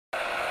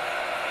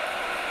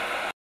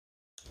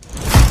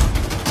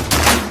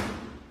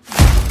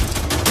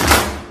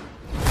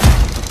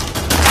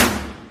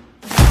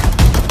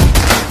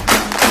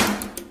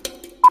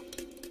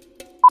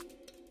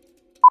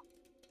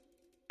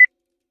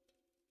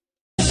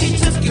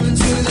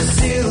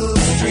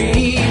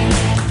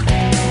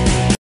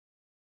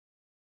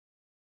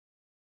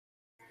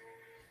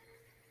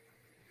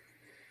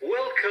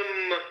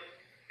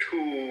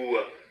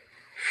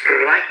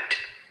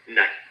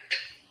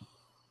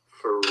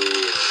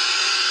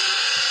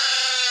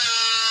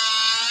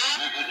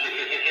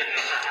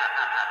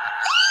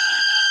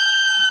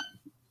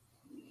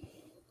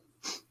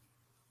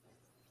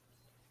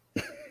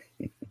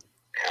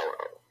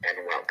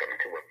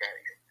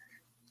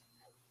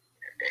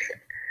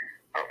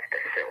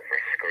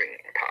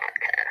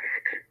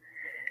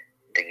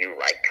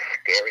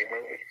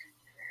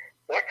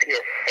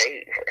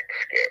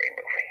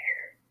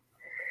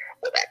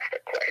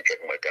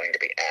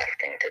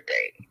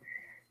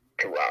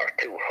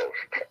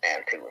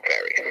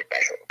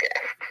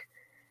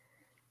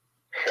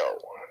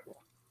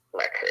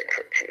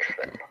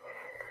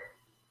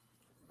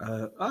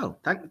Oh,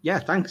 thanks,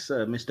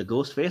 Mr.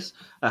 Ghostface.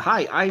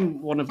 Hi,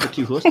 I'm one of the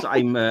two hosts.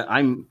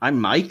 I'm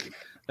Mike.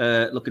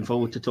 Looking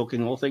forward to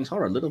talking all things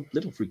horror.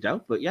 Little freaked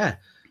out, but yeah.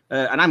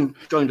 And I'm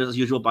joined as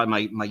usual by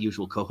my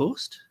usual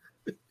co-host.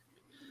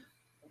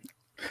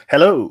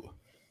 Hello.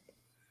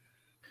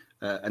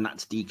 And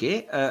that's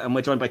DK. And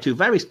we're joined by two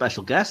very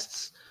special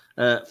guests.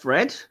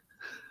 Fred.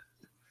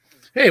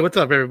 Hey, what's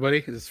up, everybody?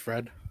 This is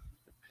Fred.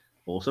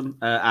 Awesome.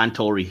 And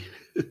Tori.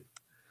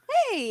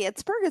 Hey,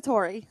 it's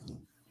Purgatory.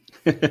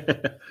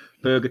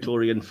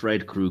 Purgatory and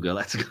Fred Krueger.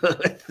 Let's go.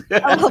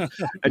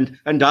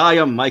 and I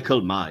am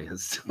Michael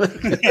Myers.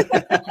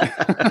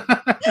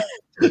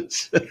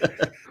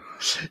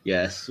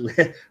 Yes,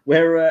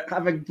 we're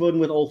having fun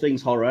with all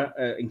things horror.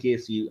 In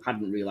case you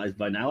hadn't realized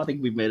by now, I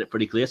think we've made it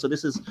pretty clear. So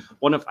this is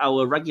one of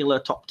our regular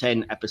top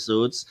 10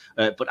 episodes.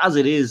 But as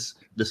it is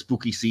the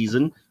spooky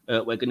season,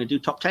 we're going to do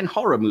top 10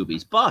 horror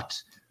movies,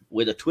 but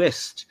with a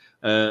twist,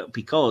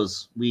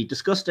 because we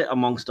discussed it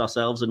amongst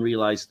ourselves and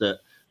realized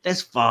that there's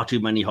far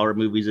too many horror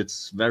movies.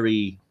 It's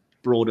very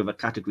broad of a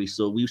category.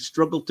 So we've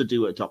struggled to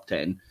do a top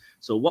 10.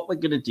 So what we're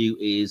going to do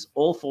is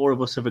all four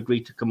of us have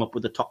agreed to come up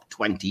with a top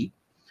 20.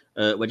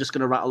 We're just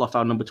going to rattle off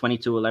our number 20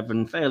 to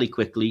 11 fairly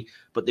quickly,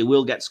 but they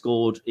will get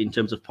scored in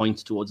terms of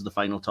points towards the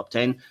final top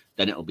 10.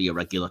 Then it'll be a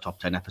regular top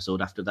 10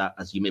 episode after that,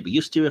 as you may be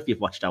used to if you've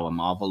watched our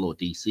Marvel or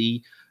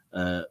DC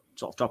sort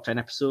of top 10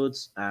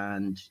 episodes.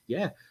 And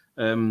yeah,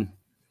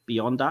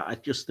 beyond that, I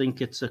just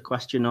think it's a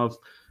question of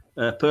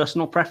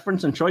personal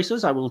preference and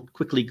choices. I will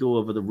quickly go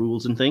over the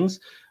rules and things.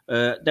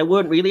 There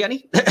weren't really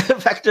any,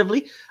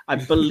 effectively. I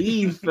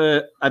believe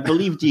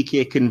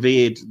DK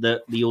conveyed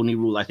that the only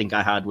rule I think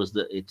I had was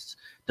that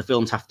the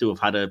films have to have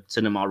had a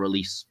cinema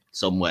release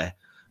somewhere.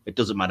 It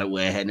doesn't matter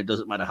where and it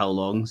doesn't matter how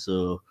long.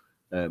 So,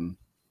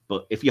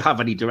 but if you have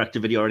any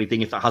direct-to-video or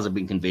anything, if that hasn't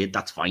been conveyed,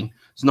 that's fine.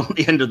 It's not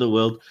the end of the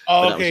world.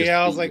 Oh, okay,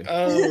 yeah, I was like,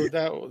 oh,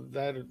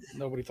 that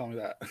nobody told me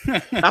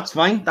that. That's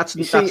fine. That's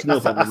no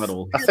problem at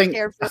all. I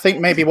think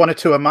maybe one or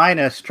two are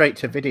minor straight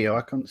to video.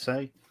 I couldn't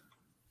say.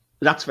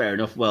 That's fair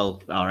enough.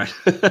 Well, all right,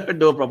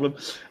 no problem.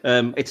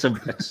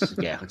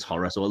 It's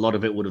horror, so a lot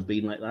of it would have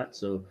been like that.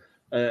 So,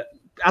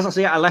 as I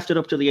say, I left it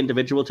up to the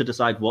individual to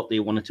decide what they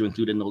wanted to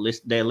include in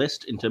their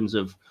list in terms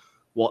of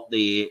what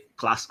they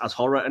class as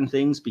horror and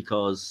things,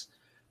 because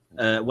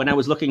when I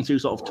was looking through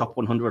sort of top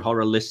 100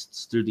 horror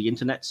lists through the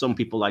internet, some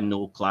people I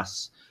know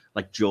class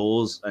like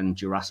Jaws and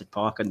Jurassic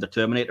Park and The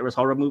Terminator as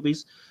horror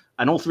movies.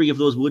 And all three of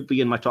those would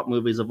be in my top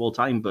movies of all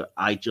time, but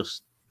I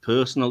just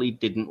personally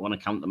didn't want to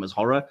count them as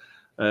horror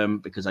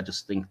because I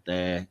just think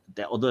they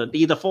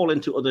either fall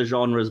into other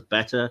genres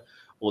better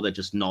or they're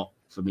just not,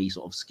 for me,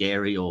 sort of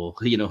scary or,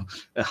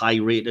 a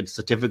high-rated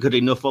certificate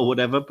enough or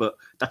whatever. But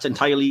that's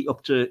entirely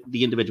up to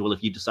the individual.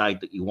 If you decide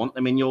that you want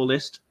them in your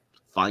list,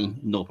 fine,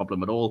 no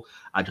problem at all.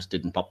 I just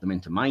didn't pop them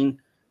into mine.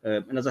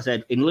 And as I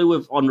said, in lieu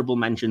of honorable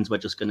mentions, we're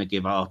just going to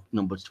give our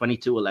numbers 20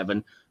 to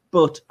 11.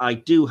 But I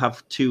do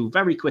have two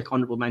very quick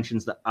honorable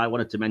mentions that I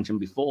wanted to mention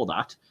before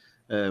that.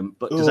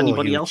 But does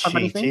anybody else have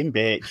anything?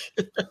 Bitch.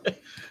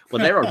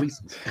 Well, there are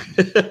reasons.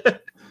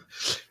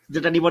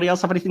 Did anybody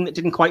else have anything that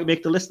didn't quite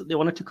make the list that they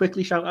wanted to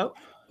quickly shout out?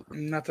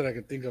 Not that I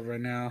can think of right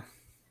now.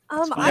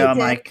 I did.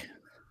 Mike.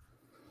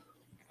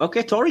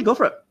 Okay, Tori, go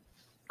for it.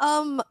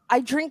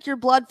 I Drink Your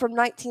Blood from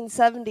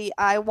 1970.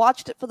 I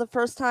watched it for the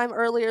first time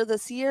earlier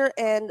this year,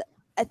 and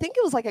I think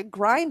it was like a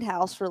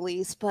Grindhouse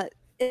release, but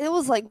it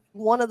was like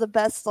one of the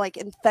best like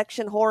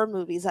infection horror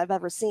movies I've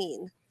ever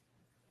seen.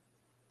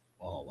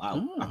 Oh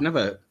wow! I've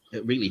never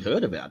really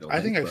heard of it. I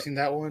think I've seen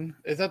that one.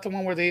 Is that the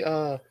one where they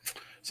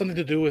something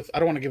to do with? I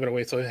don't want to give it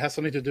away, so it has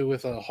something to do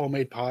with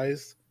homemade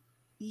pies.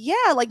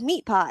 Yeah, like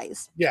meat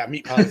pies. Yeah,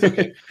 meat pies.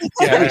 Okay.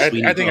 Yeah,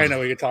 I think I know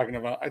what you're talking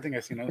about. I think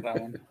I've seen that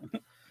one.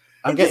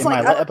 I'm getting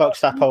my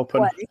letterbox app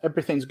open.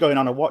 Everything's going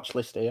on a watch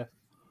list here.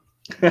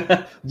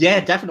 Yeah,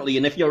 definitely.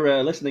 And if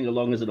you're listening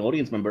along as an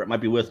audience member, it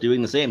might be worth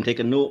doing the same. Take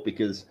a note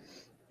because,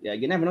 yeah,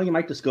 you never know. You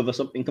might discover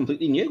something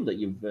completely new that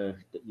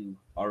you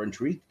are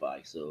intrigued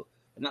by. So,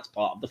 and that's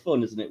part of the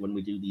fun, isn't it, when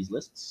we do these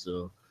lists?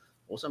 So,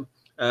 awesome.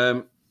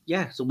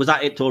 Yeah. So was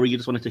that it, Tori? You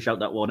just wanted to shout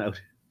that one out?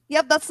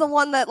 Yep, that's the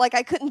one that like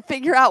I couldn't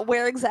figure out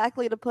where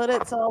exactly to put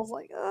it, so I was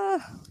like,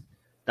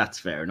 That's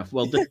fair enough.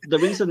 Well, the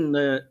reason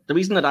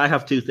that I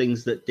have two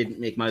things that didn't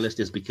make my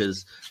list is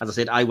because, as I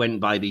said, I went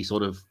by the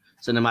sort of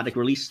cinematic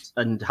release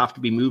and have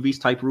to be movies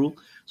type rule.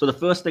 So the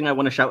first thing I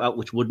want to shout out,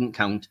 which wouldn't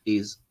count,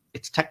 is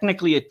it's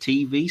technically a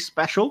TV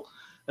special,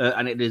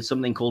 and it is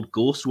something called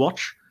Ghost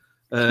Watch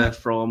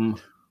from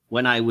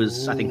when I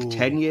was, I think,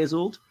 10 years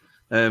old.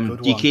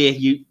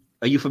 DK,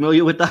 are you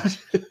familiar with that?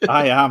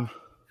 I am.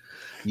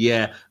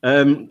 Yeah.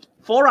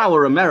 For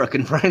our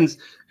American friends,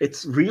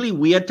 it's really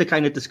weird to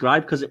kind of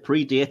describe because it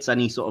predates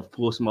any sort of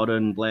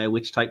postmodern Blair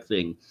Witch type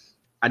thing.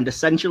 And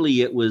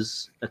essentially it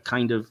was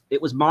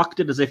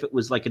marketed as if it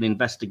was like an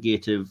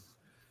investigative,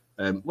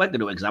 we're going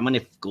to examine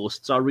if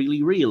ghosts are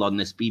really real on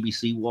this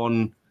BBC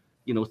One,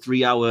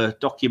 3-hour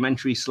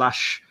documentary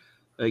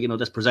 /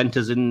 There's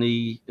presenters in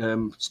the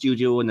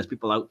studio and there's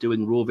people out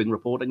doing roving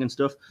reporting and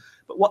stuff.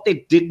 But what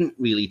they didn't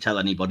really tell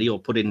anybody or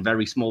put in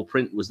very small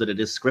print was that it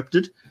is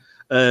scripted.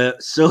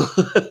 So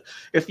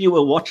if you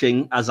were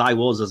watching, as I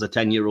was as a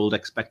 10-year-old,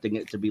 expecting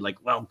it to be like,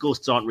 well,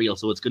 ghosts aren't real,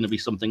 so it's going to be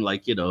something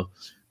like,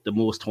 the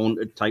most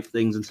haunted type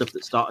things and stuff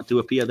that started to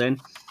appear then.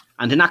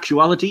 And in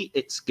actuality,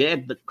 it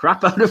scared the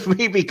crap out of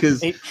me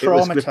because it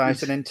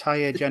traumatized an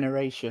entire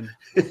generation.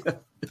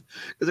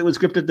 Because it was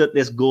scripted that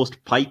this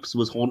ghost Pipes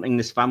was haunting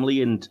this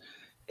family, and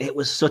it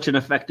was such an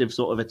effective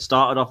sort of. It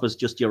started off as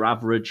just your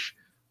average,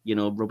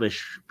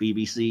 rubbish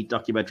BBC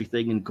documentary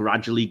thing, and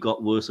gradually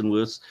got worse and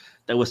worse.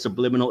 There were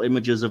subliminal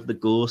images of the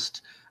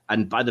ghost,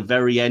 and by the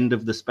very end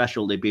of the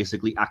special, they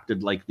basically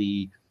acted like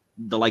the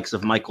likes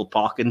of Michael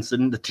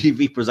Parkinson, the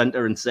TV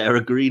presenter, and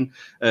Sarah Green,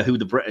 who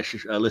the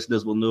British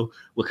listeners will know,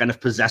 were kind of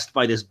possessed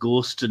by this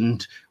ghost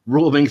and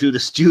roaming through the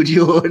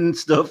studio and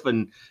stuff.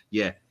 And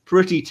yeah,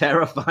 pretty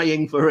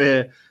terrifying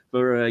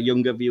for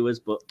younger viewers.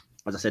 But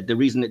as I said, the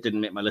reason it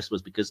didn't make my list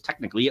was because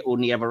technically it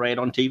only ever aired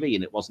on TV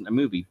and it wasn't a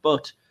movie.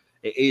 But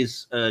it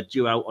is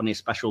due out on a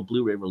special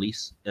Blu-ray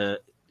release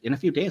in a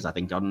few days, I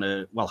think,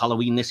 on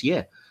Halloween this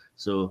year.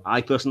 So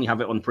I personally have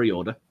it on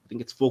pre-order. I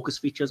think it's Focus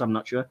Features. I'm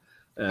not sure.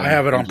 I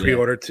have it on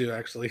pre-order too,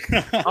 actually.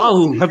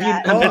 Oh, have you?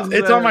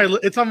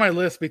 It's on my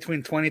list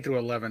between 20 through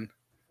 11.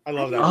 I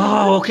love that.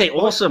 Oh, okay,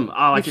 awesome.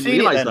 Oh, I didn't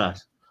realize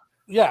that.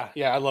 Yeah,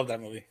 I love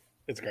that movie.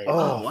 It's great.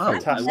 Oh wow!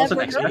 I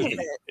wasn't expecting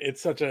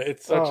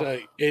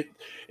it.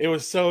 It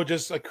was so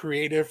just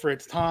creative for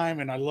its time,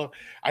 and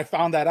I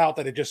found that out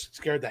that it just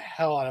scared the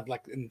hell out of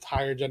like an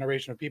entire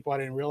generation of people. I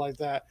didn't realize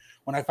that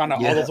when I found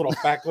out all those little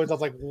factoids. I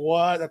was like,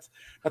 what?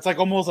 That's like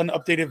almost an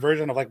updated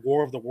version of like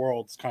War of the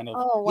Worlds kind of.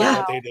 Oh wow!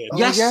 What they did.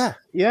 Yes.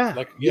 Yeah.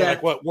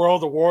 Like what War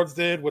of the Worlds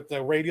did with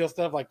the radio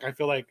stuff. Like I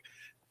feel like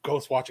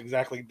Ghostwatch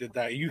exactly did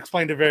that. You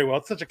explained it very well.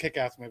 It's such a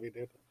kick-ass movie,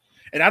 dude.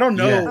 And I don't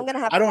know.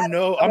 Yeah.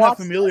 I'm not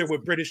familiar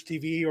with British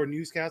TV or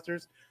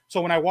newscasters.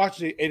 So when I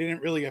watched it, it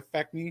didn't really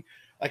affect me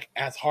like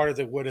as hard as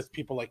it would as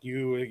people like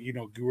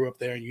you grew up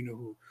there and you know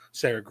who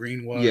Sarah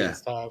Green was and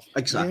stuff.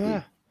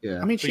 Exactly. Yeah.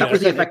 I mean, she that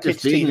was the effective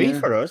TV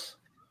for us.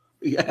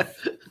 Yeah.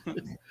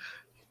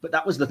 But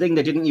that was the thing.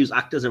 They didn't use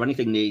actors or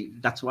anything.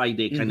 That's why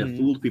they kind of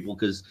fooled people,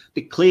 because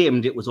they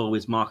claimed it was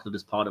always marketed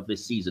as part of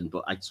this season,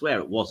 but I swear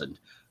it wasn't,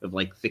 of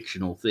like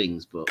fictional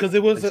things. But because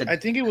it was, I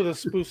think it was a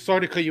spoof.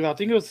 Sorry to cut you out. I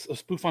think it was a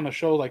spoof on a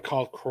show like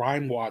called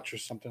Crime Watch or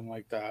something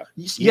like that.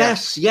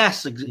 Yes,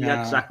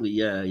 exactly.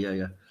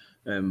 Yeah.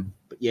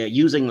 But yeah,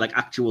 using like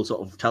actual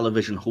sort of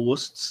television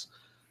hosts,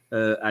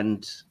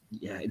 and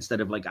instead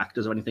of like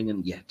actors or anything,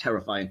 and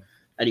terrifying.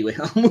 Anyway,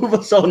 I'll move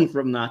us on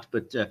from that.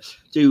 But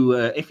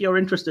if you're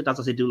interested, as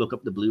I say, do look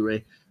up the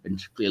Blu-ray.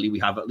 And clearly we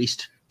have at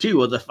least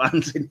 2 other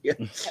fans in here.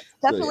 It's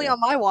definitely on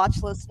my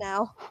watch list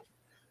now.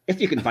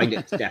 If you can find it,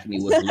 it's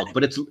definitely worth a look.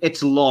 But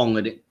it's long,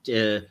 and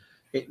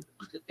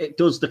it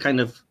does the kind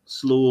of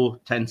slow,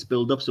 tense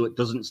build-up, so it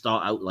doesn't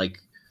start out like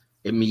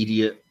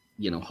immediate,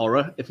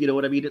 horror, if you know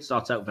what I mean. It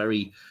starts out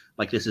very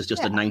like this is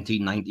just a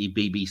 1990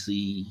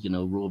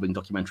 BBC, roving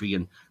documentary,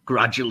 and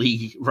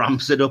gradually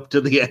ramps it up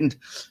to the end.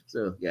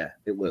 So yeah,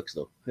 it works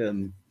though.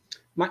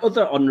 My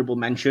other honorable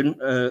mention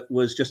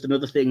was just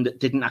another thing that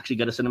didn't actually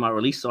get a cinema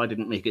release, so I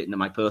didn't make it into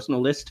my personal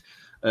list.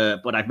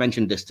 But I've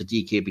mentioned this to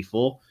DK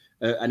before,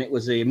 and it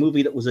was a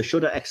movie that was a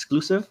Shudder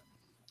exclusive.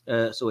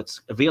 So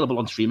it's available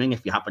on streaming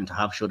if you happen to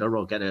have Shudder,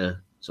 or get a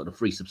sort of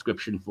free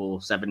subscription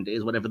for 7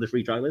 days, whatever the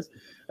free trial is.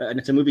 And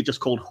it's a movie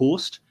just called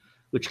Host,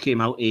 which came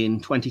out in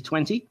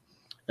 2020.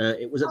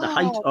 It was at the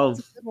height of.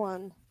 That's a good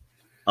one.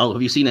 Oh,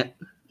 have you seen it?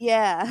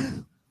 Yeah.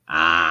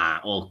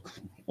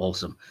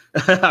 Awesome.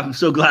 I'm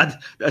so glad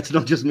that's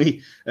not just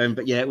me.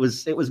 But yeah, it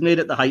was made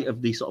at the height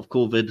of the sort of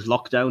COVID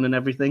lockdown and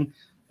everything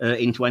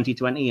in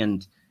 2020.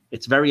 And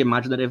it's very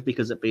imaginative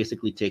because it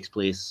basically takes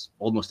place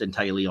almost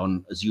entirely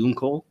on a Zoom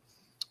call,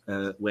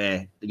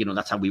 where,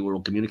 that's how we were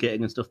all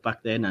communicating and stuff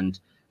back then. And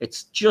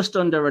it's just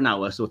under an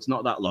hour, so it's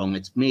not that long.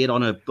 It's made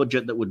on a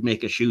budget that would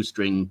make a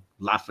shoestring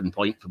laugh and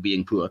point for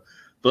being poor.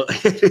 But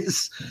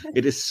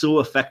it is so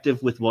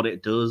effective with what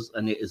it does,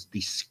 and it is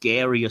the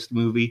scariest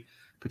movie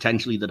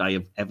potentially that I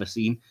have ever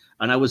seen.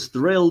 And I was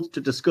thrilled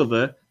to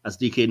discover, as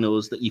DK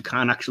knows, that you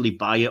can actually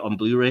buy it on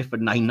Blu-ray for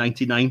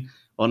 $9.99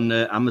 on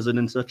Amazon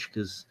and such,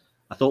 because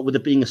I thought with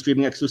it being a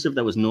streaming exclusive,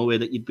 there was no way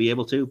that you'd be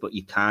able to, but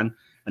you can.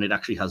 And it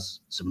actually has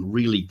some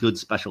really good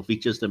special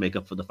features to make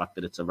up for the fact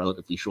that it's a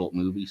relatively short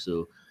movie.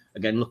 So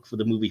again, look for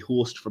the movie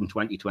Host from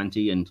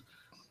 2020, and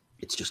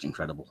it's just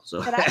incredible.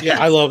 So yeah,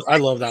 I love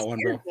that one,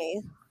 bro.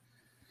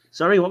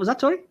 Sorry, what was that,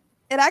 Tori?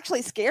 It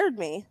actually scared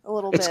me a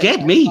little bit. It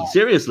scared me,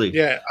 seriously.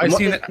 Yeah,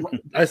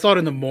 I saw it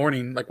in the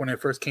morning, like when it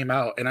first came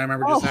out, and I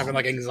remember just having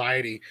like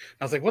anxiety.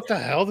 I was like, "What the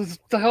hell? What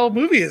the hell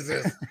movie is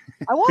this?"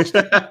 I watched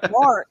it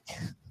dark.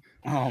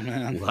 Oh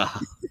man! Wow.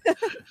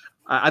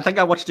 I think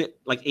I watched it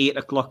like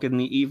 8:00 in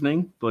the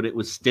evening, but it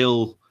was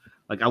still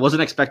like I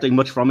wasn't expecting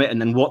much from it. And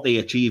then what they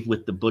achieved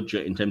with the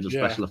budget in terms of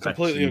special effects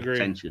and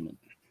tension,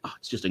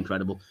 it's just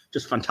incredible.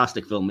 Just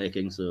fantastic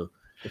filmmaking. So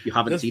if you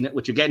haven't seen it,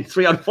 which again,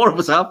 3 out of 4 of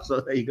us have.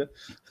 So there you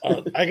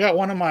go. I got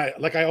one of my,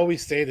 like I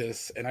always say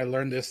this, and I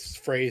learned this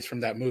phrase from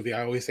that movie.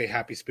 I always say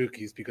 "Happy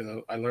Spookies"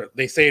 because I learned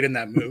they say it in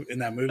that movie.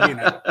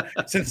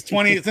 And since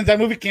that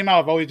movie came out,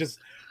 I've always just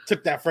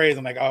took that phrase.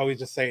 I'm like, I always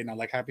just say it now,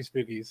 like "Happy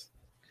Spookies."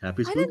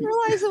 Happy Spookies. I didn't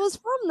realize it was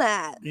from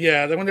that.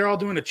 Yeah, when they're all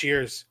doing the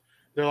cheers,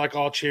 they're like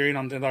all cheering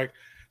on. They're like,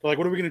 what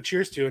are we gonna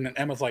cheers to? And then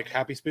Emma's like,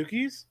 "Happy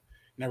Spookies,"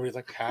 and everybody's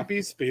like, "Happy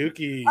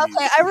Spookies."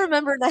 Okay, I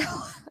remember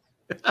now.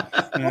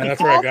 Yeah,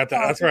 that's where I got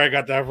that. That's where I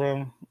got that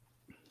from.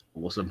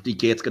 Awesome.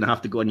 DK, it's going to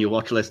have to go on your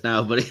watch list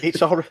now, buddy.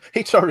 It's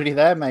already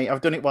there, mate.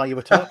 I've done it while you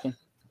were talking.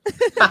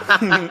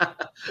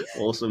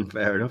 Awesome.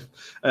 Fair enough.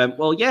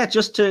 Well, yeah,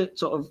 just to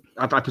sort of,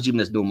 I presume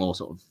there's no more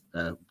sort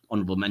of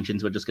honorable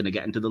mentions. We're just going to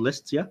get into the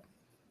lists, yeah?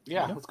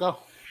 Yeah, let's go.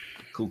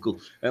 Cool.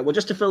 Well,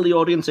 just to fill the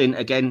audience in,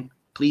 again,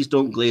 please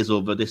don't glaze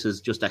over. This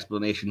is just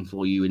explanation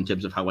for you in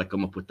terms of how I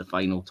come up with the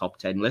final top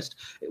 10 list.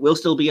 It will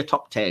still be a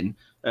top 10,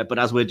 but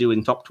as we're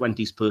doing top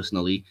 20s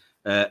personally,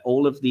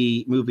 all of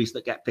the movies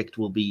that get picked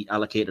will be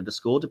allocated a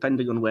score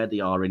depending on where they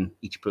are in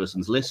each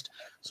person's list.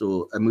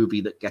 So a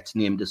movie that gets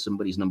named as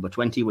somebody's number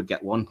 20 would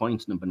get 1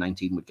 point, number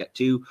 19 would get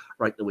 2,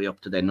 right the way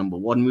up to their number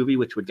 1 movie,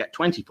 which would get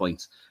 20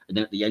 points. And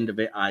then at the end of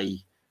it, I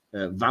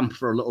vamp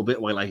for a little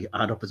bit while I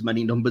add up as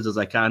many numbers as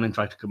I can and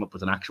try to come up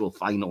with an actual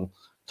final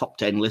top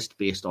 10 list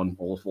based on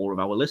all 4 of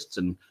our lists,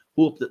 and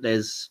hope that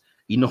there's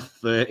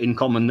enough in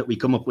common that we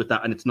come up with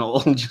that and it's not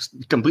all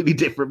just completely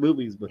different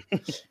movies. But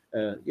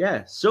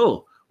yeah,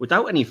 so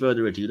without any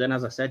further ado, then,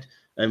 as I said,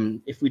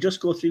 if we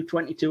just go through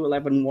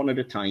 2211 one at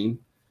a time,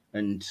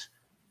 and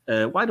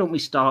why don't we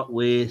start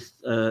with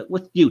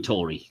you,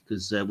 Tori,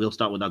 because we'll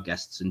start with our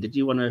guests. And did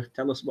you want to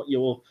tell us what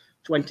your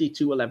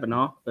 2211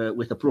 are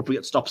with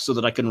appropriate stops so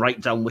that I can write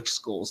down which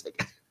scores they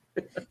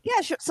get? Yeah,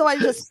 sure. So I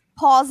just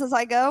pause as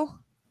I go?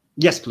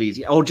 Yes, please.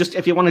 Yeah. Or just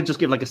if you want to just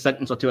give like a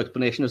sentence or 2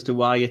 explanation as to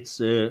why it's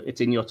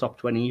in your top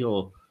 20,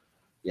 or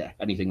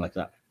anything like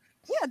that.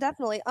 Yeah,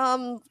 definitely.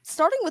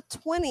 Starting with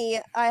 20,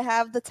 I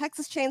have the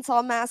Texas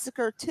Chainsaw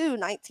Massacre 2,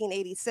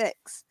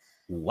 1986.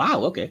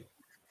 Wow, okay.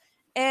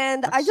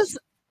 And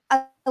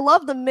I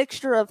love the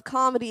mixture of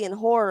comedy and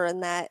horror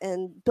in that,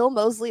 and Bill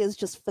Moseley is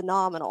just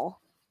phenomenal.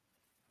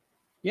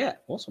 Yeah,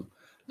 awesome.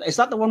 Is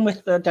that the one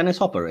with Dennis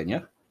Hopper in,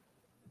 yeah?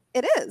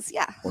 It is,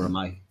 yeah. Or am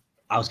I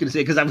was going to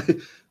say, because I'm...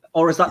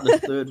 Or is that the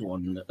third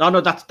one? Oh,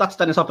 no, that's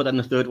Dennis Hopper. Then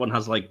the third one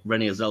has like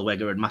Renee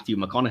Zellweger and Matthew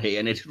McConaughey,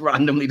 and it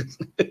randomly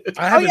doesn't.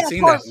 I haven't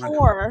seen that one.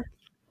 4.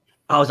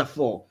 Oh, is that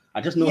 4?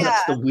 I just know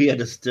that's the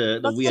weirdest.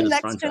 That's the weirdest the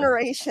Next franchise.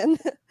 Generation.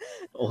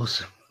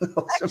 Awesome.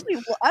 Actually,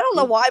 I don't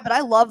know why, but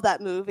I love that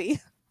movie.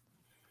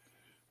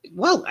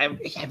 Well,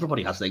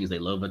 everybody has things they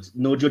love. It's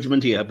no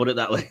judgment here, put it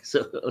that way.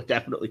 So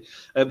definitely.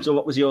 So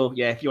what was your?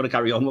 Yeah, if you want to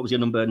carry on, what was your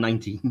number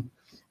 19?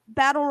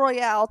 Battle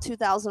Royale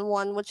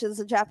 2001, which is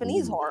a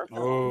Japanese horror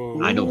film.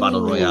 Oh, I know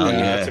Battle Royale.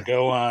 Yeah, that's a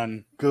good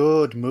one.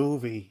 Good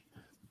movie.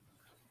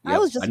 I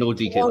was just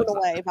blown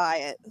away by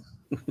it.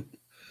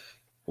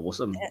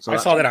 Awesome. So I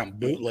saw that on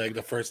bootleg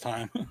the first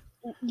time.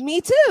 Me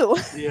too.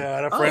 Yeah,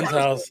 at a friend's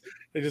house.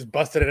 They just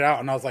busted it out,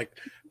 and I was like,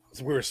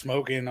 we were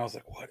smoking, and I was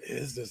like, what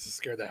is this? It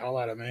scared the hell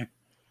out of me.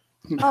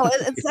 Oh,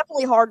 it's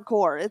definitely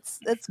hardcore. It's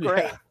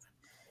great.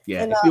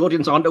 Yeah, if the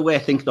audience aren't aware,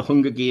 think the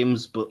Hunger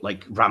Games, but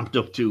like ramped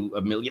up to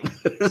 1 million.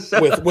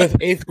 with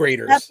 8th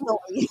graders.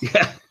 Definitely.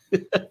 Yeah.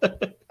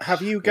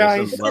 Have you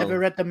guys ever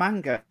read the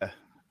manga?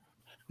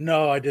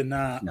 No, I did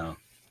not. No.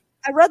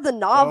 I read the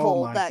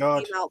novel that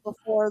came out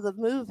before the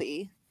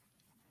movie.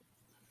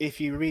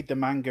 If you read the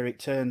manga, it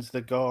turns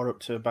the gore up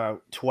to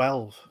about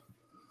 12.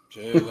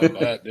 Jeez, I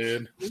bet,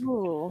 dude.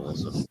 Ooh.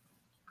 Awesome.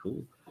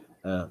 Cool.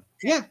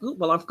 Yeah, cool.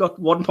 Well, I've got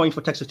 1 point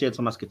for Texas Chainsaw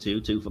Massacre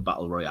 2 for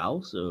Battle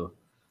Royale, so...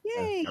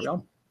 Yay!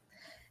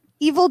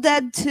 Evil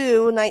Dead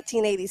 2,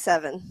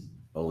 1987.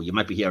 Oh, you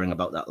might be hearing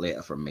about that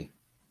later from me.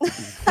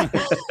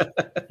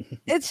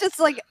 It's just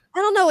like, I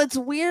don't know, it's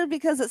weird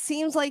because it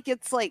seems like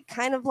it's like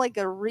kind of like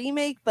a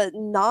remake, but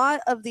not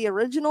of the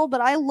original.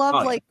 But I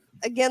love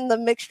again, the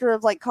mixture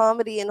of like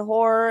comedy and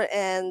horror,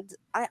 and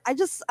I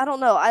don't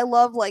know. I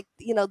love like,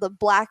 the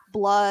black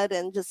blood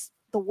and just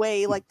the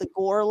way like the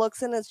gore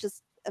looks, and it's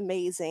just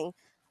amazing.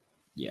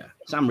 Yeah,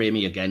 Sam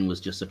Raimi again was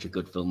just such a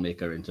good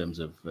filmmaker in terms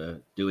of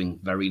doing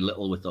very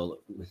little with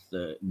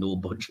no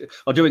budget,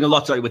 or doing a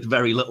lot with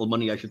very little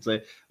money, I should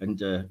say,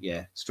 and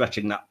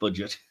stretching that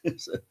budget.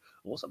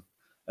 Awesome.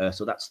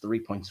 So that's 3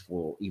 points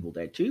for Evil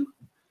Dead 2.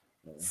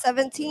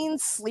 17,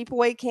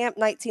 Sleepaway Camp,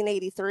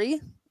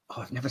 1983.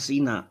 Oh, I've never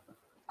seen that.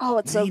 Oh,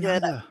 it's so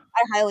good. I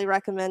highly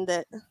recommend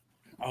it.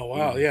 Oh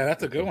wow, yeah,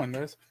 that's a good one,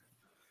 guys.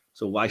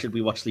 So why should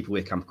we watch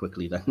Sleepaway Camp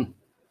quickly then?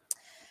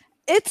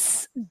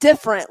 It's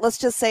different, let's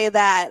just say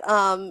that.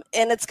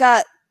 And it's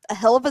got a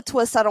hell of a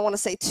twist. I don't want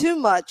to say too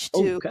much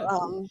to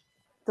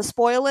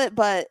spoil it,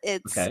 but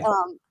it's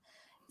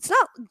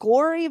not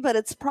gory, but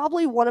it's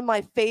probably one of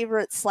my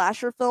favorite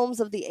slasher films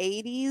of the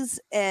 80s.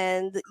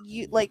 And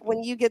you like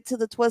when you get to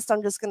the twist,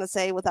 I'm just gonna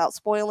say without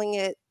spoiling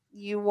it,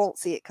 you won't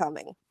see it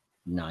coming.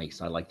 Nice.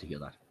 I like to hear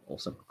that.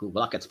 Awesome. Cool.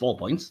 Well, that gets 4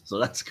 points, so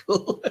that's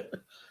cool.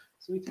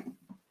 Sweet.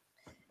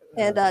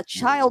 And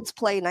Child's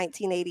Play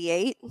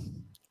 1988.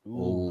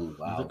 Oh,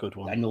 wow. That's a good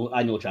one.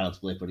 I know Child's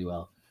Play pretty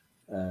well.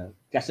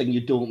 Guessing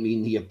you don't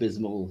mean the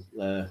abysmal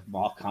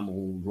Mark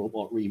Hamill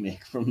robot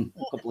remake from a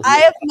couple of years I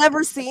have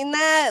never seen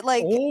that.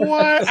 Like,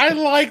 what? I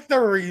like the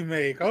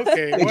remake.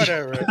 Okay,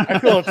 whatever. I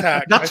feel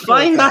attacked. That's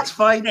fine. That's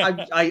fine.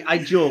 I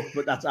joke,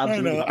 but that's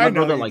absolutely. My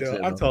brother likes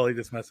it. I'm totally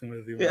just messing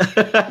with you.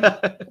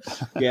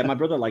 Yeah, my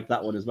brother liked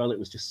that one as well. It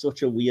was just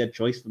such a weird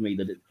choice for me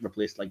that it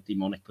replaced like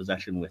demonic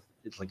possession with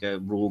it's like a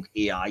rogue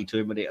AI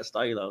Terminator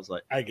style. I was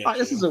like,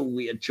 this is a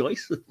weird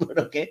choice, but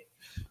okay.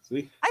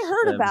 Sweet. I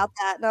heard about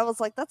that and I was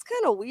like, that's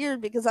kind of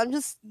weird because I'm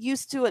just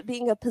used to it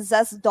being a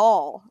possessed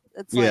doll.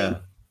 It's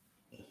like,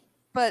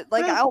 but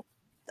like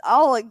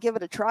I'll like give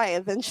it a try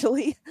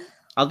eventually.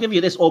 I'll give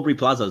you this: Aubrey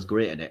Plaza is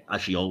great in it,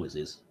 as she always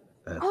is.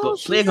 But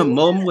playing a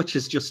mum, which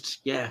is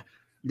just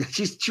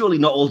she's surely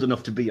not old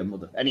enough to be a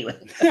mother. Anyway,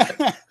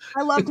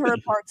 I loved her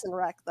in Parks and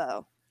Rec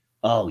though.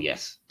 Oh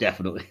yes,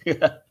 definitely.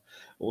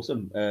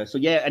 Awesome. So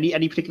yeah,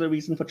 any particular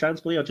reason for Child's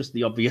Play or just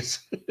the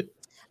obvious?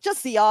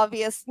 Just the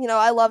obvious,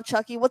 I love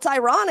Chucky. What's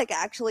ironic,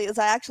 actually, is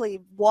I actually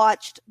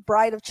watched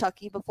Bride of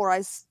Chucky before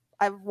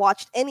I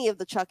watched any of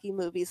the Chucky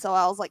movies, so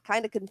I was like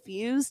kind of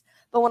confused.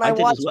 But when I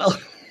watched, as well.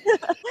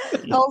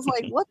 I was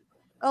like, "What?"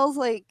 I was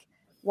like,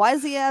 "Why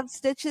does he have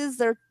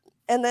stitches?"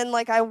 And then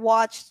like I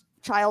watched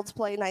Child's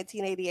Play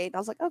 1988, and I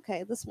was like,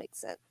 "Okay, this makes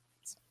sense."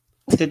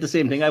 I did the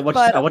same thing. I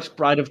watched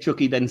Bride of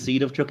Chucky, then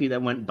Seed of Chucky,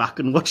 then went back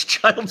and watched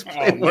Child's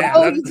Play.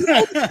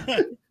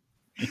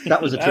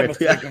 That was a trip.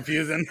 Yeah,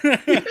 confusing.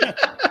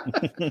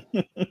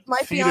 My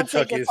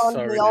fiance gets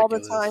on me all the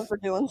time for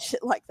doing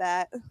shit like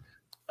that.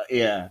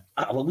 Yeah.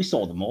 Well, we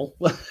saw them all.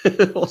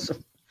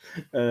 Awesome.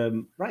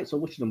 Right. So,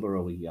 which number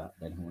are we at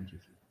then? 1, 2, 3.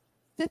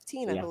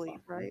 15, I believe.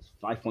 Right.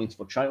 5 points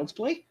for Child's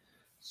Play.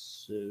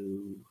 So,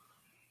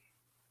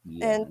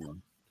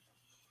 and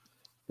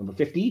number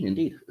 15,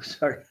 indeed.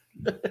 Sorry.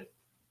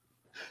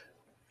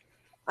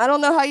 I don't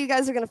know how you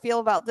guys are going to feel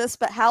about this,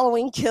 but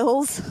Halloween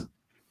Kills.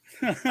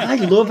 I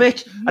love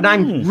it, and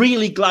I'm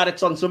really glad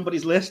it's on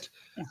somebody's list.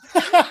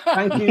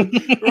 Thank you.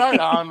 Right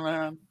on,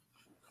 man.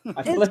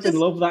 I flipping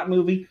love that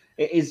movie.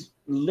 It is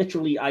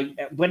literally,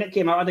 when it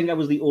came out, I think I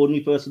was the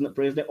only person that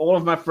praised it. All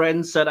of my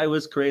friends said I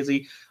was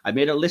crazy. I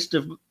made a list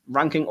of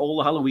ranking all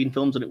the Halloween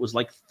films, and it was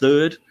like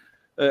third.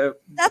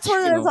 That's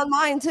where it is on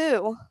mine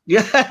too.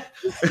 Yeah,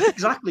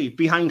 exactly.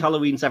 Behind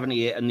Halloween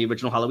 78 and the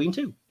original Halloween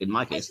 2, in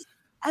my case.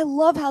 I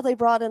love how they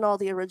brought in all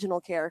the original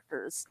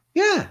characters.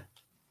 Yeah.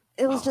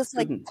 It was just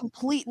like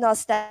complete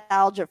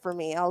nostalgia for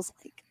me. I was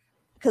like,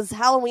 because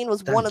Halloween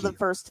was one of the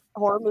first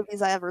horror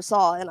movies I ever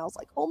saw, and I was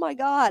like, oh my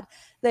god,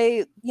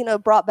 they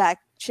brought back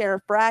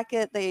Sheriff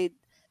Brackett. It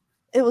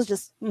was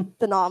just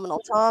phenomenal.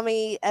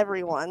 Tommy,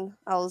 everyone.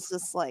 I was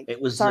just like,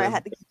 sorry, I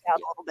had to geek out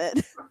a little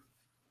bit.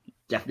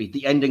 Definitely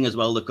the ending as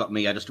well that got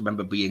me. I just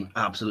remember being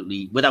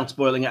absolutely, without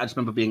spoiling it, I just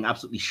remember being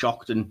absolutely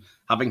shocked and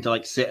having to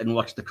like sit and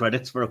watch the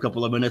credits for a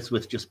couple of minutes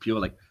with just pure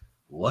like,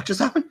 what just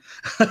happened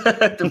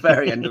at the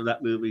very end of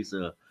that movie.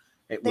 So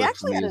they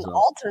actually had an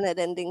alternate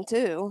ending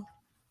too.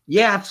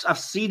 Yeah, I've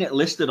seen it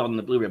listed on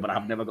the Blu-ray, but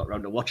I've never got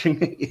around to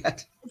watching it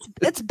yet.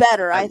 It's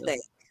better, I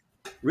think.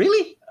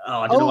 Really?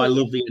 Oh, I don't know. I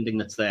love the ending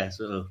that's there.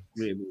 So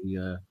maybe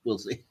we'll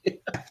see.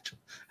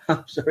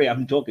 I'm sorry,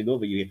 I'm talking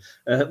over you.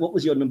 What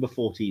was your number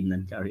 14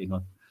 then? Carrying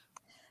on.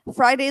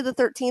 Friday the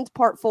 13th,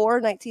 Part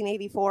 4,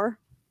 1984.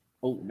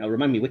 Oh, now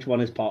remind me, which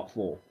one is Part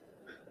 4?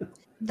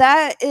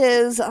 That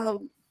is,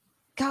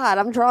 God,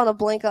 I'm drawing a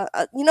blank on.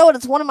 You know what?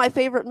 It's one of my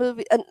favorite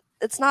movies. And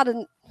it's not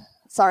an.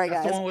 Sorry,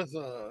 That's guys. The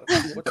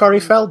one with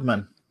Corey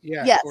Feldman.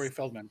 Yeah, yes. Corey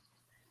Feldman.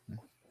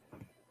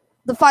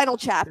 The final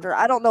chapter.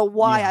 I don't know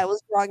why I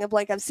was drawing a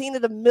blank. I've seen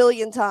it a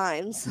million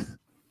times.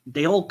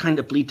 They all kind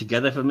of bleed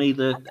together for me.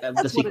 The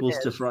sequels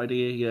to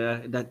Friday.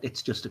 Yeah, that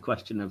it's just a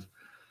question of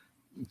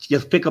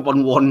just pick up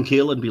on one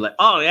kill and be like,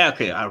 oh yeah,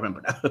 okay, I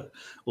remember now.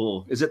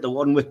 Or is it the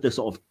one with the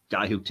sort of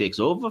guy who takes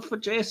over for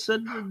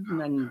Jason and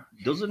then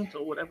doesn't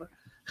or whatever?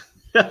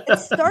 It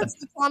starts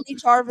the Tommy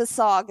Jarvis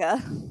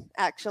saga,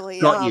 actually.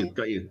 Got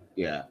you.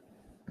 Yeah.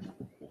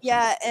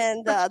 Yeah,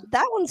 and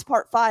that one's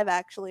Part 5,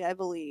 actually, I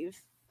believe.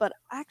 But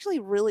I actually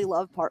really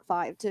love Part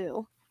 5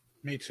 too.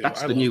 Me too.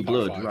 That's the New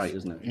Blood, right?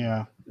 Isn't it?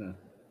 Yeah.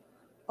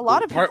 A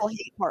lot of people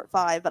hate Part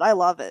 5, but I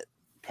love it.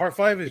 Part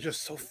 5 is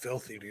just so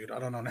filthy, dude. I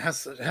don't know. It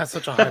has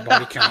such a high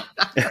body count.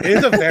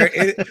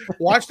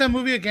 Watch that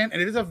movie again,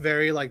 and it is a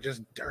very like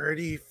just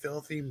dirty,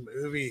 filthy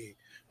movie.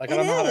 Like I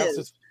don't know how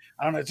that's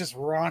I don't know. It's just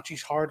raunchy,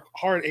 hard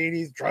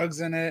 80s, drugs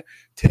in it,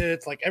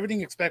 tits, like everything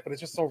you expect, but it's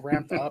just so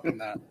ramped up in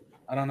that.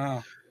 I don't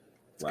know.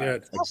 It's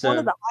good. It's one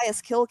of the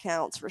highest kill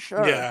counts for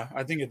sure. Yeah,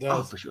 I think it does.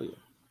 Oh, for sure. Yeah.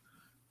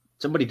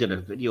 Somebody did a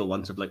video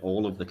once of like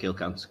all of the kill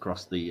counts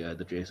across the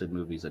Jason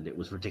movies, and it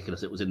was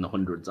ridiculous. It was in the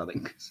hundreds, I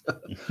think.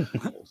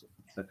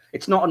 Awesome.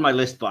 It's not on my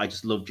list, but I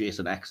just love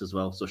Jason X as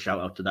well. So shout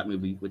out to that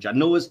movie, which I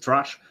know is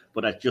trash,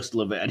 but I just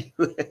love it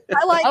anyway.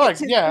 I like it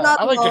too. Yeah,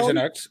 I like Jason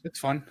X. It's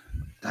fun.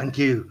 Thank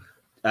you.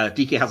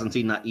 DK hasn't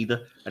seen that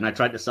either, and I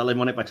tried to sell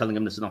him on it by telling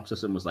him the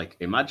synopsis and was like,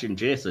 imagine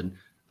Jason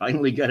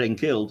finally getting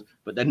killed,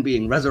 but then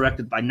being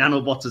resurrected by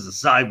nanobots as a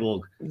cyborg.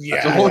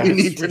 Yeah, that's all you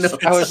need to know.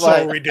 I was so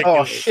like,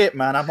 ridiculous. Oh shit,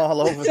 man, I'm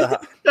all over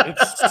that.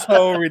 It's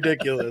so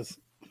ridiculous.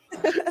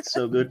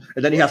 So good.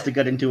 And then he has to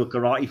get into a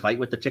karate fight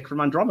with the chick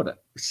from Andromeda.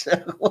 So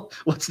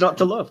what's not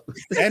to love?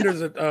 And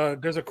there's a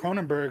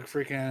Cronenberg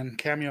freaking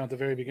cameo at the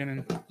very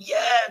beginning. Yeah,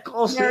 of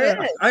course.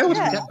 Yeah. I always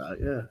forget that.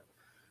 Yeah.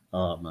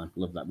 Oh man,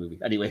 love that movie.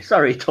 Anyway,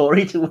 sorry,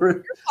 Tori,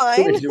 to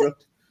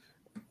interrupt.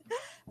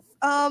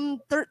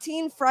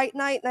 13 Fright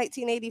Night,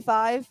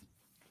 1985.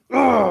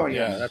 Oh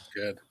yeah, that's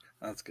good.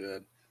 That's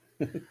good.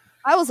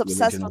 I was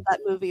obsessed with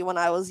that movie when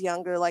I was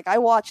younger. Like, I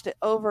watched it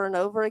over and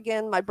over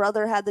again. My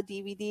brother had the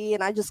DVD,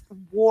 and I just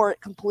wore it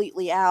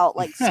completely out,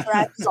 like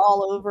scratches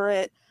all over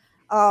it.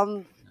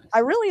 I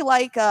really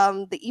like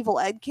the Evil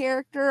Ed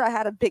character. I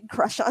had a big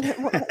crush on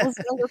him when I was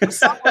younger for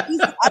some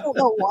reason. I don't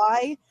know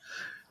why.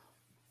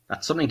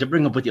 That's something to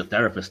bring up with your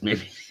therapist,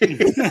 maybe.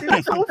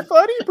 It's so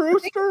funny,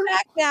 Brewster.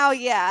 Back now,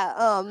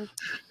 yeah.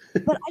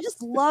 But I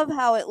just love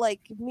how it like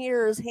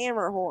mirrors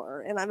Hammer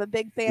horror, and I'm a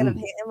big fan of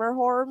Hammer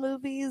horror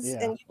movies.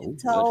 Yeah. And you can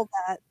tell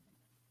that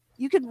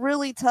you could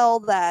really tell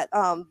that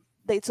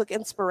they took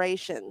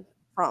inspiration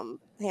from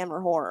Hammer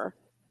horror.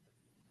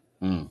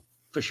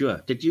 For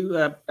sure. Did you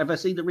ever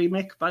see the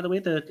remake? By the way,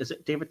 is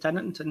it David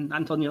Tennant and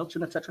Anton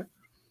Yelchin, etc.?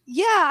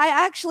 Yeah, I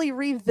actually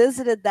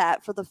revisited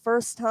that for the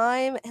first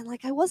time, and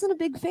like I wasn't a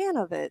big fan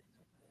of it.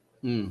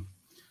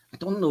 I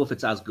don't know if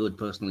it's as good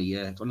personally.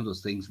 Yeah, it's one of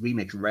those things.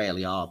 Remakes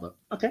rarely are, but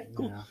okay,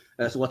 cool.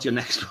 Yeah. So what's your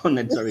next one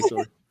then? Sorry.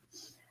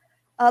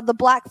 The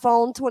Black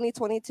Phone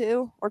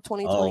 2022 or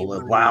 2020.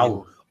 Oh,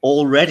 wow.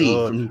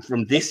 Already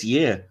from this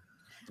year.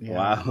 Yeah.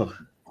 Wow.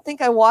 I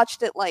think I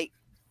watched it like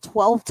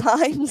 12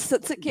 times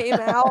since it came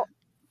out.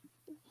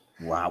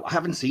 Wow. I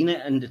haven't seen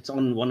it, and it's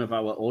on one of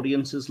our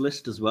audiences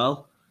list as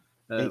well.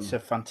 It's a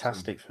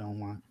fantastic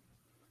film, man.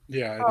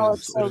 Yeah, it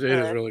is. It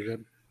is really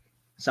good.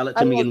 Sell it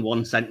to me in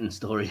one sentence,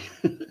 story.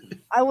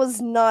 I was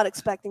not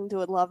expecting to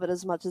love it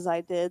as much as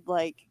I did.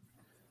 Like,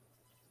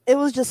 it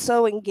was just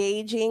so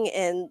engaging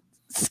and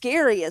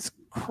scary as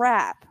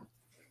crap.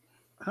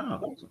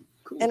 Oh,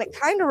 cool. And it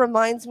kind of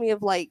reminds me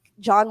of like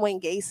John Wayne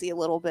Gacy a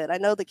little bit. I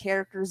know the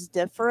character's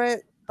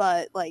different,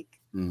 but like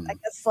I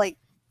guess like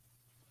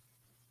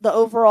the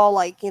overall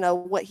like, you know,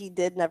 what he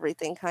did and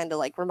everything kind of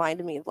like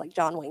reminded me of like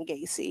John Wayne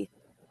Gacy.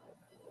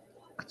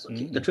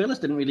 The trailers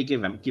didn't really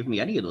give me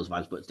any of those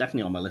vibes, but it's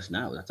definitely on my list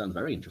now. That sounds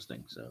very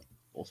interesting. So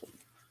awesome.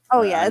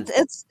 Oh yeah,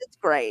 it's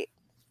great.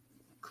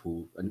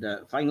 Cool. And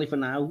finally, for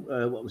now,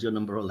 what was your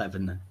number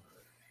 11 then?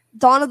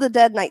 Dawn of the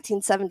Dead,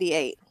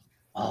 1978.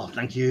 Oh,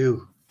 thank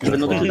you. Even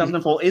though the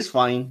 2004 is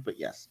fine, but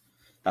yes,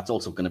 that's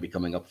also going to be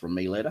coming up from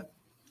me later.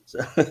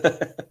 So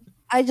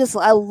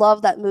I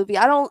love that movie.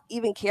 I don't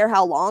even care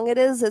how long it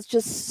is. It's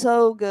just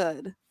so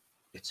good.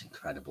 It's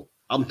incredible.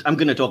 I'm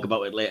going to talk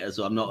about it later,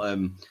 so I'm not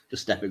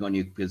just stepping on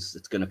you because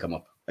it's going to come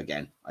up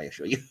again, I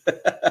assure you.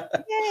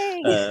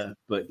 Yay!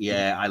 But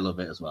yeah, I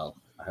love it as well.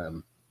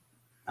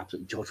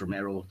 Absolutely, George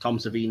Romero, Tom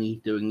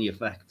Savini doing the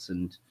effects,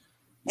 and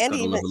he's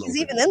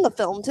even in the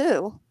film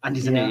too. And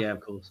he's in it, yeah,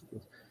 of course.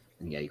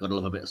 And yeah, you got to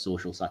love a bit of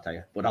social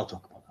satire, but I'll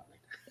talk about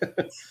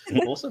that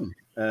later. Awesome.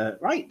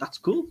 Right, that's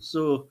cool.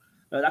 So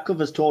that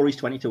covers Tori's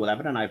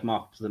 20-11, and I've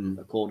marked them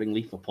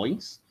accordingly for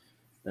points.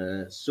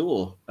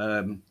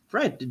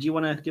 Fred, did you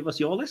want to give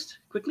us your list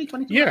quickly?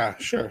 22? Yeah,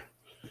 sure.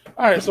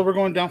 All right, so we're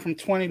going down from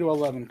 20 to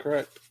 11,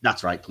 correct?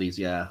 That's right, please.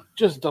 Yeah.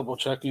 Just double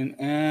checking.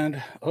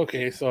 And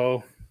okay,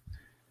 so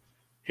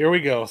here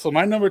we go. So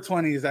my number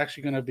 20 is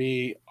actually going to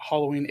be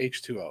Halloween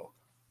H2O.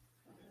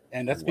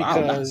 And that's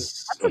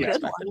because that's a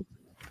good one.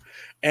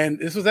 And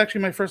this was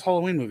actually my first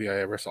Halloween movie I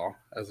ever saw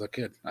as a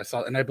kid.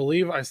 I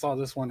believe I saw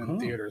this one in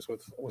theaters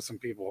with some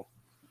people.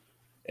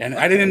 And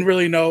I didn't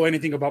really know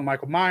anything about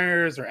Michael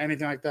Myers or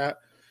anything like that.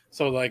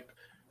 So like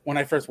when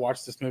I first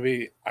watched this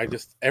movie,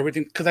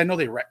 everything, because I know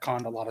they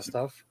retconned a lot of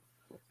stuff.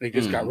 They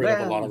just got rid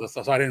of a lot of the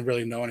stuff. So I didn't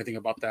really know anything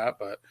about that.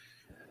 But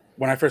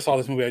when I first saw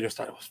this movie, I just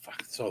thought it was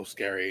fucking so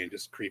scary and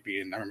just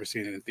creepy. And I remember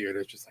seeing it in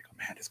theaters, just like, oh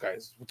man, this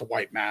guy's with the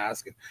white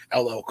mask and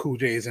LL Cool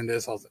J's in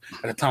this. At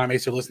the time, I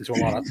used to listen to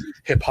a lot of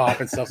hip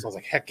hop and stuff. So I was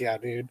like, heck yeah,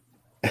 dude.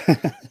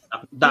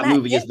 That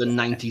movie is the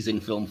 90s in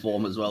film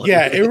form as well.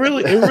 Yeah, it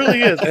really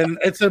is. And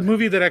it's a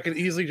movie that I can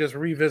easily just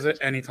revisit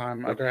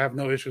anytime. Like, I have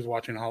no issues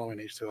watching Halloween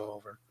H2O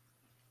over.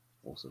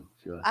 Awesome.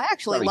 Sure. I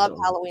actually love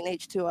Halloween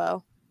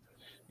H2O.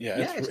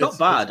 Yeah, it's not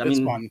bad. It's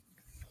fun.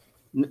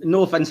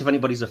 No offense if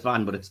anybody's a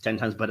fan, but it's 10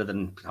 times better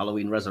than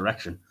Halloween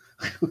Resurrection.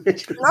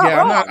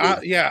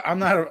 I'm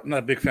not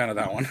a big fan of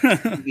that one.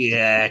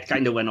 Yeah, it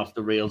kind of went off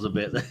the rails a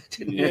bit,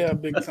 didn't it? Yeah,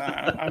 big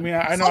time. I mean,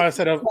 I know I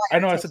said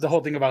the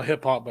whole thing about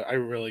hip hop, but I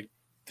really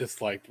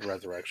disliked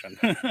Resurrection,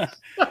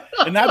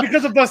 and not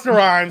because of Busta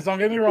Rhymes. Don't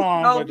get me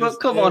wrong. Oh, but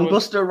come on,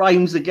 Busta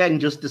Rhymes again,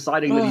 just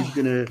deciding that he's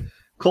gonna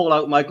call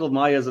out Michael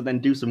Myers and then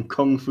do some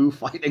kung fu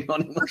fighting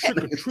on him.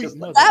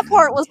 That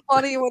part was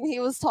funny when he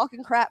was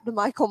talking crap to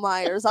Michael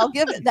Myers. I'll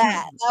give it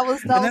that. That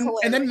was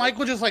and then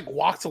Michael just like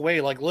walks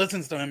away, like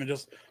listens to him and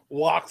just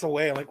walks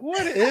away. Like,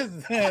 what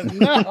is this?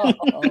 No.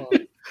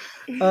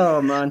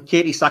 Oh man,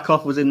 Katie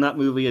Sackhoff was in that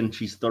movie, and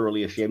she's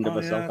thoroughly ashamed of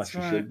herself, as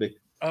she should be.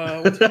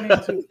 What's her name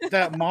too?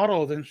 That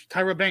model, then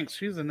Tyra Banks,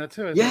 she's in that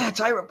too. Yeah,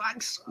 Tyra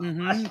Banks.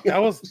 Mm-hmm.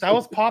 That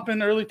was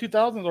popping early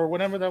 2000s or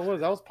whatever that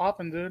was. That was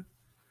popping, dude.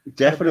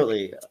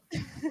 Definitely.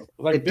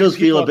 It does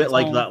feel a bit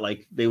like that.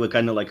 Like they were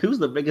kind of like, who's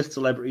the biggest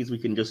celebrities we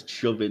can just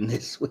shove in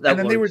this without? And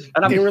then they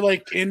were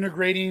like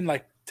integrating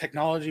like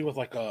technology with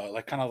like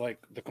kind of like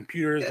the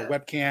computers, the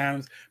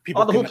webcams.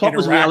 People the whole can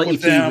interact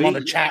with them TV. on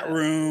the chat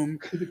room.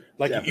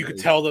 Like you could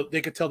tell that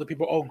they could tell the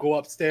people, oh, go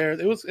upstairs.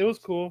 It was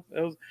cool.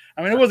 It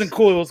wasn't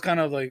cool. It was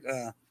kind of like.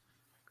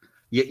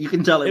 Yeah, you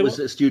can tell it was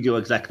a studio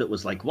exec that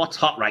was like, "What's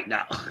hot right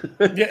now?"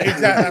 Yeah,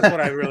 exactly. That's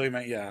what I really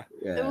meant. Yeah.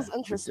 It was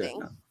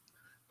interesting.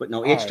 But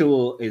no,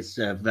 H2O is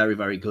very,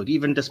 very good,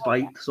 even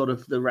despite sort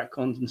of the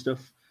retcons and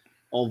stuff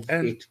of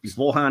it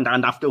beforehand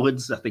and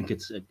afterwards. I think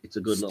it's a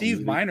good.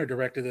 Steve Miner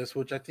directed this,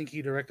 which I think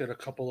he directed a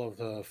couple of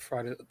the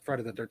Friday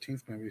the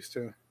 13th movies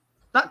too.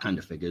 That kind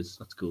of figures.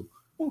 That's cool.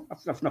 Well,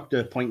 I've knocked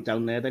a point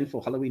down there then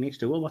for Halloween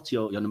H2O. What's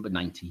your number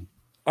 19?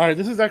 All right,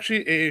 this is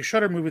actually a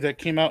Shudder movie that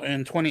came out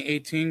in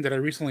 2018 that I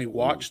recently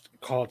watched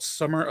called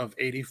Summer of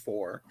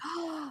 '84.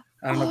 I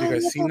don't know if you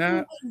guys seen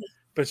that,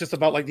 but it's just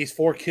about like these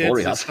four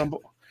kids that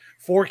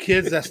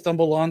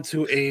stumble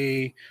onto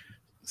a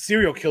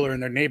serial killer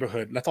in their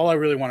neighborhood. That's all I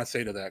really want to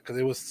say to that, because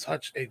it was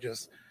such a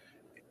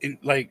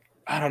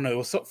I don't know, it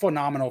was so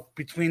phenomenal.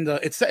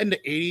 It's set in the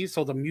 80s,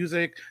 so the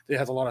music, it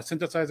has a lot of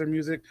synthesizer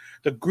music.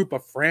 The group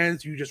of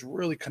friends, you just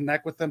really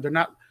connect with them.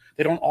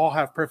 They don't all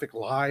have perfect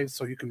lives,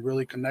 so you can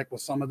really connect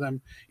with some of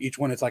them. Each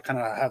one is like kind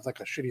of has like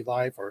a shitty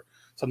life or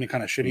something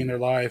kind of shitty in their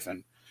life.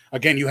 And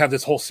again, you have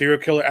this whole serial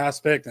killer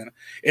aspect, and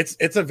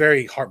it's a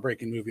very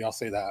heartbreaking movie. I'll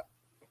say that.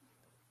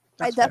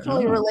 I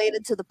definitely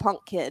related to the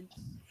punk kid.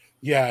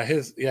 Yeah,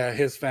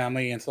 his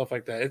family and stuff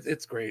like that.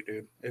 It's great,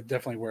 dude. It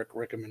definitely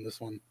recommend this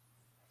one.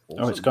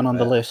 Awesome. Oh, it's gone on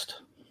the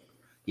list.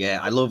 Yeah,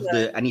 I love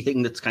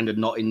anything that's kind of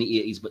not in the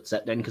 80s but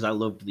set then, because I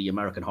loved the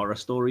American Horror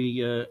Story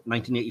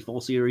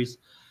 1984 series,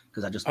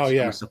 because I'm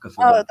a sucker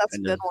for that. That's a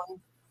good one.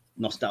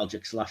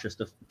 Nostalgic slasher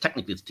stuff.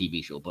 Technically, it's a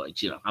TV show, but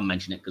I'm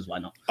mentioning it because why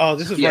not? Oh,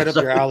 this is right up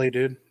your alley,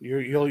 dude.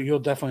 You'll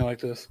definitely like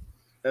this.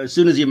 As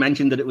soon as you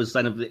mentioned that it was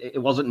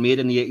it wasn't made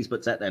in the 80s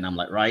but set then, I'm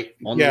like, right,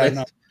 on the list.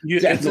 No.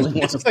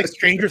 It's just like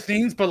Stranger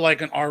Things, but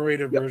like an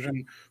R-rated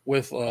version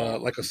with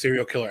like a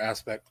serial killer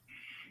aspect.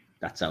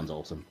 That sounds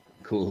awesome.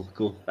 Cool.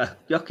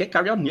 Okay,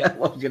 carry on. Yeah,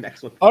 what was your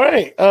next one? All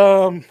right.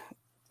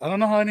 I don't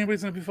know how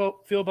anybody's going to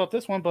feel about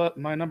this one, but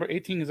my number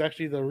 18 is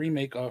actually the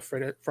remake of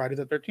Friday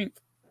the 13th.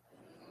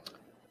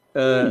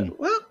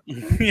 Well,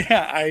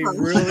 yeah, I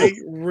really,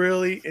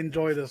 really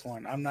enjoy this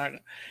one.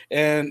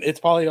 And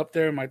it's probably up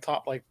there in my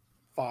top like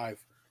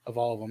 5 of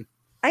all of them.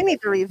 I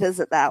need to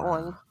revisit that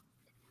one.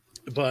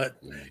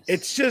 But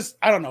it's just,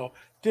 I don't know.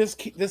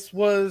 This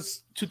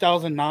was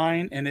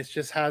 2009, and it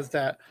just has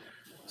that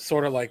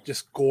sort of like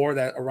just gore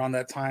that around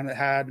that time it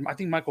had. I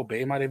think Michael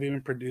Bay might have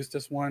even produced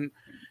this one,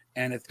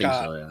 and it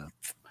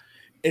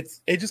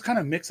just kind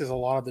of mixes a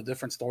lot of the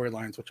different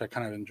storylines, which I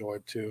kind of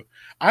enjoyed too.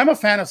 I'm a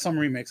fan of some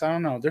remakes. I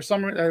don't know. There's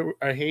some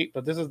I hate,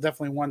 but this is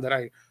definitely one that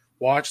I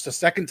watched the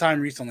second time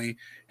recently,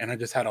 and I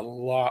just had a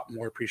lot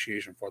more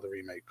appreciation for the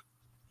remake.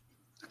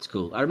 That's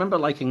cool. I remember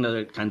liking that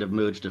it kind of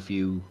merged a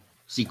few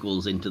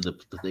sequels into the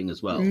thing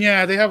as well.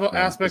 Yeah, they have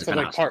aspects of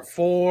like part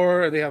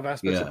 4. They have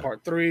aspects of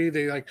part 3.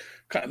 They like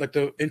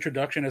the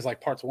introduction is like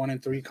parts 1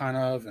 and 3 kind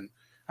of, and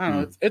I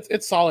don't know.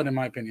 It's solid in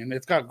my opinion.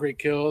 It's got great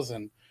kills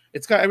and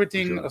it's got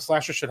everything a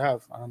slasher should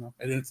have. I don't know,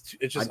 and it's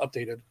just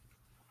updated.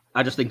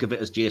 I just think of it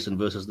as Jason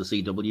versus the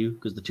CW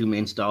because the two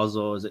main stars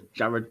are, is it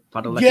Jared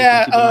Padalecki?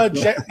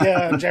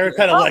 Jared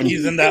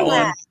Padalecki's in that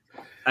one,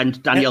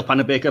 and Danielle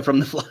Panabaker from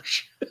The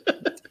Flash.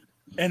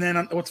 And then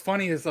what's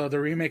funny is the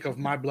remake of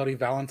My Bloody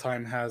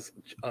Valentine has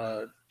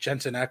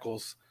Jensen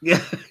Ackles. Yeah.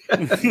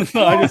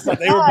 So I just thought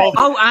they were both.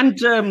 Oh, and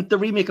the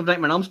remake of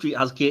Nightmare on Elm Street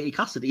has Katie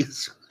Cassidy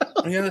as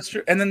well. Yeah, that's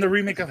true. And then the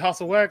remake of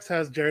House of Wax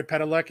has Jared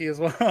Padalecki as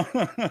well.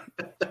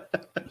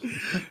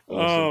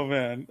 Oh,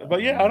 man.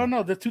 But yeah, I don't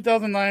know. The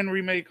 2009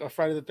 remake of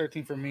Friday the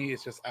 13th for me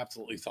is just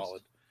absolutely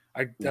solid.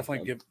 I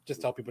definitely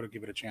just tell people to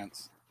give it a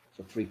chance.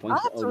 So 3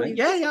 points.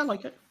 Yeah, I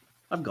like it.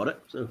 I've got it.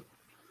 So.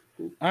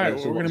 All right,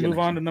 we're going to move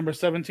on to number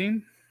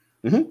 17.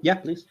 Mm-hmm. Yeah,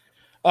 please.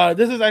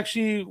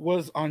 This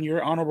was on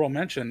your honorable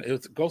mention. It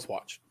was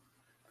Ghostwatch.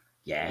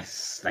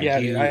 Yes,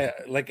 thank you.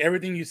 Like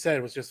everything you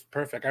said was just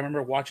perfect. I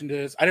remember watching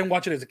this. I didn't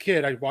watch it as a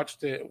kid. I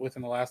watched it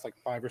within the last like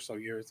 5 or so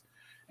years,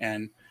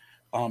 and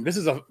this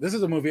is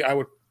a movie I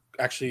would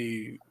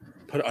actually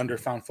put under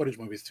found footage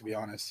movies, to be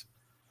honest.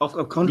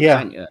 Of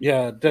content,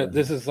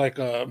 This is like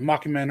a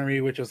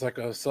mockumentary, which is like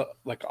an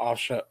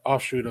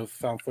offshoot of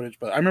found footage.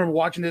 But I remember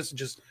watching this and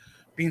just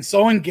being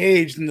so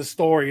engaged in the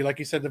story. Like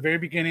you said, the very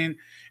beginning,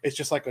 it's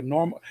just like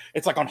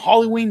it's like on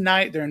Halloween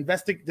night, they're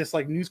this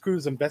like news crew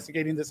is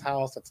investigating this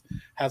house that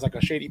has like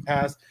a shady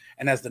past.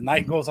 And as the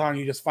night goes on,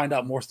 you just find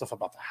out more stuff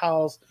about the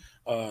house,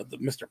 the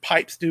Mr.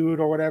 Pipes dude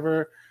or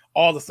whatever,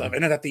 all the stuff.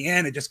 And then at the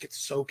end, it just gets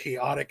so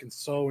chaotic and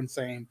so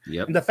insane.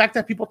 Yep. And the fact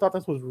that people thought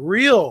this was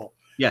real,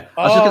 Yeah,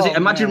 I was just gonna say,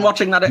 imagine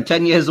watching that at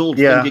 10 years old,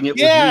 thinking it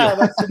was real.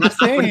 That's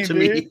insane to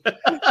me.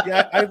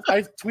 Yeah,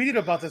 I've tweeted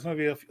about this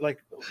movie a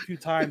few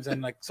times,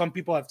 and like some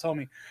people have told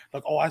me,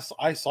 like, oh,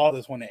 I saw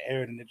this when it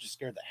aired, and it just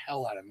scared the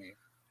hell out of me.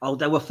 Oh,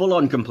 there were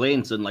full-on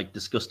complaints and like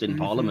discussed in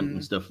Parliament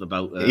and stuff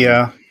about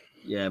about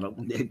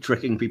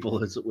tricking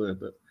people, as it were.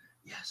 But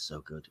yeah,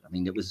 so good. I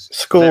mean, it was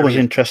school was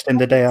interesting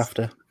the day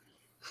after.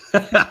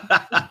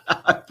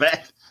 I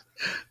bet.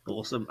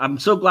 Awesome. I'm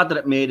so glad that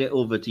it made it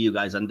over to you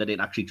guys and that it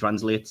actually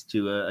translates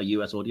to a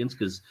US audience,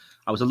 because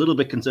I was a little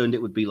bit concerned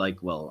it would be like,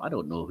 well, I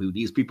don't know who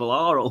these people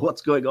are or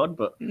what's going on,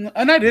 but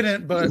and I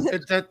didn't, but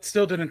that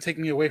still didn't take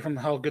me away from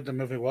how good the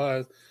movie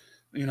was.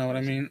 You know what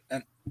I mean?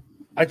 And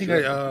I think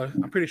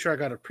I'm pretty sure I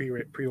got a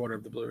pre-order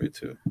of the Blu-ray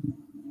too.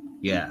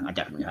 Yeah, I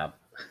definitely have.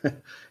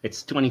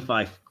 It's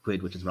 25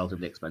 quid, which is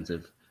relatively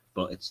expensive,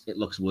 but it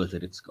looks worth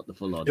it. It's got the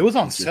full on. It was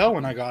on sale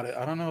when I got it.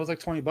 I don't know, it was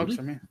like $20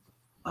 for me.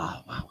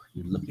 Oh wow!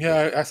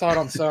 I saw it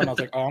on sale and I was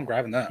like, "Oh, I'm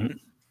grabbing that."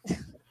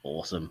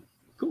 Awesome,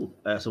 cool.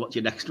 So, what's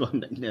your next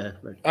one?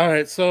 All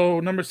right, so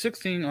number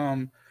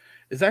 16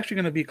 is actually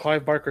going to be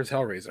Clive Barker's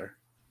Hellraiser.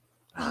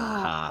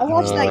 I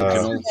watched that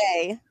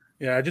yesterday.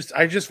 Yeah,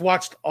 I just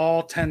watched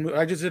all 10.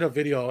 I just did a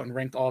video and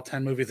ranked all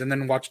 10 movies, and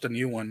then watched a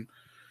new one.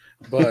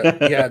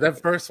 But yeah,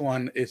 that first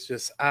one is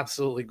just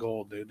absolutely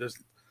gold, dude.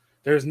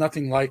 There's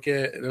nothing like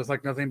it. There's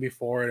like nothing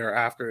before it or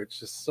after.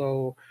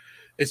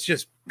 It's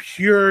just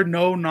pure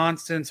no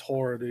nonsense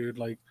horror, dude.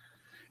 Like,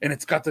 and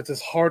it's got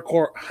this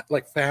hardcore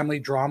like family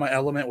drama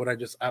element, what I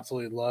just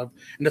absolutely love.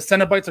 And the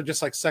Cenobites are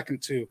just like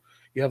second to.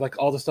 You have like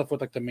all the stuff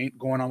with like the main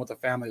going on with the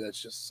family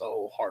that's just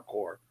so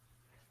hardcore.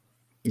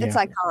 It's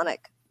iconic.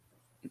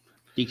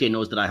 DK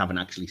knows that I haven't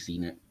actually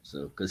seen it,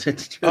 so because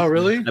it's just,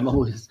 really? I'm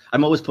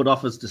always put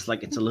off as just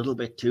like it's a little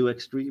bit too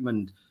extreme,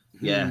 and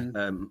again,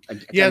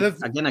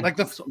 I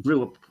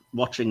grew up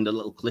watching the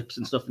little clips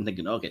and stuff and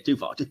thinking, okay, too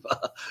far.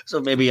 So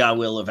maybe I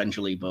will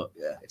eventually, but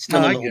yeah, it's still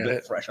a little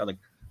bit fresh, I think.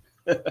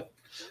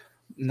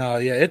 No,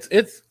 yeah,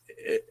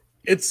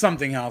 it's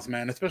something else,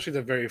 man. Especially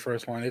the very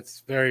first one.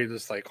 It's very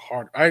just like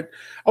hard. I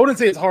wouldn't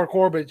say it's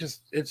hardcore, but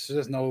it's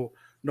just no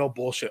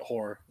bullshit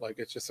horror. Like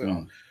it's just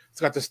it's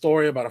got the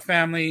story about a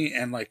family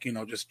and like, you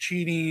know, just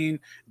cheating,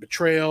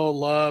 betrayal,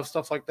 love,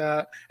 stuff like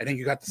that. I think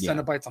you got the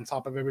Cenobites on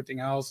top of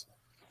everything else.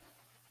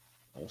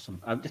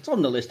 Awesome. It's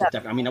on the list.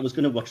 I mean, I was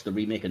going to watch the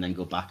remake and then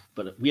go back,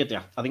 but weirdly,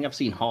 I think I've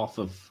seen half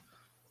of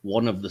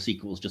one of the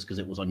sequels just because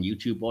it was on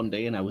YouTube one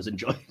day and I was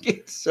enjoying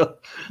it. So,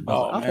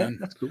 man,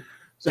 that's cool.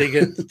 So,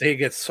 they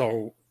get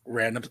so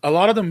random. A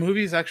lot of the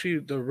movies, actually,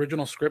 the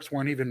original scripts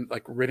weren't even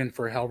like written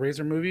for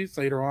Hellraiser movies.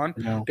 Later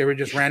on, they were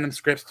just random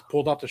scripts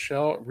pulled off the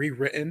shelf,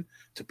 rewritten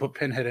to put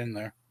Pinhead in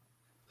there.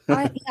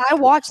 I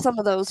watched some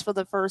of those for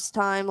the first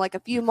time like a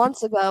few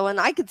months ago, and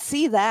I could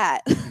see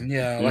that.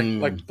 Yeah,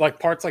 like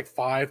parts like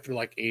 5 through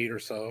like 8 or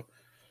so.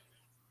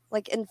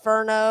 Like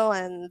Inferno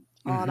and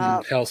on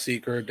up.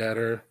 Hellseeker,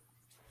 Deader.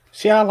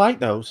 See, I like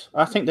those.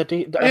 I think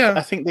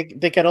I think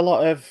they get a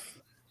lot of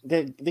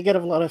they get a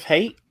lot of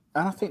hate,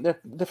 and I think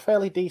they're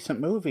fairly decent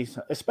movies.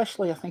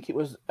 Especially, I think it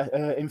was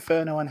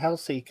Inferno and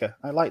Hellseeker.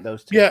 I like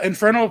those two. Yeah,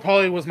 Inferno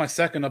probably was my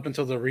second up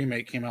until the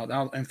remake came out.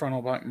 Now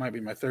Inferno might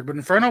be my third, but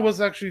Inferno was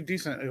actually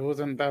decent. It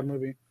wasn't a bad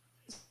movie.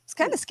 It's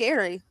kind of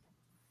scary.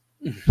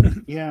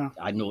 Yeah,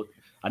 I know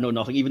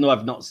nothing. Even though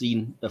I've not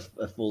seen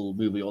a full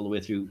movie all the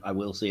way through, I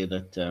will say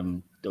that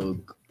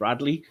Doug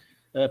Bradley,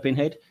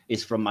 Pinhead,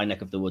 is from my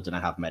neck of the woods, and I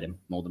have met him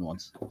more than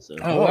once. So,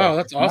 wow,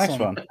 that's awesome. Nice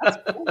one. That's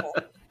cool.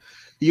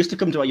 He used to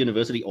come to our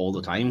university all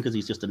the time because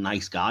he's just a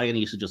nice guy, and he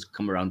used to just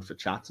come around for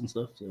chats and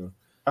stuff. So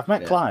I've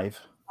met Clive.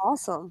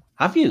 Awesome.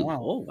 Have you? Wow.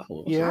 Oh,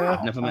 wow. Yeah,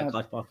 I've never met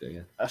Clive Barker.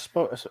 Yeah,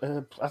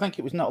 I think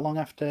it was not long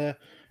after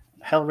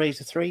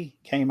Hellraiser 3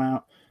 came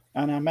out,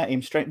 and I met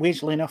him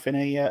weirdly enough in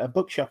a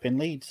bookshop in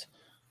Leeds,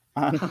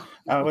 and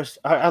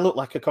I looked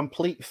like a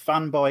complete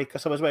fanboy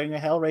because I was wearing a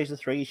Hellraiser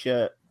 3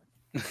 shirt.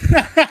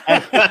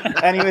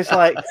 and he was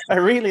like, I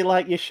really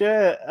like your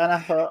shirt, and I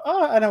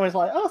thought, and I was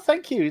like, oh,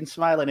 thank you, and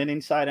smiling, and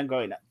inside I'm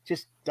going,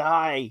 just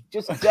die.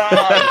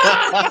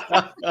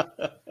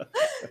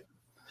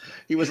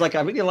 He was like,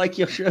 I really like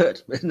your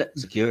shirt.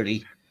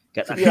 Security,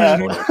 get that. Yeah.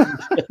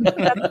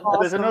 Awesome.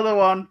 There's another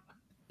one.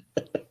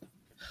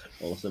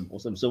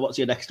 Awesome. So what's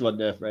your next one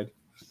there, Fred?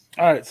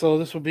 All right, so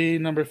this will be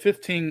number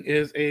 15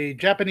 is a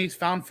Japanese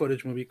found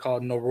footage movie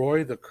called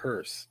Noroi the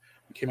Curse.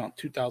 It came out in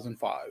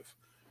 2005.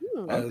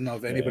 I don't know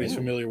if anybody's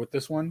familiar with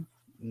this one.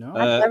 No,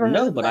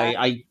 no, but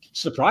I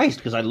surprised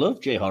because I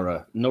love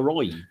J-horror.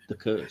 Noroi the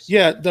Curse.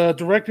 Yeah, the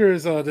director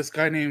is this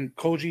guy named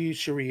Koji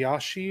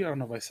Shiriyashi. I don't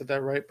know if I said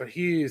that right, but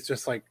he is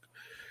just like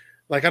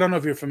I don't know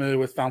if you're familiar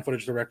with found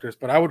footage directors,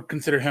 but I would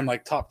consider him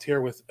like top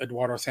tier with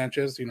Eduardo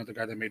Sanchez, you know, the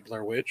guy that made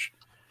Blair Witch.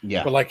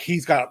 Yeah. But like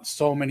he's got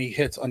so many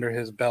hits under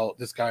his belt,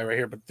 this guy right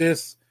here. But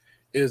this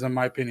is, in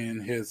my opinion,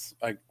 his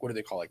like what do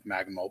they call like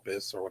magnum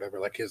opus or whatever,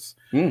 like his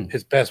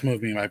best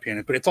movie in my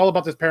opinion. But it's all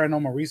about this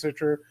paranormal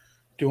researcher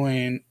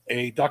doing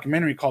a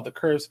documentary called The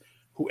Curse,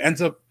 who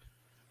ends up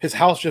his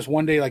house just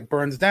one day like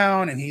burns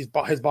down and his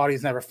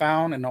body's never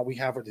found, and all we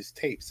have are these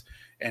tapes,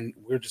 and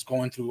we're just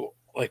going through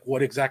like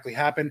what exactly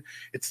happened.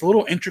 It's a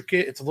little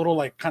intricate. It's a little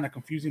like kind of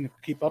confusing to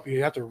keep up.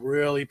 You have to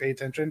really pay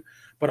attention.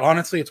 But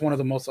honestly, it's one of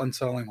the most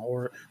unsettling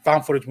horror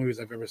found footage movies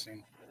I've ever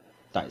seen.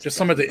 Just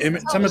some of the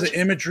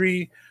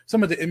imagery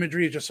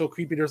is just so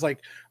creepy. There's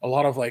like a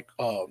lot of like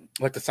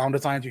the sound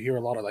designs. You hear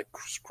a lot of like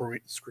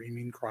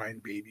screaming,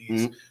 crying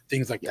babies,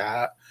 things like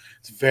that.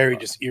 It's very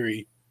just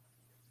eerie.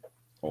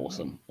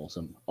 Awesome.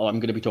 Oh, I'm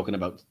going to be talking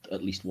about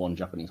at least one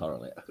Japanese horror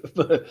later,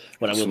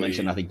 but I will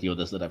mention I think the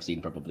others that I've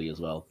seen probably as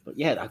well. But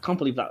yeah, I can't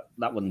believe that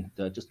one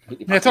just.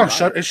 Yeah, it's on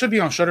Shudder. It should be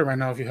on Shudder right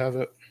now if you have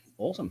it.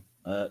 Awesome.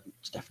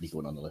 It's definitely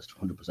going on the list.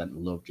 100%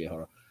 love J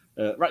horror.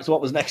 Right, so what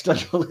was next on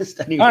your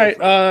list anyway?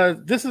 All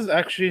right, this is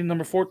actually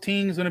number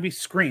 14 is going to be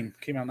Scream.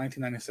 Came out in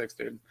 1996,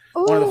 dude.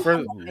 Ooh, one of the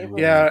first.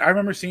 Yeah, I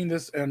remember seeing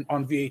this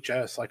on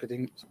VHS. Like I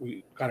think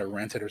we got it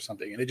rented or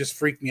something, and it just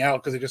freaked me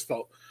out because it just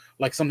felt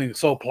like something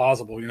so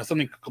plausible.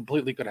 Something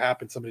completely could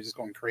happen. Somebody just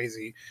going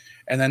crazy,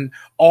 and then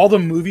all the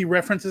movie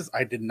references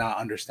I did not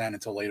understand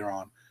until later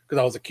on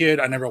because I was a kid.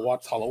 I never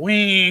watched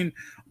Halloween,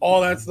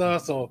 all that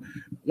stuff. So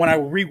when I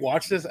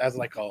rewatched this as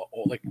like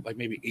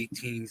maybe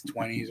 18s,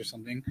 20s or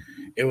something,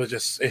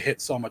 it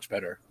hit so much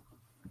better.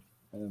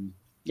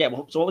 Yeah.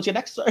 Well, so what was your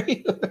next?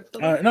 Sorry.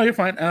 No, you're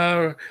fine.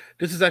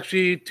 This is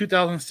actually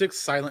 2006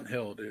 Silent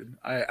Hill, dude.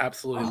 I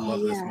absolutely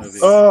love this movie.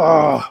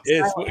 Oh,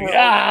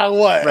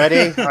 what?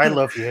 Freddie, I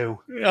love you.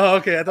 Oh,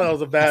 okay. I thought it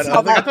was a bad.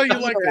 I thought you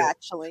liked it.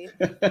 Actually,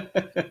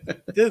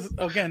 this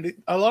again.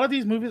 A lot of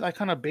these movies I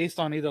kind of based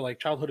on either like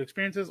childhood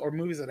experiences or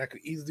movies that I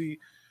could easily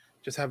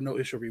just have no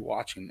issue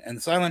rewatching.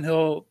 And Silent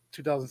Hill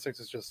 2006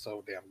 is just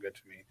so damn good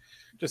to me.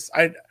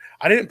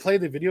 I didn't play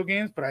the video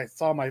games, but I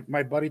saw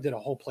my buddy did a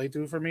whole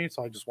playthrough for me,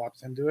 so I just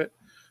watched him do it.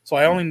 So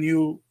I only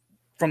knew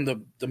from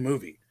the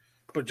movie,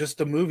 but just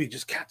the movie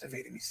just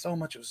captivated me so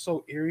much. It was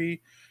so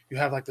eerie. You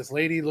have like this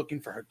lady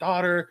looking for her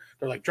daughter.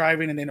 They're like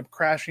driving and they end up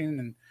crashing,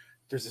 and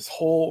there's this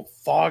whole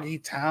foggy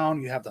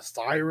town. You have the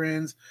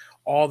sirens,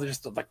 all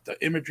the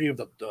imagery of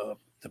the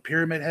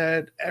pyramid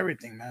head,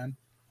 everything, man.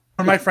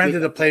 When my friend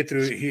did a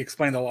playthrough, he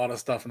explained a lot of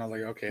stuff, and I was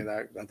like, okay,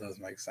 that does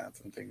make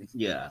sense and things.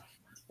 Yeah.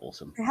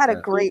 Awesome. It had a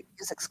great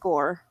music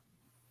score.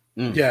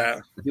 Yeah,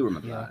 I do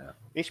remember that. Yeah.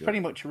 It's pretty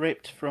much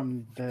ripped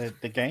from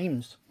the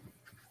games.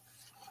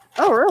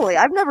 Oh, really?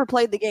 I've never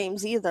played the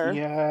games either.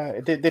 Yeah,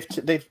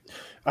 they've.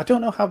 I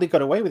don't know how they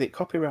got away with it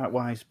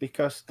copyright-wise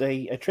because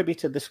they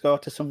attributed the score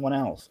to someone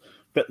else,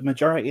 but the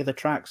majority of the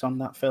tracks on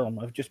that film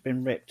have just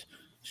been ripped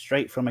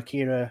straight from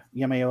Akira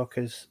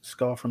Yamaoka's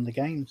score from the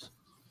games.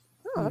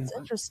 Oh, that's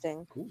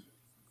interesting. Cool.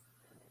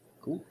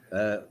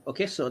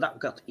 Okay, so that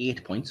got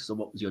 8 points. So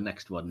what was your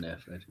next one there,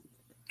 Fred?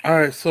 All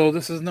right, so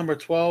this is number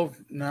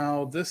 12.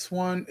 Now, this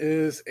one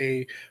is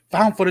a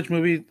found footage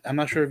movie. I'm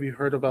not sure if you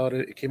heard about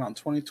it. It came out in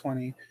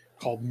 2020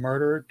 called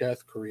Murder,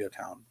 Death,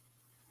 Koreatown.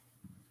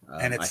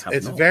 And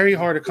it's very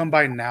hard to come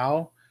by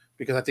now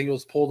because I think it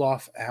was pulled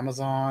off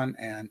Amazon.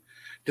 And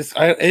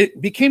it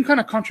became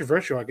kind of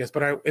controversial, I guess.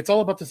 But it's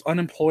all about this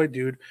unemployed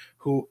dude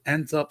who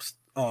ends up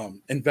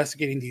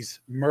investigating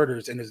these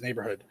murders in his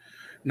neighborhood.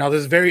 Now,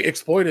 this is very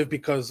exploitive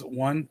because,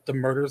 one, the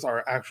murders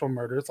are actual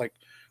murders. Like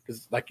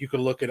you could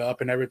look it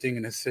up and everything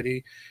in his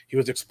city. He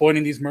was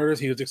exploiting these murders.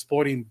 He was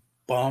exploiting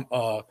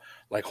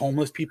like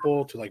homeless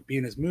people to like be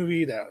in his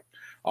movie that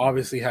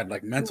obviously had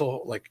like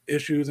mental like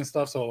issues and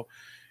stuff. So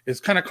it's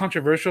kind of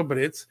controversial, but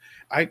it's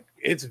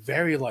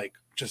very like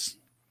just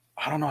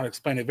I don't know how to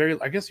explain it. Very,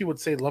 I guess you would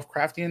say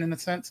Lovecraftian in a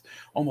sense,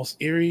 almost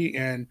eerie,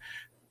 and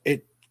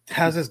it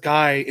has this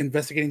guy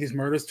investigating these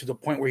murders to the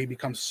point where he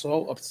becomes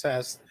so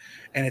obsessed,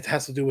 and it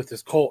has to do with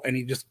this cult, and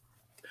he just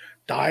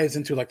dives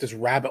into like this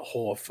rabbit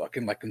hole of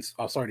fucking like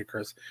sorry to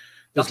curse.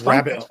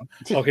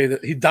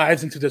 He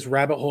dives into this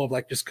rabbit hole of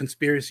like just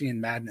conspiracy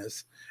and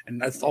madness,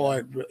 and that's all.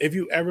 If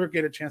you ever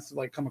get a chance to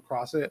like come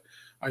across it,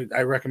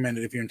 I recommend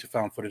it if you're into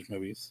found footage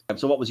movies.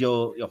 So what was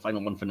your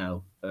final one for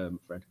now,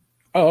 Fred?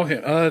 Oh,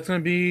 okay. It's gonna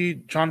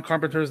be John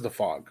Carpenter's The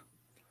Fog.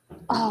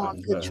 Oh,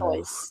 good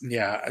choice.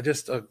 Yeah,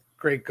 just a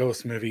great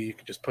ghost movie you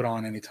could just put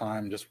on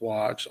anytime, just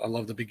watch. I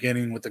love the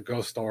beginning with the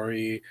ghost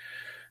story.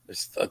 The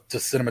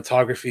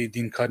cinematography,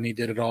 Dean Cudney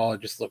did it all.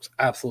 It just looks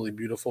absolutely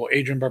beautiful.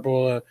 Adrian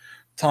Barbola,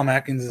 Tom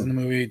Atkins is in the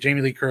movie,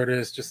 Jamie Lee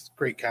Curtis, just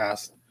great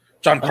cast.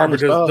 John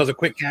Carpenter does a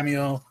quick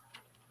cameo.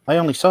 I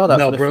only saw that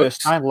for the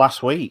first time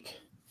last week.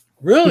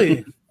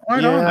 Really?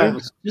 I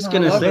was just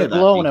going to say that.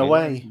 Blown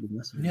away.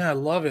 Yeah, I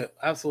love it.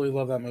 Absolutely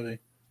love that movie.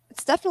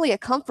 It's definitely a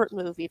comfort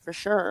movie for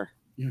sure.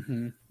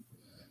 Mm-hmm.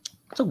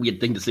 That's a weird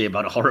thing to say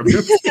about a horror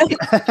movie.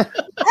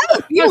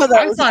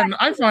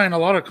 I find a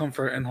lot of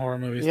comfort in horror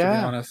movies, to be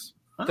honest.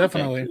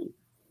 Definitely. Okay.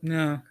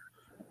 Yeah.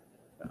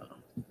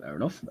 Fair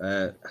enough.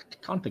 I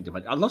can't think of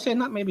it. I'm not saying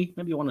that. Maybe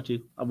one or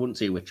two. I wouldn't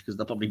say which because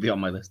they'll probably be on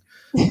my list.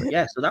 But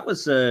yeah. So that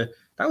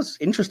was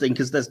interesting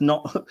because there's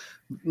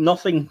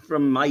nothing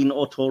from mine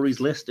or Tori's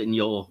list in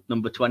your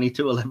number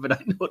 2211.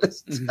 I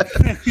noticed,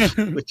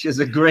 which is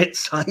a great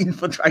sign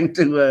for trying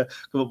to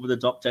come up with a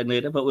top 10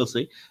 later. But we'll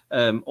see.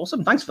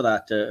 Awesome. Thanks for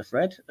that,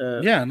 Fred.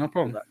 Yeah, no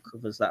problem. That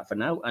covers that for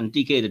now. And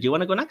DK, do you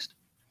want to go next?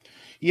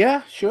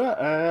 Yeah, sure.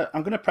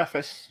 I'm going to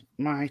preface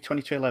my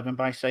 2211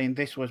 by saying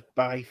this was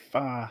by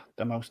far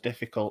the most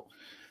difficult,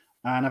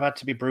 and I've had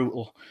to be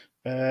brutal.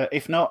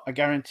 If not, I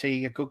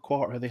guarantee a good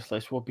quarter of this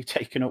list will be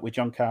taken up with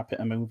John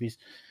Carpenter movies.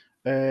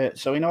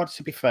 So in order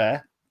to be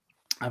fair,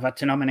 I've had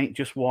to nominate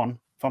just one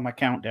for my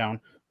countdown,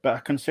 but I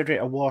consider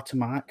it a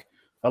watermark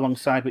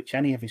alongside which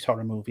any of his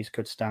horror movies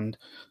could stand.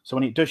 So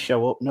when it does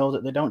show up, know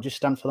that they don't just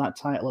stand for that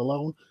title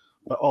alone,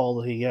 but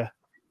all the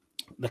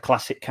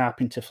classic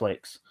Carpenter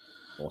flicks.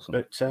 Awesome.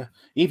 But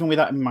even with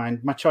that in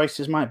mind, my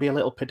choices might be a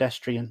little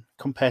pedestrian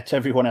compared to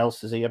everyone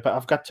else's here, but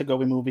I've got to go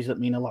with movies that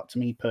mean a lot to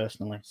me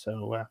personally.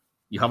 So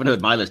you haven't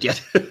heard my list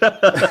yet.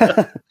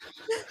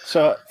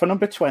 So for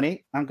number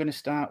 20, I'm going to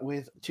start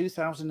with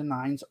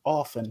 2009's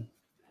Orphan.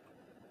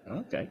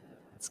 Okay.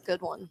 It's a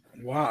good one.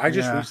 Wow, I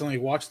just recently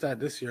watched that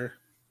this year.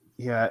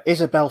 Yeah,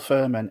 Isabel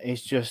Fuhrman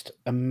is just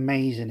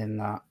amazing in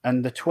that.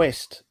 And the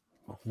twist,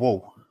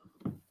 whoa.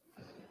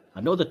 I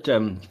know that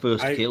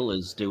First Kill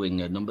is doing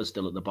numbers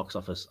still at the box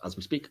office as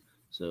we speak.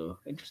 So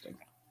interesting.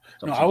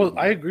 No,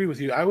 I agree with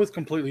you. I was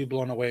completely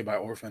blown away by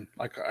Orphan.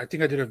 Like, I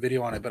think I did a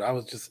video on it, but I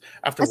was just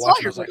after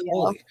watching, I was like,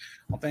 "Holy!"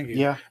 Well, thank you.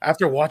 Yeah.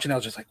 After watching, I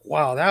was just like,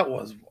 "Wow, that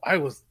was." I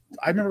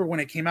remember when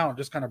it came out,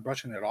 just kind of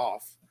brushing it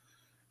off,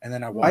 and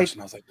then I watched,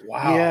 and I was like,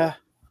 "Wow." Yeah.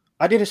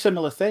 I did a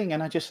similar thing,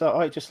 and I just thought,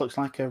 it just looks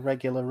like a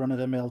regular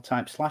run-of-the-mill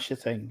type slasher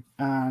thing.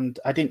 And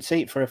I didn't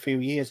see it for a few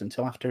years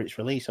until after its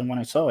release. And when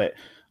I saw it,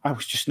 I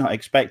was just not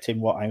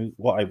expecting what I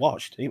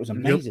watched. It was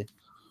amazing.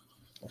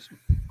 Yep. Awesome.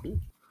 Cool.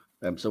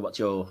 So what's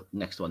your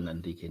next one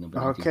then, DK?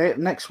 Number 19? Okay,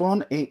 next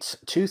one, it's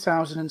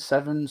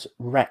 2007's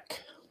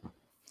Wreck.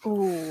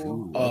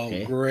 Ooh.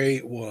 Okay. Oh,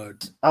 great one.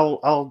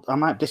 I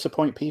might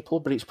disappoint people,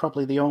 but it's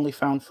probably the only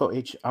found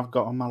footage I've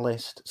got on my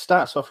list.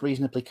 Starts off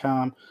reasonably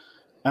calm,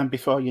 and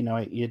before you know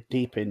it, you're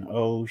deep in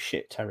oh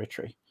shit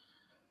territory.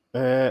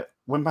 The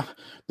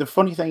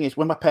funny thing is,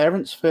 when my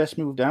parents first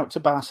moved out to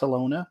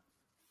Barcelona,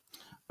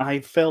 I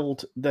had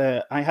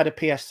a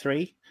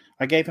PS3.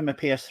 I gave them a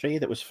PS3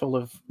 that was full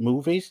of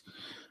movies,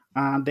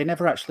 and they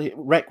never actually,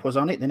 Wreck was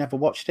on it. They never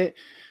watched it.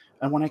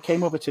 And when I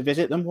came over to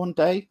visit them one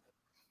day,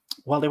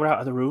 while they were out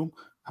of the room,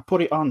 I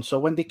put it on. So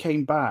when they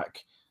came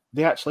back,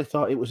 they actually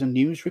thought it was a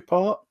news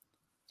report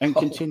and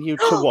continued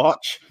to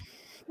watch.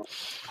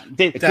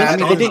 That's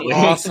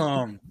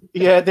awesome.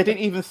 Yeah, they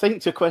didn't even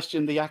think to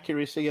question the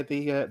accuracy of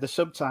the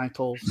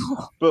subtitles.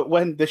 But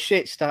when the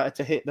shit started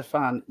to hit the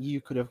fan,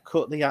 you could have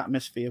cut the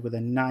atmosphere with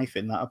a knife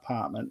in that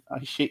apartment.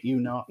 I shit you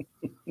not.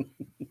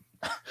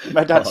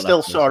 My dad's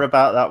still sore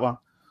about that one.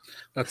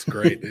 That's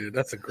great, dude.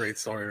 That's a great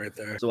story right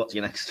there. So what's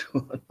your next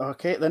one?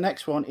 Okay, the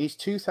next one is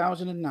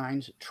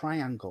 2009's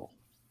Triangle.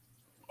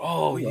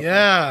 Oh,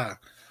 yeah.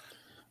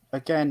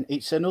 Again,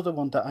 it's another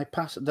one that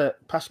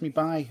passed me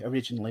by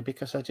originally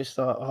because I just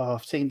thought,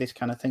 I've seen this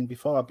kind of thing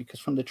before. Because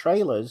from the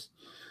trailers,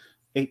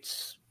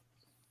 it's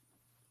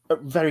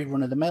very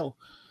run of the mill.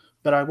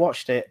 But I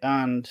watched it,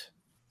 and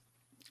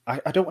I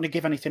don't want to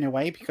give anything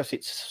away because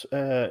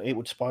it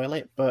would spoil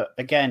it. But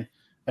again,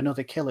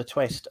 another killer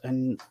twist,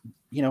 and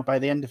by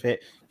the end of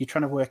it, you're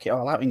trying to work it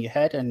all out in your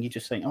head, and you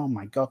just think, "Oh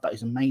my god, that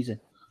is amazing!"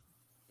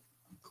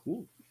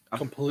 Cool.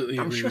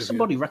 I'm sure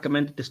somebody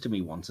recommended this to me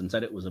once and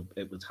said it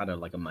had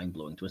a mind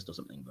blowing twist or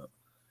something. But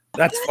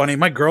that's funny.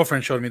 My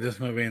girlfriend showed me this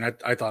movie, and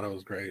I thought it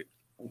was great.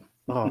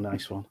 Oh,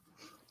 nice one.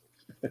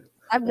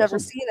 I've never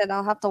seen it.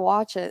 I'll have to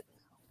watch it.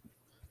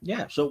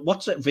 Yeah. So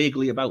what's it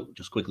vaguely about?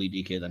 Just quickly,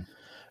 DK.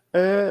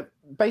 Then.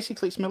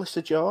 Basically, it's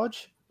Melissa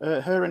George.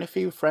 Her and a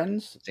few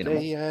friends.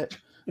 They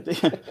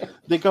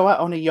go out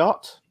on a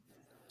yacht.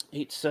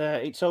 It's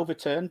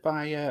overturned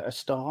by a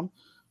storm,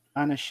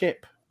 and a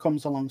ship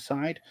comes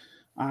alongside.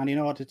 And in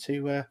order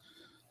to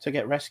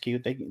get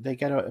rescued, they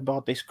get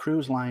aboard this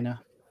cruise liner,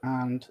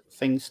 and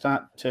things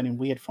start turning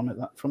weird from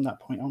that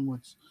point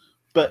onwards.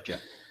 But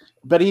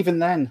even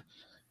then,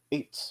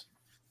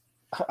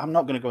 I'm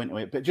not going to go into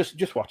it. But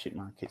just watch it,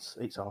 Mike.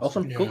 It's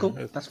awesome. Yeah, cool.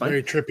 That's fine.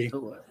 Very trippy.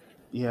 So,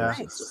 yeah.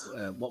 Nice.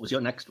 So, what was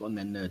your next one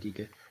then,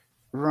 DK?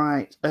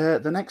 Right. The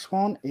next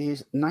one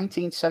is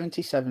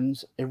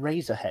 1977's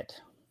Eraserhead.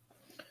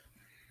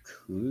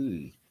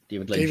 Cool.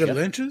 David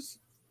Lynch's?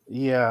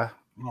 Yeah.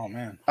 Oh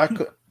man,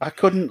 I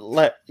couldn't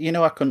let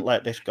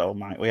this go,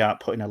 Mike. We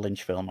aren't putting a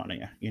Lynch film on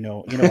here. You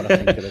know what I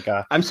think of the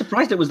guy. I'm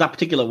surprised it was that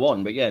particular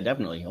one, but yeah,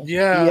 definitely.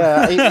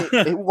 Yeah.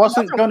 It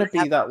wasn't going to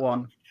be that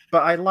one,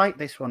 but I like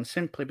this one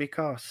simply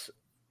because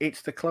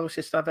it's the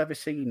closest I've ever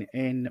seen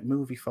in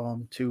movie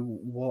form to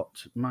what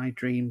my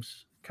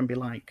dreams can be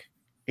like.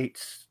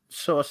 It's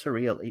so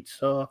surreal. It's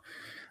so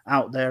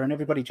out there, and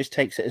everybody just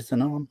takes it as the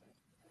norm.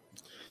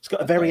 It's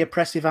got a very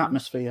oppressive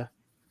atmosphere.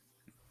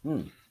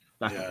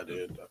 Yeah,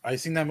 dude. I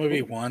seen that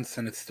movie once,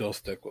 and it's still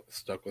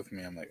stuck with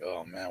me. I'm like,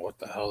 oh man, what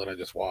the hell did I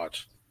just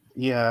watch?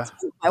 Yeah,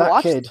 I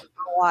watched it for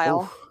a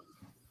while.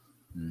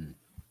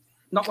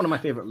 Not one of my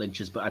favorite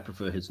Lynches, but I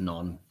prefer his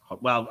non.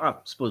 Well, I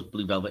suppose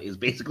Blue Velvet is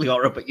basically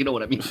horror, but you know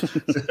what I mean.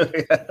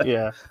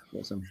 Yeah.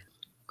 Awesome.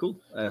 Cool.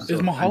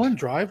 Is Mulholland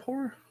Drive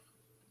horror?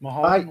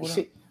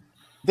 See,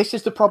 this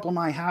is the problem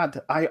I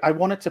had. I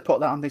wanted to put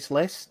that on this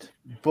list,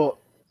 but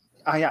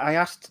I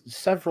asked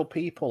several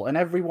people, and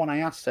everyone I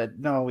asked said,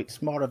 no,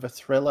 it's more of a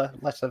thriller,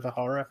 less of a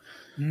horror.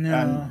 No.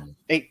 And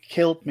it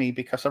killed me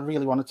because I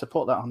really wanted to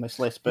put that on this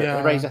list, but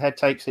Eraserhead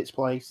takes its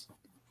place.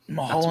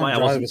 That's why I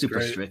wasn't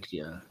super strict,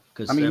 yeah.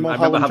 I mean,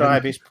 Mulholland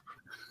Drive is,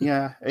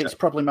 it's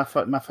probably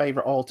my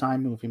favorite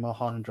all-time movie,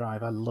 Mulholland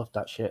Drive. I love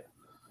that shit.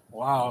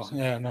 Wow,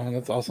 yeah, no,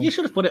 that's awesome. You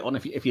should have put it on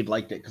if you'd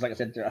liked it, because like I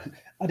said,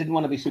 I didn't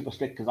want to be super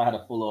strict because I had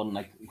a full-on,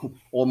 like,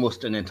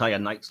 almost an entire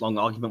night's-long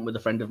argument with a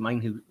friend of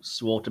mine who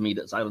swore to me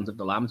that Silence of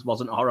the Lambs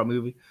wasn't a horror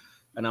movie,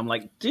 and I'm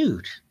like,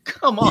 dude,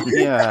 come on,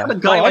 yeah. A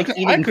guy I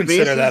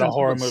consider that a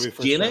horror movie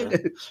for sure.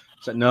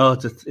 So no,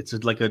 it's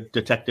like a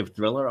detective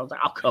thriller. I was like,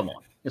 oh come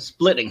on, you're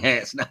splitting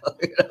hairs now.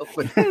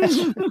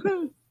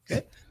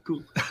 Okay,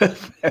 cool,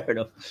 fair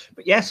enough.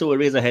 But yeah, so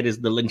Eraserhead is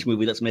the Lynch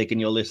movie that's making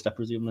your list, I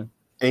presume. Then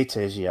it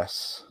is,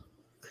 yes.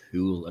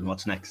 Cool. And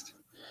what's next?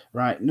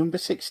 Right, number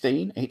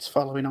 16. It's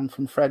following on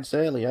from Fred's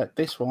earlier.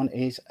 This one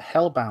is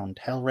Hellbound,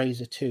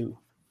 Hellraiser 2.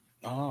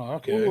 Oh,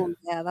 okay. Ooh,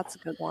 yeah, that's a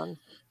good one.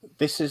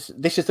 This is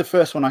the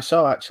first one I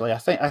saw, actually. I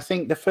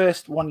think the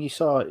first one you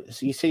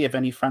see of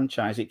any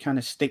franchise, it kind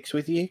of sticks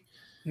with you.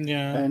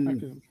 Yeah.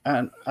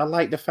 And I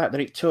like the fact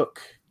that it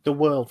took the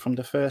world from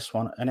the first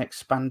one and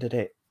expanded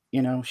it.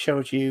 You know,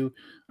 showed you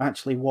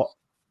actually what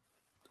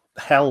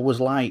hell was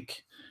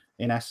like,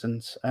 in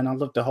essence. And I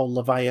love the whole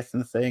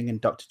Leviathan thing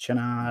and Dr.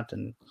 Channard.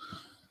 And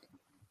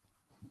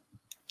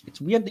it's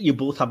weird that you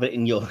both have it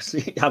in your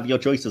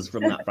choices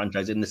from that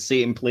franchise in the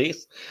same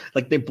place.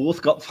 Like they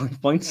both got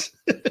 5 points.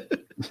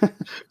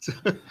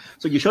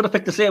 so you should have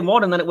picked the same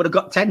one, and then it would have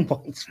got 10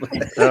 points.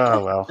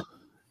 Oh well,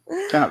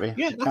 can't be.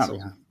 Yeah, can't be.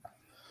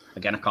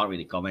 Again, I can't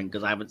really comment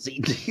because I haven't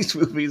seen these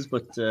movies,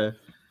 but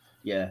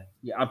yeah.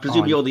 I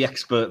presume you're the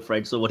expert,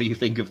 Fred. So what do you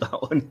think of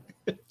that one?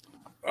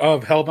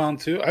 Of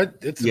Hellbound 2?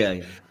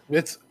 Yeah.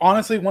 It's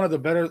honestly one of the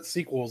better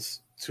sequels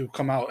to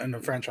come out in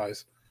the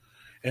franchise.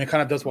 And it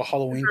kind of does what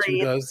Halloween 2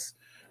 does,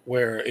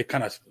 where it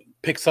kind of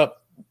picks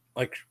up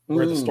like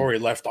where the story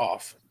left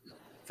off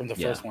from the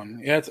first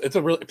one. Yeah, it's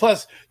a really...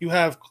 Plus, you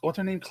have, what's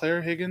her name?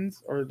 Claire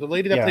Higgins? Or the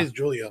lady that plays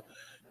Julia.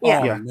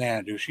 Yeah. Oh,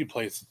 man, dude. She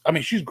plays... I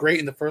mean, she's great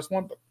in the first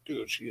one, but,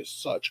 dude, she is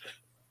such...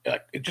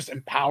 Like, it just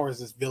empowers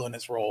this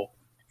villainous role.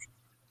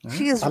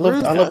 She is. I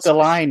love the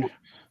line.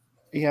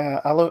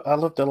 Yeah, I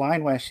love the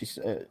line where she's,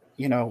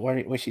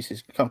 where she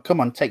says, "Come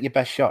on, take your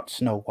best shot,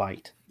 Snow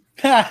White."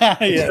 Yeah,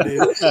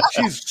 dude.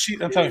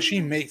 I'm telling you,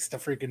 she makes the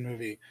freaking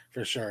movie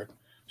for sure.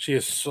 She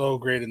is so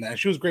great in that.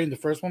 She was great in the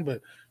first one,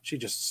 but she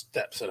just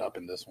steps it up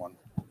in this one.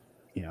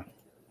 Yeah,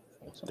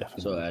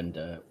 definitely. So,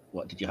 and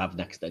what did you have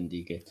next then,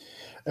 DK?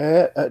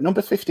 At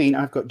number 15,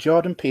 I've got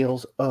Jordan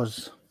Peele's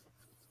Us.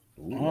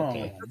 Ooh,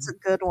 okay. That's a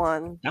good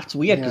one. That's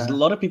weird because a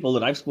lot of people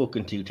that I've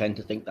spoken to tend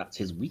to think that's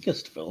his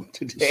weakest film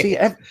today. See,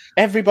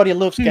 everybody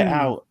loves Get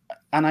Out,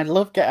 and I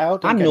love Get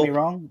Out, don't get me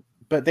wrong,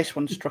 but this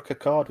one struck a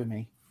chord with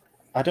me.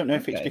 I don't know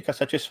if it's because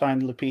I just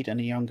find Lupita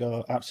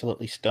Nyong'o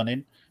absolutely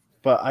stunning,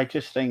 but I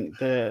just think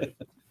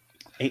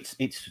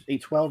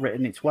it's well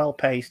written, it's well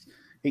paced,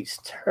 it's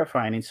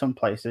terrifying in some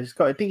places. It's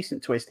got a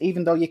decent twist,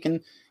 even though you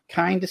can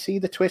kind of see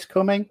the twist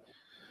coming,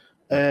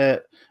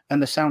 and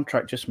the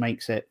soundtrack just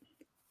makes it.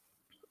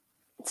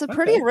 It's a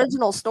pretty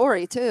original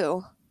story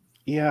too.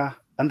 Yeah,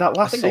 and that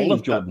last scene, all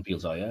of Jordan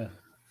Peele's are,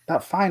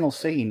 that final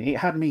scene, it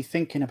had me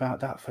thinking about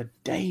that for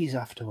days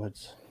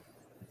afterwards.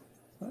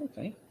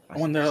 Okay. I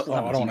don't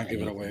want to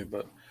give it away,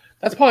 but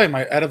that's probably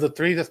my out of the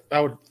three.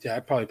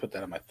 I'd probably put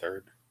that in my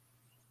third.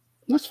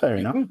 That's fair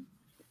enough.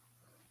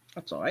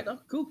 That's all right. Though.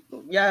 Cool.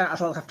 Yeah,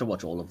 I'll have to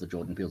watch all of the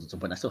Jordan Peele's at some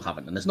point. I still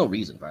haven't, and there's no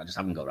reason for it. I just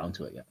haven't got around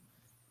to it yet.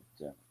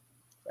 So,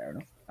 fair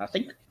enough. I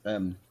think,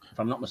 if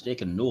I'm not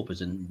mistaken, Nope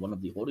is in one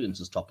of the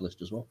audience's top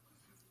list as well.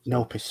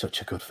 Nope is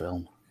such a good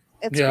film.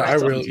 I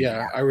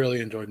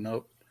really enjoyed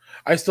Nope.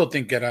 I still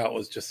think Get Out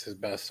was just his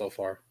best so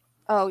far.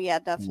 Oh yeah,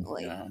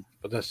 definitely. Yeah,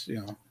 but that's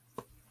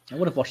I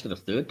would have watched it a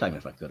third time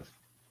if I could have.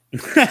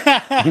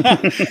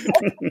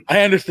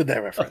 I understood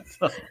that reference.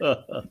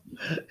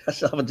 I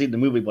still haven't seen the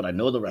movie, but I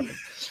know the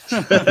reference.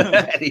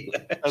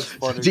 Anyway, that's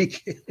funny.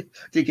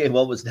 DK,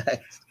 what was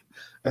next?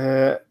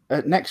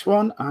 Next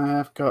one,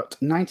 I've got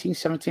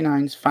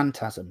 1979's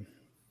Phantasm.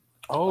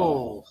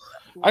 Oh,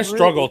 I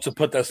struggle to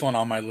put this one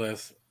on my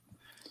list.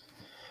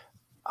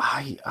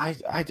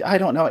 I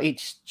don't know.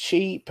 It's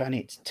cheap and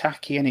it's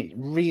tacky and it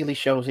really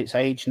shows its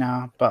age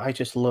now. But I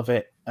just love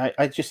it.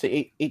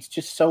 It's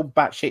just so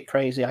batshit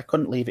crazy. I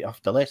couldn't leave it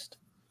off the list.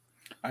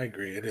 I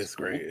agree. It is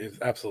great. It's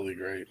absolutely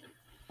great.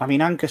 I mean,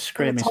 Angus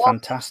Scrimm is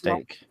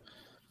fantastic.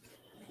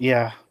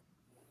 Yeah.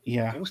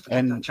 I always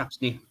forget that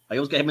chap's name. I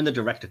always get him and the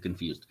director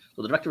confused.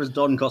 So the director is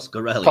Don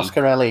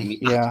Coscarelli.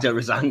 And the actor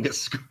is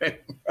Angus Scrimm.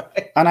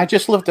 Right? And I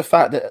just love the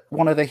fact that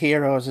one of the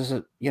heroes is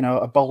a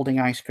balding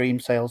ice cream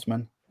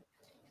salesman.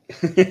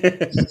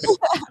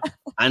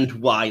 And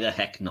why the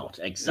heck not?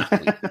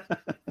 Exactly.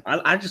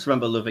 I just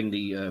remember loving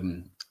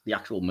the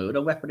actual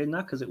murder weapon in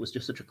that because it was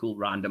just such a cool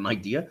random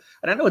idea.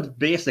 And I know it's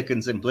basic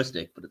and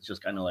simplistic, but it's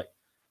just kind of like,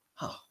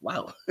 oh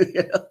wow.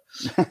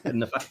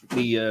 And the fact that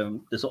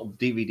the sort of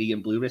DVD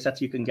and Blu-ray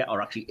sets you can get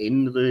are actually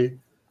in the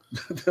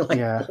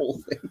the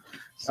whole thing.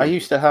 So, I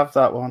used to have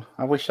that one.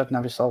 I wish I'd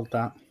never sold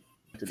that.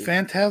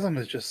 Phantasm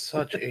is just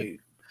such a,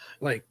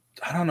 like,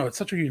 I don't know, it's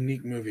such a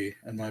unique movie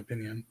in my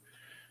opinion.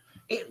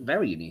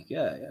 Very unique,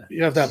 yeah.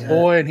 You have that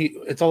boy, and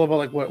it's all about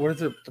like what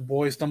is it? The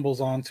boy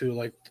stumbles onto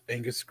like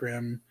Angus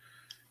Scrimm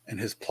and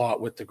his plot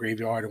with the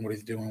graveyard and what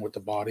he's doing with the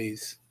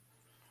bodies.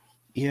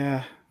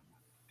 Yeah,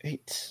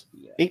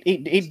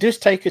 it does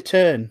take a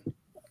turn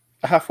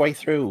halfway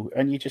through,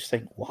 and you just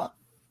think, what?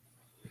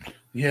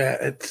 Yeah,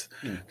 it's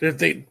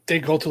they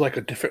go to like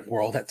a different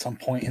world at some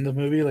point in the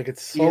movie. Like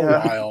it's so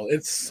wild.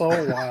 It's so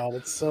wild.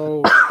 It's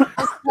so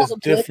it's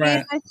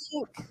different. I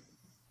think.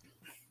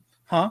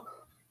 Huh?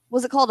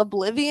 Was it called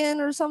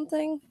Oblivion or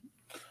something?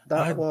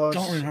 That was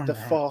the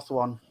fourth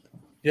one.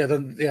 Yeah,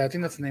 I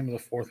think that's the name of the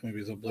fourth movie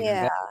is Oblivion.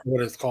 Yeah.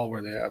 What it's called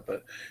where they are,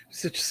 but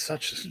it's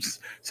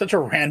such a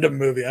random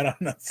movie. I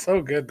don't know. It's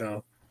so good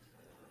though.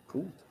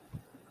 Cool.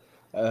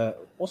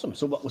 Awesome.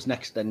 So what was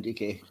next then,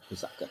 DK?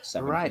 Was that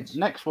 7 Right. points?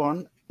 Next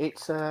one.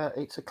 It's a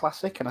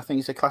classic, and I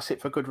think it's a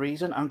classic for good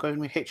reason. I'm going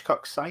with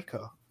Hitchcock's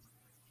Psycho.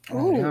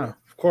 Oh yeah,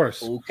 of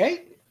course.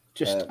 Okay.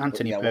 Just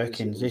Anthony yeah,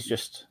 Perkins is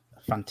just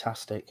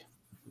fantastic.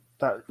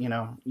 That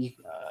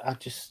I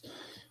just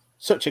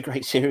such a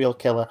great serial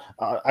killer.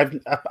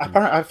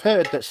 I've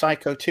heard that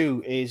Psycho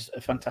 2 is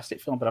a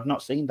fantastic film, but I've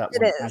not seen that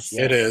one.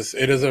 It is.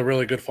 It is a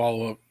really good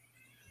follow-up.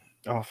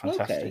 Oh,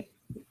 fantastic! Okay.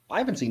 I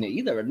haven't seen it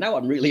either, and now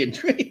I'm really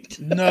intrigued.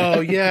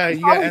 No, yeah,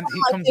 and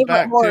he comes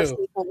back too.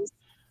 Sequels.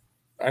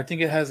 I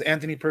think it has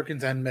Anthony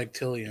Perkins and Meg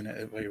Tilly in it,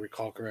 if I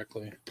recall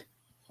correctly.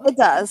 It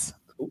does.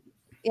 Cool.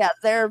 Yeah,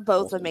 they're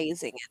both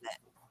amazing in it.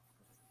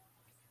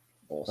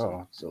 Awesome.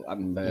 Oh, so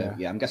I'm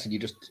I'm guessing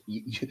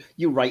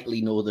you rightly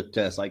know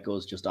that Psycho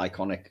is just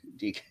iconic,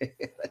 DK.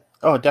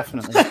 Oh,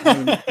 definitely.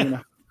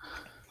 I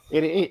mean,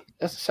 it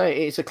as I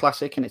say, it's a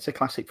classic, and it's a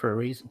classic for a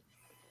reason.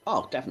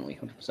 Oh, definitely,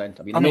 100%.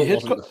 I mean, it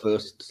wasn't the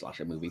first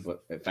slasher movie,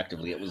 but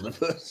effectively it was the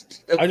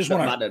first. I just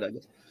want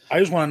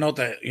to note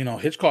that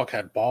Hitchcock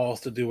had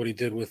balls to do what he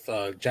did with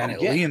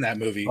Janet Leigh in that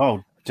movie.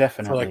 Oh,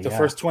 definitely. For like the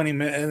first 20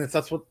 minutes,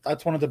 and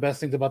that's one of the best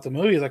things about the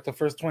movie is like the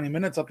first 20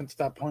 minutes up until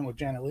that point with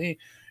Janet Leigh,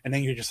 and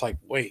then you're just like,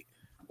 wait,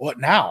 what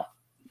now?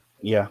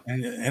 Yeah,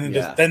 and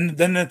just then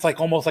it's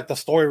like almost like the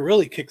story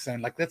really kicks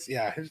in. Like that's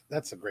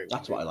a great.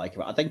 That's what I like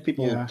about it. I think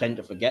people tend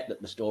to forget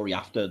that the story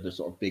after the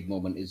sort of big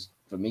moment is,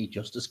 for me,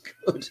 just as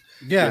good.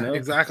 Yeah,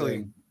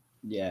 exactly.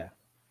 Yeah.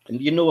 And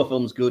a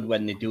film's good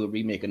when they do a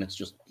remake and it's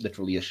just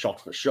literally a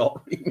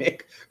shot-for-shot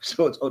remake,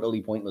 so it's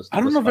utterly pointless. I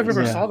don't know if I've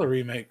ever saw the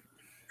remake.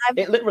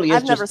 It literally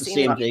is just the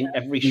same thing.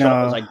 Every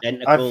shot is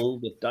identical.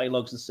 The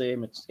dialogue's the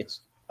same.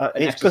 It's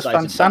Gus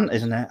Van Sant,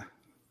 isn't it?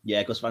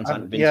 Yeah, Gus Van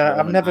Sant.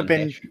 I've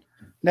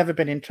never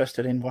been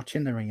interested in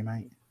watching the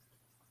remake.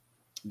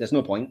 There's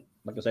no point.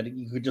 Like I said,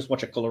 you could just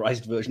watch a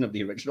colorized version of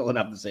the original and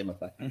have the same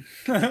effect.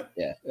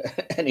 Yeah.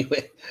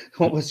 Anyway,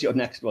 what was your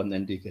next one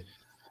then, DK?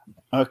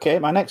 Okay,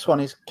 my next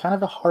one is kind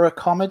of a horror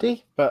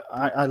comedy, but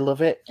I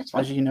love it,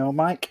 as you know,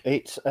 Mike.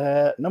 It's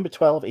number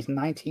 12 is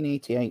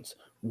 1988's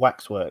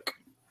Waxwork.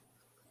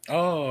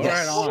 Oh,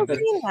 yes. Right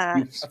on.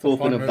 You've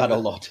spoken of that a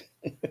lot.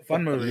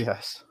 Fun movie.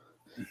 Yes.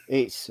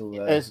 It's,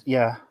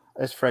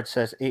 as Fred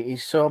says, it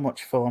is so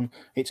much fun.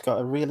 It's got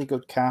a really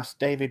good cast,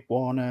 David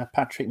Warner,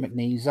 Patrick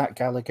McNee, Zach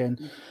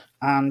Galligan,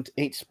 and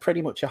it's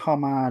pretty much a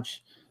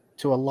homage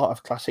to a lot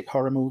of classic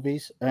horror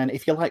movies. And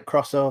if you like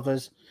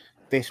crossovers,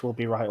 this will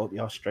be right up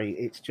your street.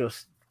 It's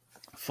just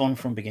fun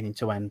from beginning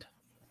to end.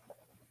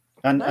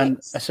 And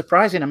a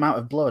surprising amount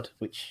of blood,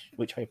 which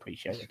I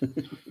appreciate.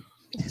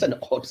 It's an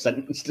odd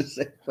sentence to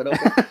say, but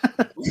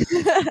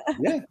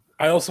yeah.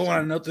 I also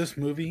want to note this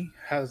movie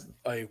has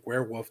a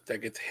werewolf that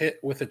gets hit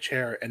with a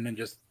chair and then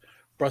just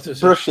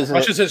brushes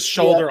his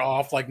shoulder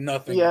off like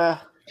nothing. Yeah.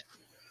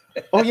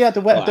 Oh yeah,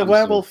 the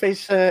werewolf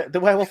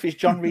is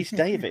John Rhys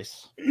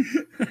Davies.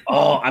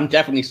 Oh, I'm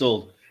definitely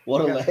sold.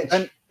 What a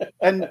ledge.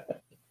 And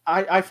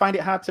I find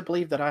it hard to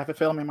believe that I have a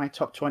film in my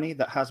top 20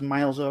 that has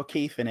Miles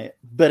O'Keefe in it,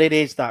 but it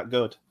is that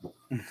good.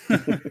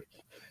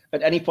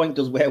 At any point,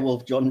 does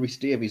werewolf John Rhys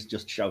Davies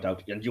just shout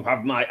out, "And you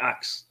have my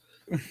axe"?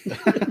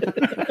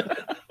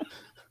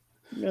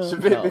 It's a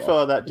bit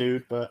before that,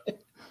 dude. But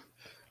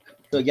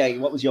so yeah,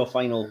 what was your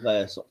final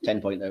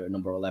 10-point there at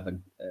number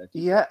 11?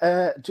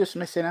 Just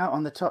missing out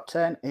on the top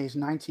 10 is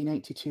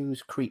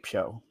 1982's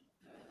Creepshow.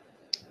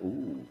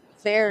 Ooh,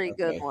 very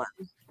good one.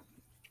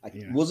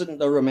 Wasn't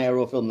the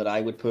Romero film that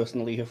I would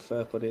personally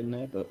have put in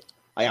there, but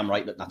I am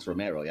right that that's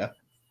Romero, yeah?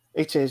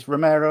 It is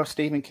Romero,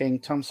 Stephen King,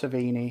 Tom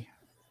Savini,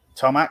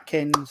 Tom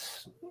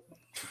Atkins,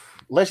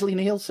 Leslie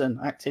Nielsen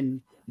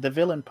acting the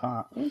villain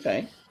part.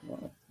 Okay.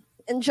 Wow.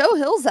 And Joe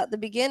Hill's at the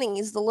beginning.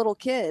 He's the little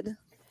kid.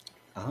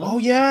 Oh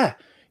yeah.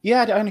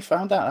 Yeah, I only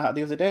found that out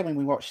the other day when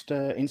we watched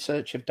In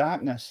Search of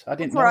Darkness. I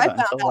didn't know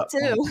that until that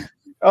too.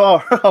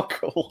 Oh,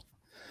 cool.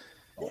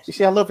 Awesome. You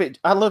see, I love it.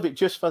 I love it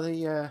just for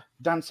the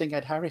dancing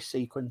Ed Harris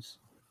sequence.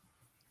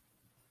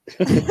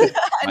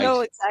 I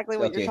know exactly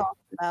what you're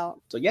talking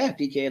about. So yeah,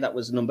 DK, that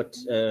was number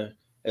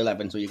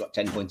 11. So you got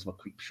 10 points for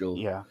Creepshow.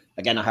 Yeah.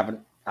 Again, I haven't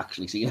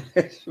actually seen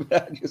You've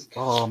it.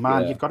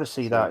 got to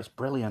see that. It's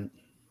brilliant.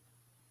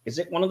 Is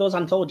it one of those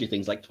anthology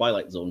things like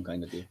Twilight Zone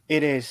kind of deal?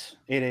 It is.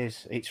 It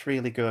is. It's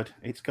really good.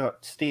 It's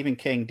got Stephen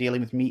King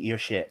dealing with meteor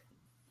shit.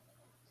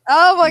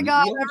 Oh my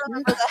god, I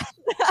remember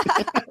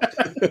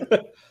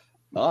that.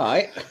 All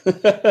right.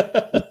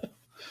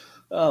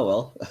 Oh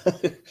well,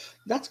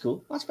 that's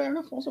cool. That's fair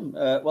enough. Awesome.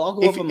 Well, I'll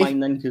go over mine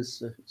then,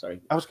 because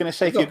sorry. I was going to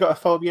say, if you've got a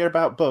phobia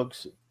about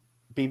bugs,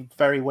 be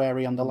very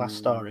wary on the last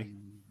story.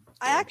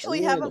 I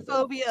actually have a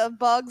phobia of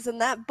bugs,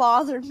 and that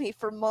bothered me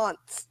for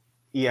months.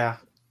 Yeah.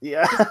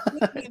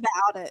 Thinking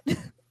about it.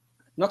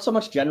 Not so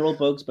much general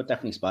bugs, but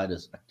definitely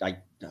spiders.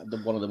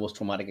 One of the most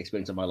traumatic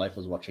experiences of my life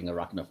was watching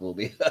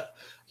Arachnophobia.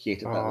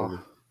 Hated that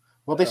movie.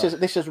 Well, this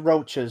is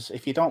roaches.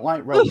 If you don't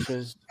like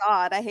roaches,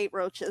 God, I hate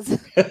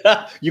roaches.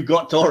 You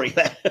got Tori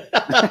there.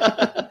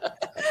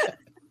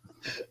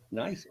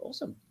 Nice,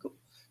 awesome, cool.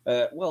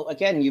 Well,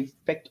 again, you've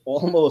picked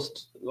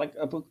almost like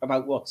a book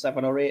about what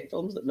 7 or 8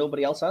 films that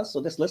nobody else has.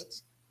 So this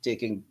list's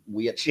taking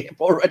weird shape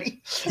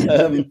already.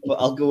 But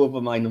I'll go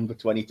over my number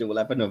 20 to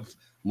 11 of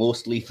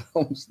mostly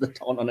films that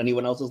aren't on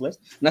anyone else's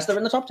list, unless they're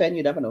in the top 10.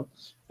 You never know.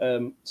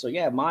 So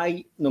yeah,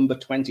 my number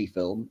 20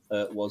 film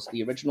was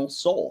the original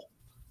Saw.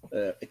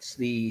 It's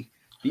the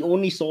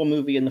only Saw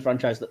movie in the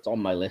franchise that's on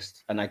my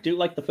list, and I do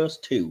like the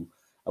first 2,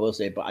 I will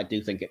say, but I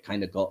do think it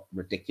kind of got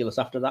ridiculous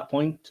after that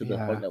point, to the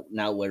point that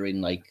now we're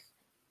in like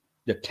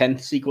the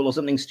 10th sequel or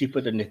something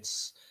stupid, and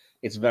it's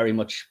very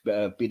much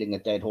beating a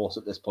dead horse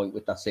at this point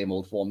with that same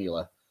old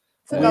formula.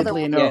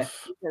 Weirdly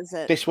enough,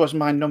 this was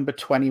my number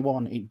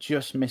 21. It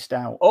just missed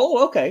out.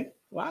 Oh, okay.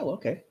 Wow,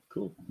 okay,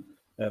 cool.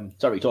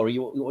 Sorry, Tori,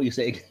 what were you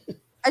saying?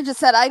 I just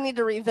said I need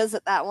to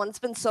revisit that one. It's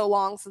been so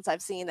long since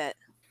I've seen it.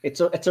 It's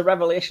a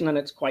revelation, and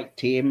it's quite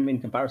tame in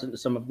comparison to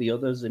some of the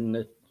others in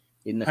the.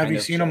 Have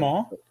you seen them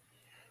all?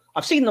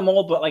 I've seen them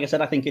all, but like I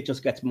said, I think it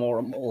just gets more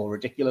and more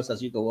ridiculous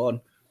as you go on.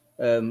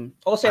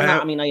 Also,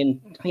 I mean, I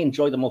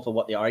enjoy them all for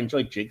what they are. I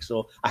enjoyed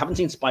Jigsaw. I haven't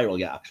seen Spiral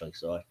yet, actually,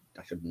 so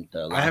I shouldn't.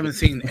 I haven't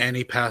seen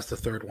any past the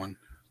 3rd one,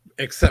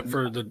 except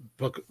for the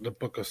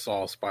Book of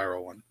Saul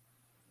Spiral one.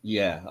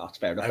 Yeah, that's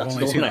fair enough.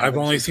 I've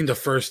only seen the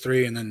first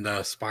 3 and then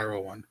the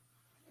Spiral one.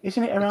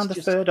 Isn't it around the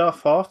 3rd or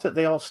 4th that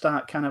they all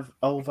start kind of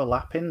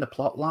overlapping the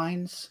plot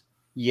lines?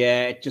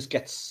 Yeah, it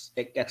gets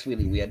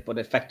really weird, but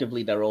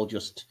effectively they're all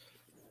just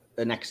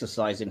an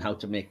exercise in how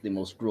to make the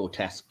most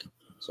grotesque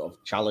sort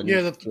of challenge.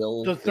 Yeah, the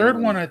third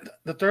one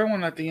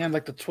at the end,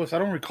 like the twist, I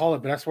don't recall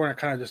it, but that's where I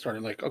kind of just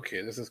started like,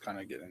 okay, this is kind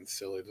of getting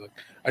silly. Like,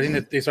 I think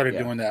that they started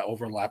doing that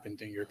overlapping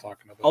thing you're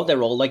talking about. Oh,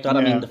 they're all like that.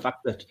 Yeah. I mean, the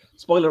fact that,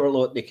 spoiler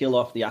alert, they kill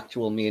off the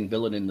actual main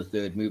villain in the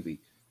 3rd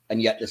movie,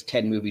 and yet there's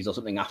 10 movies or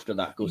something after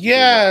that.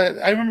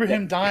 I remember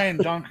him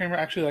dying. John Kramer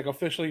actually like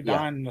officially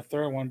dying in the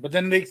 3rd one, but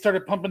then they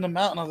started pumping them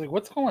out, and I was like,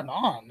 what's going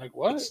on? Like,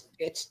 what?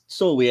 It's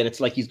so weird. It's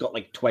like he's got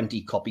like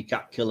 20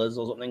 copycat killers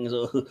or something.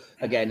 So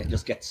again, it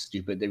just gets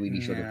stupid. They really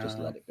should have just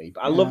let it be.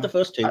 But I love the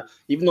first 2,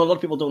 even though a lot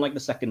of people don't like the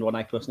second one.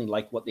 I personally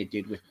like what they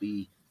did with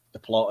the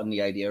plot and the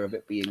idea of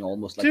it being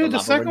almost like the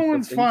second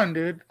one's fun,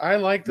 dude. I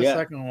like the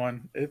second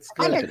one. It's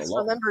good. I just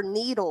remember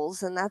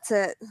needles, and that's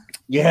it.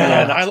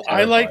 Yeah,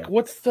 I like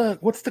what's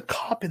the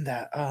cop in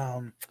that?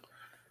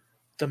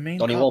 The main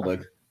Donnie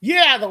Wahlberg.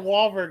 Yeah, the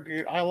Wahlberg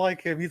dude. I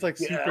like him. He's like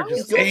super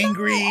just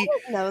angry. I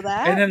didn't know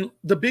that. And then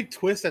the big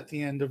twist at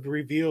the end of the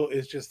reveal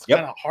is just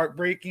kind of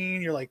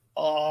heartbreaking. You're like,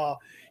 oh,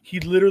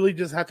 he literally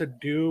just had to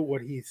do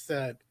what he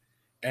said,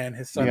 and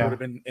his son would have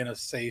been in a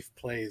safe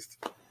place.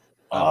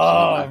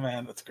 Oh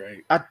man, that's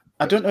great. I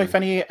don't know if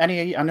any.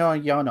 I know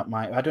you're not,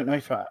 Mike. I don't know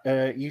if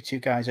you two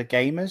guys are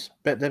gamers,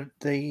 but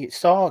the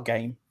Saw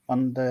game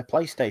on the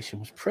PlayStation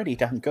was pretty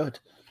damn good.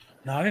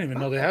 No, I didn't even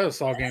know they had a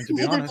Saw game. To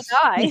be honest,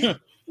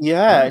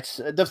 yeah, it's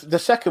the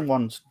second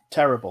one's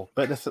terrible,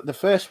 but the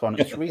first one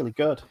is really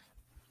good.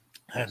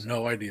 I had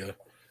no idea.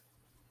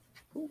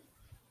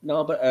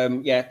 No, but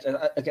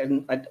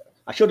again,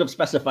 I should have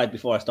specified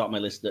before I start my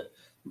list that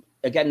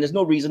again, there's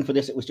no reason for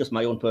this. It was just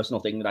my own personal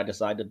thing that I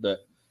decided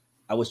that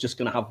I was just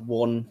going to have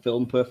one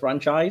film per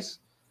franchise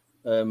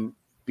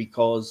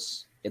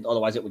because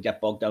otherwise it would get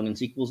bogged down in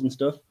sequels and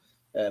stuff.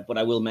 But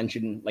I will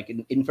mention, like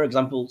in for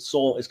example,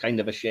 Saw is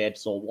kind of a shared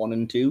Saw 1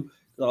 and 2.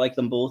 I like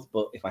them both,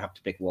 but if I have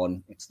to pick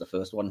one, it's the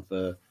first one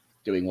for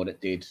doing what it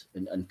did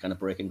and kind of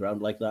breaking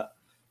ground like that.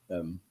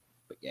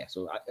 But yeah,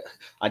 so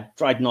I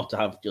tried not to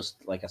have just,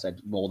 like I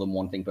said, more than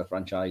one thing per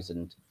franchise.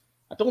 And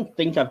I don't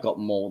think I've got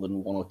more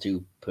than 1 or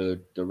 2 per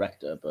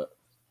director, but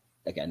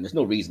again, there's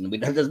no reason.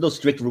 There's no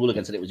strict rule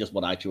against it. It was just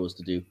what I chose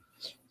to do.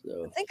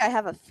 So. I think I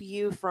have a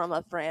few from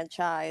a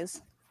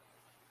franchise.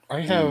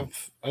 I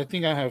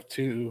think I have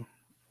 2.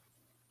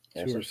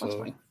 Yeah, or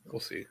so.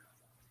 We'll see.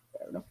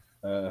 Fair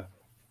enough.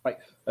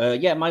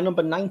 Right. My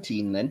number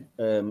 19 then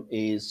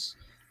is,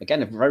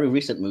 again, a very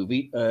recent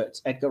movie.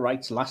 It's Edgar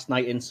Wright's Last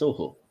Night in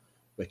Soho,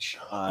 which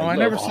I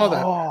never saw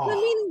that. I've been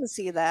meaning to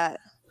see that.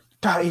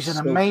 That is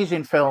an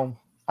amazing film.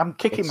 I'm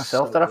kicking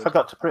myself that I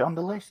forgot to put it on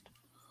the list.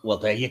 Well,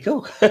 there you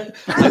go.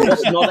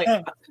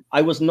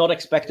 I was not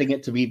expecting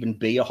it to even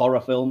be a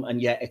horror film,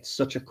 and yet it's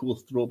such a cool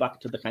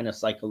throwback to the kind of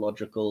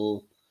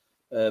psychological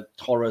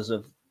horrors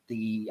of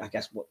the, I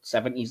guess,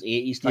 70s,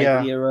 80s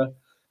type era.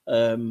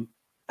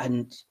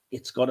 and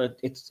it's got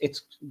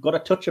a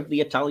touch of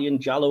the Italian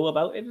giallo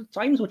about it at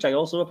times, which I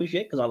also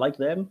appreciate because I like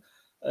them.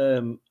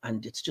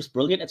 And it's just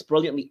brilliant. It's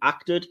brilliantly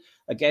acted.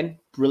 Again,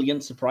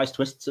 brilliant surprise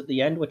twists at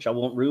the end, which I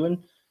won't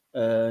ruin.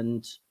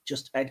 And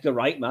just Edgar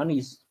Wright, man,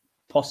 he's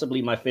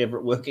possibly my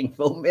favorite working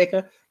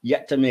filmmaker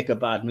yet to make a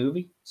bad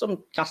movie.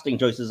 Some casting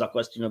choices are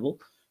questionable,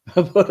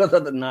 but other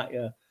than that,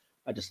 yeah,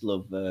 I just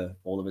love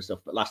all of his stuff.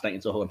 But Last Night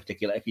in Soho in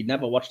particular, if you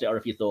never watched it or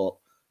if you thought,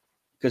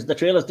 because the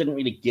trailers didn't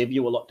really give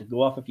you a lot to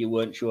go off if you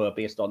weren't sure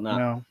based on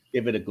that,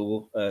 give it a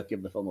go,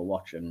 give the film a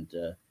watch, and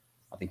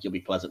I think you'll be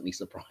pleasantly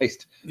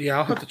surprised. Yeah,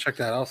 I'll have to check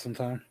that out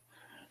sometime.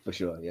 For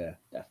sure, yeah,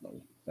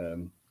 definitely.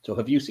 So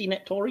have you seen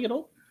it, Tori, at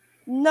all?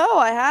 No,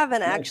 I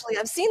haven't actually.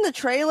 I've seen the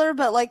trailer,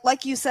 but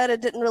like you said,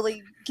 it didn't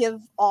really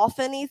give off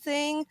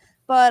anything.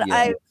 But yeah.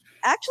 I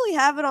actually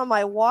have it on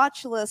my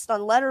watch list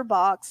on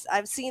Letterboxd.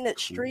 I've seen it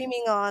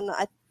streaming on,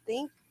 I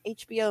think,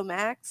 HBO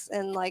Max,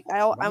 and like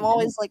I'm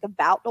always like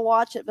about to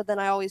watch it, but then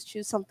I always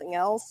choose something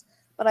else.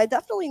 But I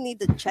definitely need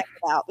to check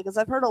it out because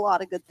I've heard a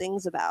lot of good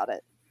things about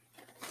it.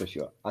 For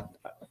sure.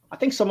 I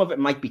think some of it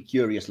might be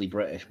curiously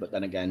British, but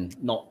then again,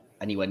 not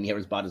anywhere near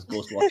as bad as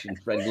Ghost Watching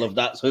Friend Love.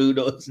 That's who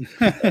knows.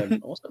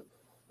 Awesome.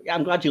 Yeah,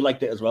 I'm glad you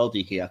liked it as well,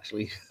 DK,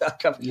 actually.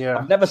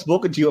 I've never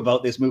spoken to you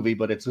about this movie,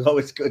 but it's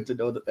always good to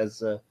know that there's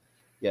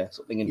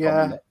something in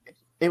common there.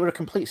 It was a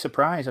complete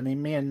surprise. I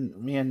mean, me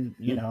and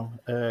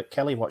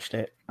Kelly watched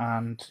it,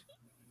 and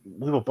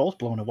we were both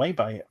blown away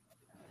by it.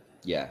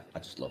 Yeah, I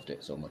just loved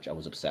it so much. I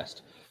was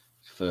obsessed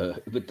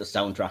with the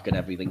soundtrack and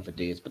everything for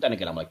days. But then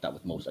again, I'm like that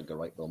with most Edgar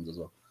Wright films as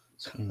well.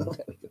 So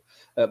there we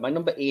go. My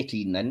number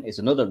 18 then is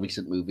another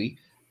recent movie.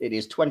 It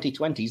is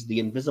 2020's The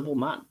Invisible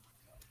Man,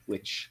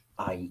 which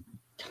I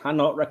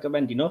cannot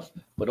recommend enough,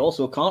 but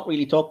also can't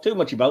really talk too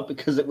much about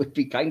because it would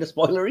be kind of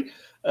spoilery.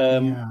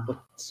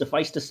 But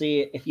suffice to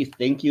say, if you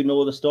think you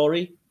know the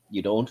story,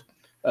 you don't.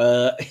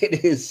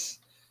 It is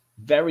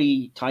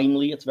very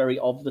timely. It's very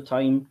of the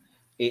time.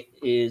 It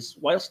is,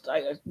 whilst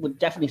I would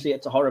definitely say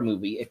it's a horror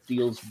movie, it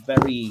deals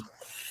very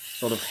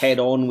sort of head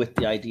on with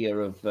the idea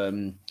of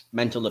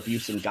mental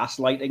abuse and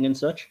gaslighting and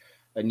such,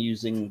 and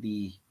using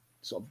the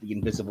sort of the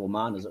invisible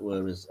man, as it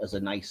were, as a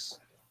nice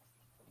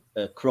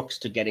crux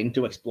to get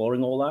into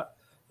exploring all that.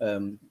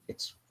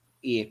 It's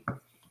a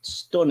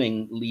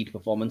stunning lead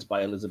performance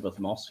by Elizabeth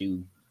Moss,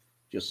 who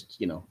just,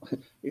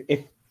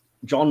 if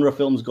genre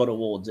films got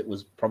awards, it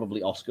was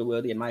probably Oscar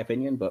worthy in my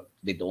opinion, but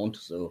they don't.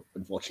 So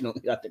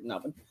unfortunately that didn't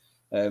happen.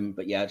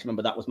 But yeah, I just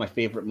remember that was my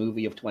favorite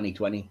movie of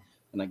 2020,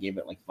 and I gave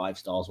it like 5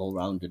 stars all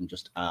around and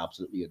just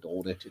absolutely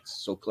adored it.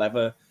 It's so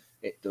clever.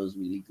 It does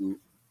really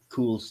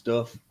cool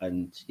stuff.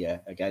 And yeah,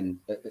 again,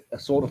 a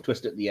sort of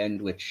twist at the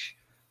end, which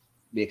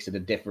makes it a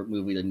different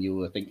movie than you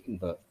were thinking,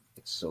 but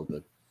it's so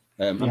good.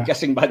 I'm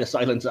guessing by the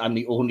silence I'm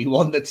the only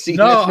one that's seen it.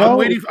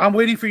 No, I'm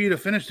waiting for you to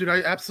finish, dude.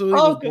 I absolutely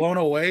was blown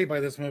away by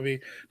this movie.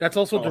 That's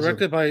also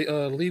directed by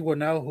Lee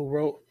Winnell, who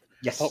wrote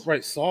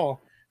Upright Saw,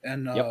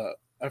 and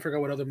I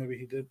forgot what other movie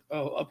he did.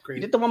 Oh, Upgrade.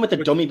 He did the one with the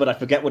dummy, but I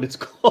forget what it's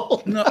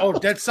called. No,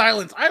 Dead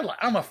Silence.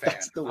 I'm a fan.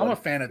 I'm a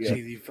fan of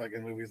cheesy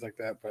fucking movies like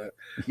that. But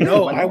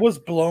I was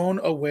blown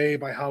away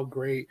by how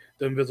great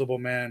The Invisible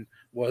Man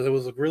was. It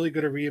was a really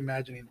good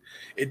reimagining.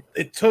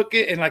 It took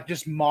it and like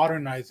just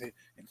modernized it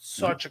in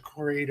such a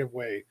creative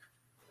way.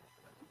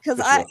 Because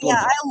I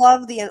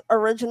love the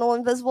original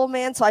Invisible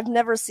Man, so I've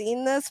never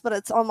seen this, but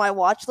it's on my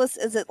watch list.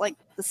 Is it like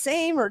the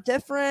same or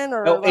different?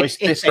 Or it's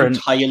different.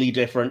 Entirely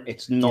different.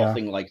 It's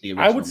nothing like the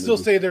original. I would still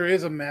say there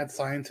is a mad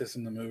scientist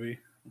in the movie.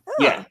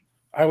 Yeah,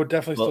 I would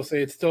definitely still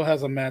say it still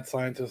has a mad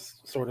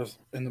scientist sort of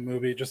in the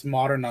movie, just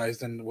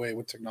modernized in the way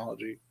with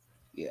technology.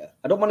 Yeah,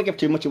 I don't want to give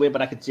too much away,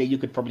 but I could say you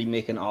could probably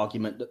make an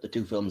argument that the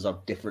two films are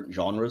different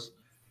genres,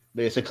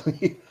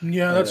 basically.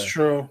 Yeah, that's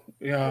true.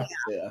 Yeah.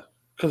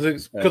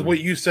 Because what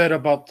you said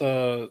about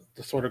the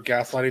sort of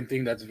gaslighting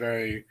thing, that's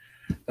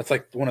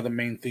like one of the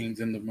main themes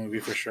in the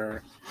movie for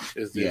sure,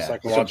 is the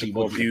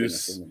psychological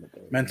abuse,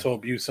 mental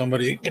abuse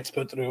somebody gets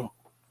put through.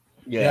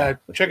 Yeah,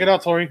 check it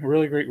out, Tori.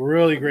 Really great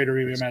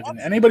reimagining.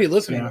 Anybody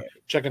listening,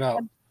 check it out.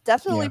 I'm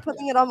definitely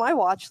putting it on my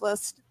watch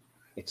list.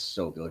 It's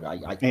so good. I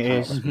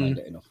can't recommend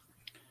it enough.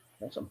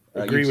 Awesome.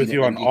 Agree with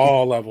you on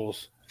all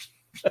levels.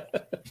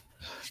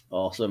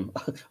 Awesome.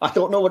 I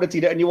don't know what it's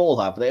and you all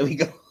have. There we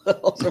go.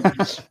 Awesome.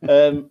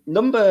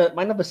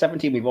 My number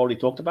 17 we've already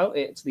talked about.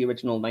 It's the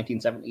original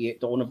 1978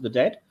 Dawn of the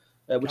Dead,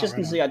 which isn't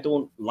to say I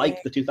don't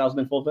like the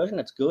 2004 version.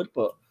 It's good,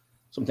 but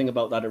something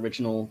about that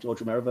original George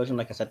Romero version,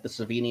 like I said, the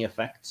Savini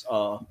effects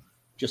are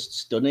just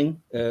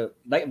stunning.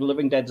 Night of the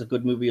Living Dead's a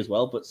good movie as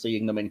well, but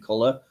seeing them in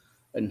color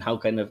and how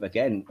kind of,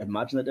 again,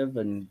 imaginative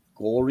and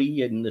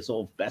gory in the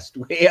sort of best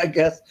way, I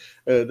guess,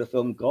 the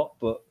film got.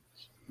 But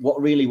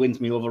what really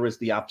wins me over is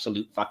the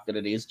absolute fact that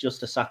it is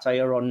just a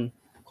satire on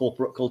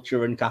corporate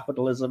culture and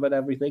capitalism and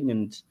everything.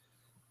 And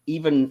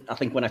even, I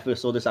think when I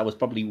first saw this, I was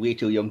probably way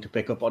too young to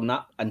pick up on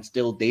that, and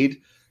still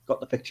did. Got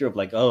the picture of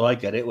like, oh, I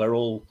get it. We're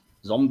all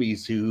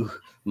zombies who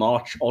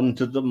march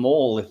onto the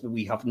mall if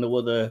we have no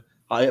other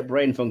higher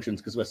brain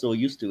functions because we're so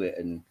used to it.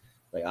 And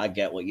like, I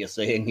get what you're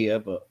saying here,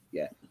 but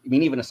yeah. I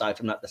mean, even aside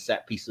from that, the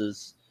set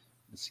pieces,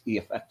 the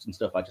effects and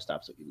stuff, I just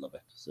absolutely love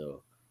it.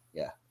 So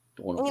yeah.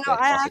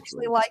 I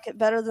actually like it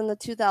better than the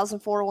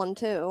 2004 one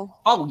too.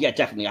 Oh yeah,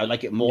 definitely. I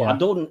like it more. Yeah. I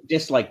don't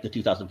dislike the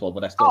 2004,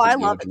 but I still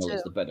think the original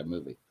is the better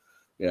movie.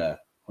 Yeah,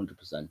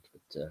 100%.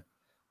 But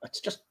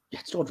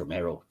it's George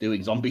Romero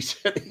doing zombies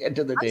at the end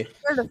of the day. I'm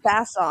scared of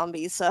fast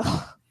zombies, so.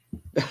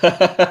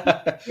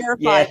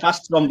 Yeah,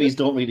 fast zombies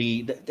don't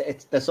really.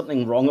 There's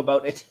something wrong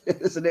about it,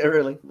 isn't it?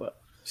 Really. But,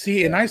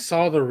 see, and I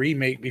saw the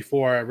remake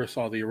before I ever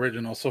saw the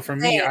original, so for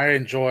me, I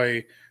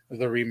enjoy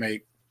the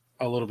remake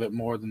a little bit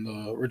more than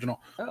the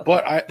original. Oh.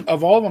 But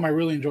of all of them, I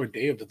really enjoyed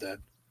Day of the Dead.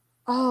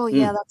 Oh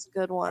yeah, that's a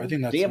good one. I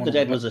think Day of the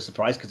Dead was a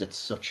surprise because it's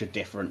such a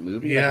different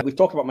movie. Yeah, like, we've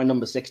talked about my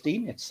number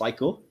 16. It's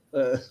Psycho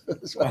as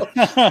well.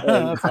 That's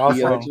awesome.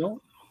 The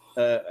original.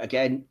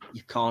 Again,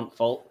 you can't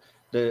fault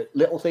the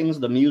little things.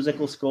 The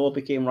musical score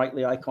became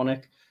rightly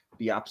iconic.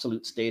 The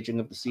absolute staging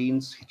of the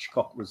scenes.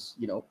 Hitchcock was,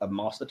 a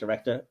master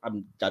director.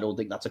 I don't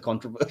think that's a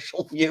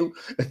controversial view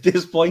at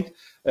this point.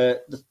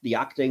 The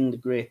acting, the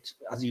great,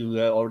 as you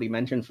already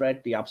mentioned,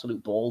 Fred, the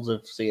absolute balls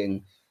of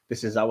saying,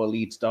 this is our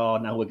lead star,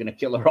 now we're going to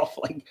kill her off,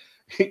 like,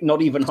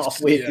 not even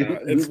halfway through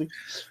the movie.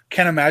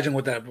 Can't imagine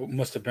what that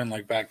must have been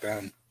like back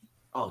then.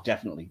 Oh,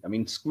 definitely. I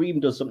mean,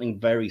 Scream does something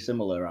very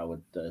similar, I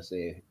would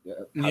say.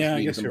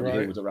 I guess you're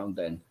right. Who was around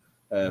then.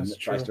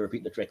 Tries to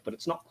repeat the trick, but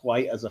it's not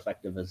quite as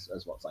effective as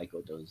what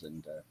Psycho does.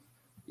 And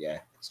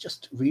it's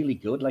just really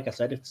good. Like I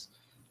said,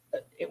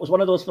 it was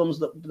one of those films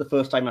that the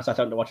first time I sat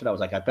down to watch it, I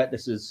was like, I bet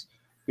this is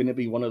going to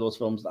be one of those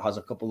films that has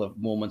a couple of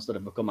moments that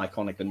have become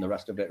iconic, and the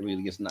rest of it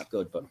really isn't that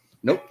good. But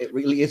nope, it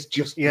really is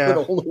just good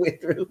all the way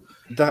through.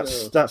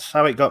 That's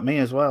how it got me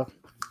as well.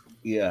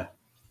 Yeah,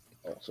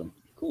 awesome,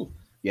 cool.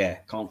 Yeah,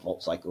 can't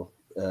fault Psycho.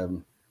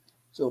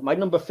 So my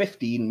number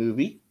 15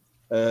 movie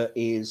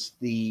is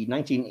the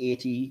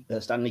 1980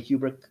 Stanley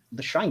Kubrick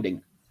The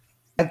Shining.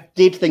 I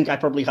did think I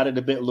probably had it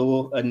a bit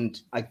low,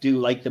 and I do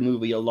like the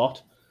movie a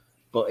lot,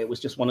 but it was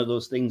just one of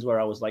those things where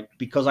I was like,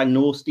 because I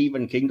know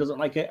Stephen King doesn't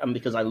like it, and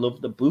because I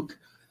love the book,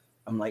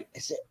 I'm like,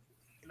 is it?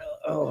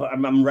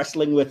 I'm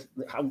wrestling with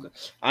how,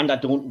 and I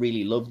don't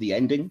really love the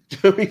ending,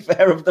 to be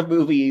fair, of the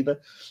movie either,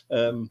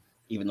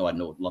 even though I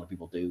know a lot of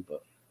people do,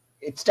 but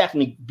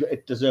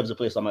it deserves a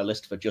place on my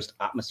list for just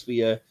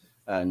atmosphere.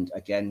 And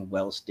again,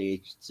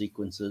 well-staged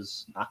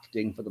sequences,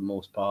 acting for the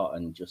most part,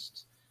 and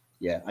just,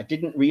 I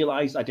didn't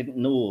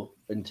know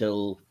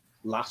until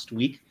last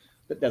week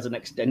that there's an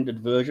extended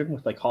version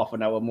with like half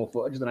an hour more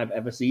footage than I've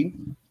ever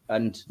seen.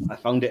 And I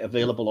found it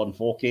available on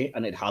 4K,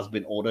 and it has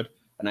been ordered,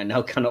 and I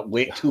now cannot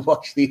wait to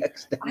watch the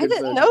extended version. I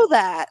didn't know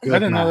that. I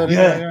didn't know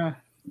that.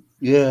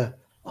 Yeah.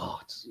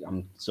 Oh,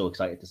 I'm so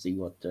excited to see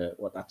what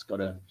that's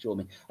going to show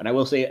me. And I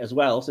will say as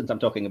well, since I'm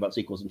talking about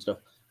sequels and stuff,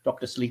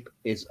 Dr. Sleep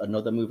is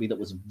another movie that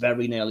was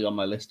very nearly on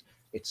my list.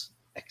 It's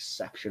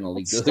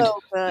exceptionally good. So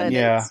good.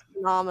 It's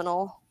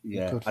phenomenal.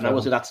 Yeah. And I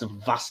will say that's a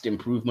vast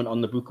improvement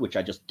on the book, which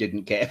I just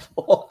didn't care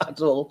for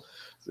at all.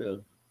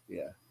 So,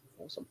 yeah,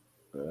 awesome.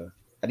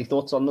 Any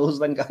thoughts on those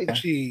then, guys?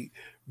 Actually,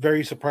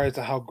 very surprised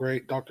at how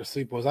great Dr.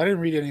 Sleep was. I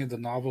didn't read any of the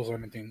novels or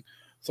anything,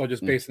 so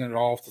just basing it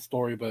all off the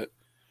story, but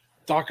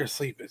Dr.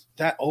 Sleep is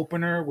that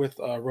opener with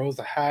Rose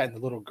the Hat and the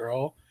little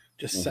girl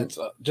just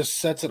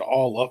sets it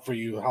all up for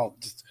you how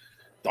just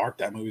dark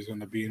that movie's going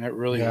to be, and it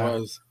really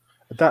was.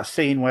 That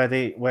scene where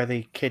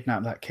they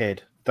kidnap that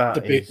kid,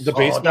 the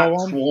baseball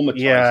one,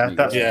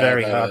 that's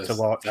very hard to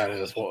watch. That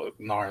is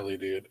gnarly,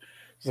 dude.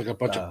 It's like a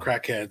bunch of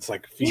crackheads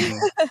like feeding.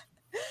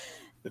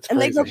 It's and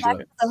crazy. They go back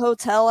to the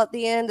hotel at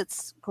the end.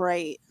 It's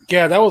great.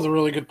 Yeah, that was a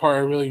really good part. I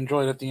really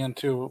enjoyed at the end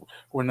too,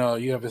 when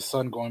you have his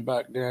son going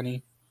back,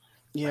 Danny.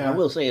 Yeah, and I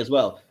will say as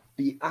well,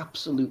 the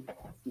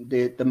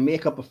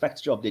makeup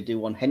effects job they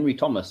do on Henry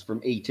Thomas from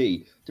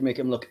E.T. to make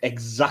him look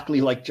exactly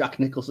like Jack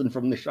Nicholson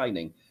from The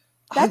Shining.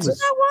 That's what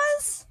that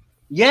was?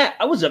 Yeah,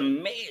 I was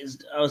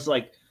amazed. I was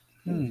like,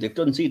 they've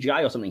done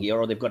CGI or something here,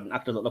 or they've got an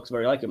actor that looks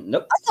very like him.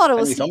 Nope. I thought it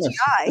was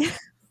CGI.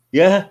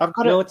 Yeah. I've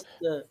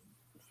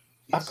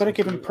got to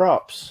give him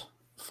props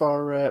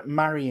for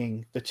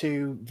marrying the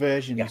two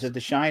versions of The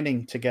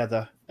Shining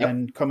together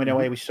and coming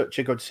away with such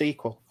a good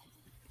sequel.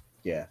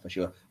 Yeah, for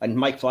sure. And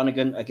Mike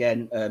Flanagan,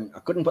 again, I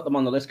couldn't put them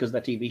on the list because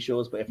they're TV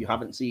shows, but if you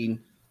haven't seen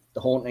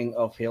The Haunting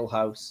of Hill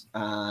House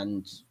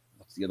and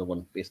what's the other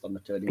one based on the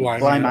Turning?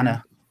 Bly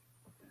Manor.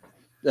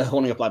 The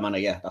Haunting of Bly Manor,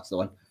 yeah, that's the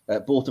one.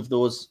 Both of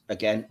those,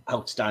 again,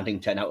 outstanding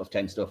 10 out of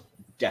 10 stuff.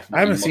 Definitely. I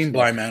haven't seen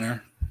Bly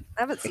Manor.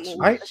 I haven't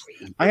seen it.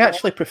 I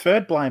actually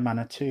preferred Bly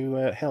Manor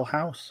to Hill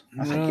House.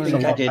 I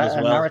think I did as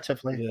well.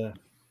 Narratively. Yeah. I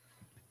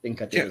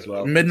think I did as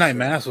well. Midnight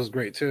Mass was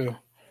great too.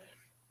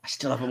 I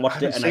still haven't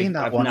watched it, and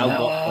I've one now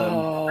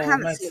got. I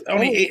haven't seen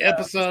only 8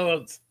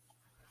 episodes.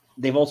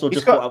 They've also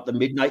just brought out the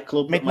Midnight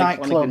Club.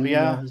 Midnight Club,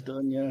 has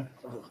done. Yeah,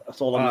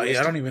 that's all. I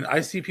don't even.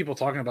 I see people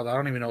talking about that. I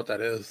don't even know what that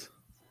is.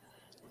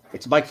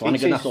 It's Mike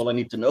Flanagan. That's all I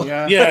need to know.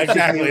 Yeah,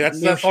 exactly. That's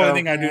the only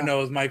thing I do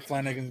know is Mike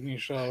Flanagan's new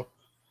show.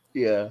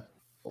 Yeah,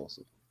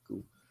 awesome,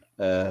 cool.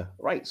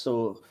 Right,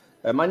 so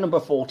my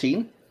number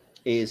 14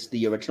 is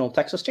the original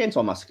Texas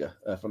Chainsaw Massacre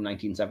from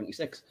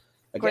 1976.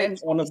 Again,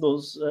 one of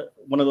those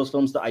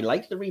films that I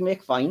like the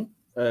remake fine,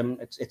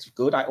 It's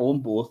good. I own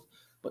both,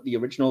 but the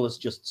original is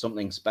just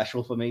something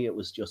special for me. It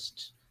was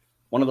just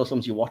one of those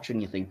films you watch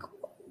and you think,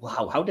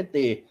 wow, how did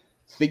they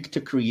think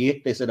to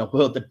create this in a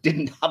world that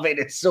didn't have it?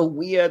 It's so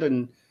weird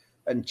and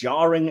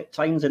jarring at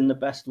times in the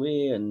best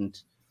way. And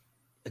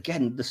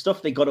again, the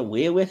stuff they got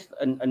away with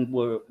and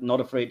were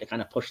not afraid to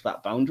kind of push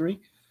that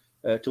boundary.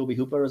 Tobe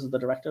Hooper as the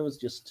director was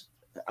just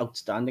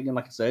outstanding. And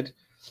like I said,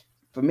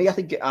 for me, I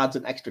think it adds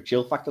an extra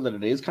chill factor that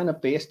it is kind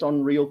of based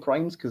on real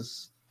crimes,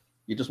 because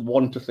you just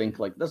want to think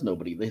like there's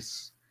nobody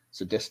this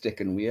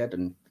sadistic and weird.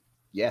 And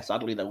yeah,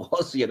 sadly there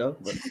was,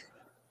 but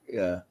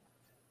yeah.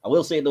 I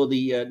will say though,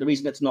 the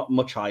reason it's not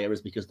much higher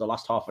is because the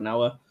last half an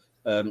hour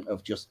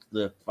of just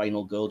the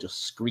final girl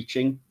just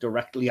screeching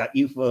directly at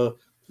you for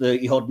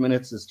 30 odd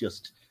minutes is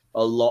just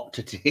a lot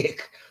to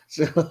take.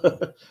 So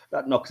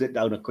that knocks it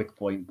down a quick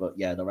point. But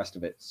yeah, the rest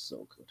of it's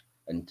so good.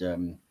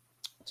 And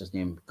what's his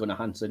name? Gunnar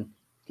Hansen,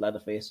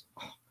 Leatherface.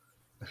 Oh,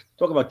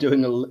 talk about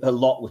doing a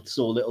lot with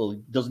so little.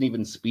 He doesn't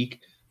even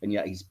speak, and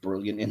yet he's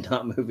brilliant in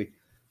that movie.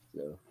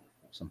 So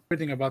awesome.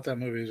 Everything about that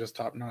movie is just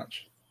top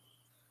notch.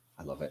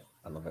 I love it.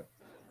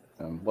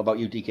 What about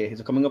you, DK? Is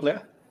it coming up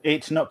later?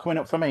 It's not coming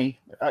up for me.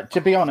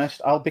 To be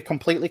honest, I'll be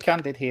completely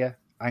candid here.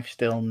 I've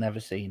still never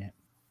seen it.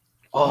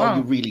 Oh, wow.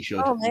 You really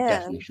should. Oh, you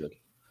definitely should.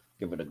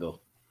 Give it a go.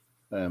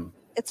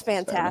 It's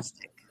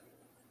fantastic.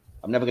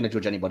 I'm never going to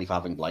judge anybody for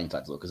having blind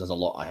sides, though, because there's a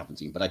lot I haven't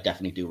seen, but I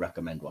definitely do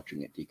recommend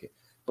watching it, DK.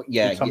 But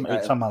yeah,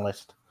 it's on my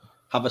list.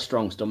 Have a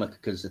strong stomach,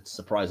 because it's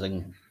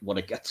surprising what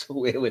it gets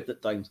away with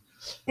at times.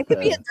 It could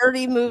be a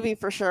dirty movie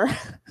for sure.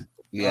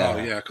 Yeah.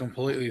 Oh, yeah,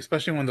 completely.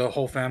 Especially when the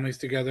whole family's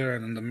together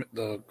and then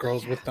the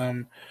girls with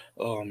them.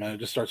 Oh man, it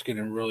just starts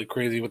getting really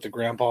crazy with the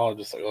grandpa.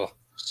 Just like, oh,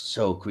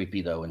 so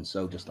creepy though, and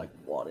so just like,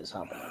 what is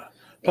happening?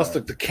 Plus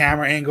the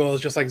camera angle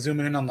is just like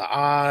zooming in on the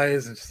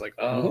eyes, and just like,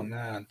 oh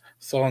man,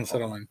 so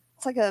unsettling.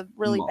 It's like a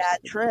really bad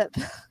trip.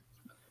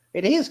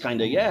 It is kind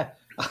of, yeah.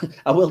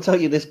 I will tell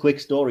you this quick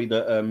story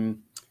that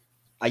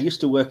I used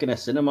to work in a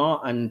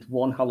cinema, and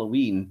one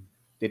Halloween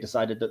they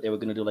decided that they were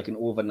going to do like an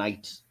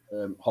overnight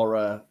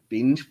horror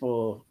binge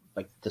for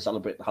like to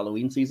celebrate the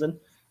Halloween season.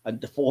 And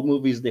the 4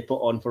 movies they put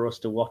on for us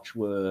to watch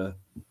were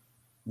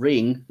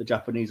Ring, the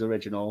Japanese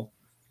original,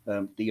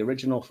 the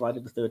original Friday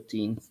the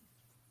 13th,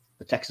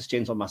 the Texas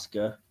Chainsaw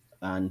Massacre,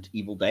 and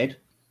Evil Dead.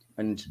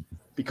 And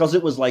because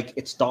it was like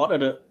it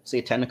started at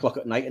say 10 o'clock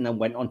at night and then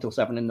went on till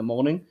 7 in the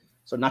morning,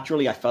 so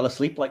naturally I fell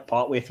asleep like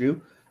partway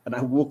through, and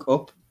I woke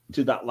up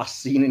to that last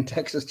scene in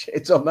Texas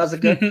Chainsaw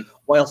Massacre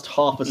whilst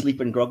half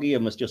asleep and groggy,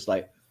 and was just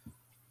like,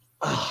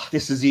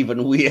 this is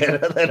even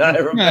weirder than I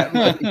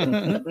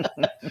remember.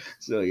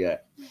 So yeah,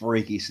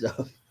 freaky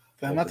stuff.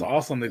 Damn, that's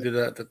awesome. They did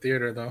that at the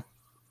theater though.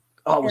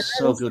 Oh, it was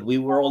so good. We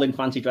were all in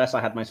fancy dress. I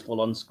had my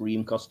full-on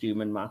Scream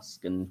costume and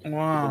mask, and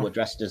people were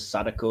dressed as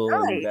Sadako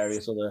and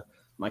various other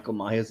Michael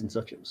Myers and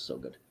such. It was so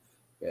good.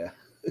 Yeah.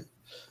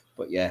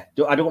 But yeah,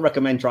 I don't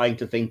recommend trying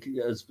to think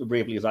as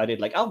bravely as I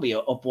did. Like, I'll be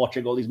up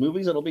watching all these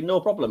movies, it'll be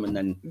no problem, and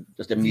then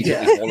just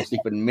immediately fall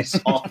asleep and miss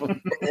half of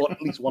them, or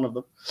at least one of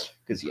them.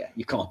 Because yeah,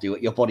 you can't do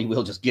it. Your body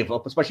will just give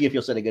up, especially if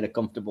you're sitting in a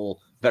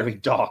comfortable, very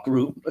dark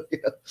room.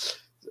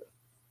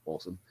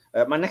 Awesome.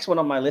 My next one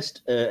on my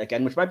list,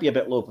 again, which might be a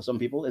bit low for some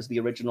people, is the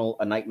original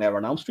A Nightmare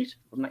on Elm Street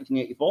from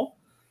 1984.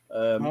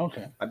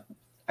 Okay.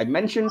 I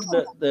mentioned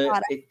that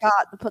I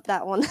forgot to put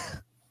that one.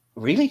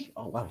 Really?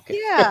 Oh, wow. Okay.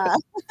 Yeah.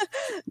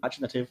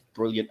 Imaginative,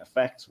 brilliant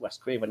effects. Wes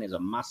Craven is a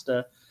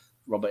master.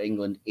 Robert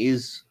Englund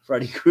is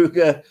Freddy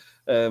Krueger.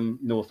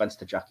 No offense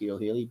to Jackie Earle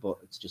Haley, but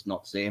it's just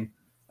not the same.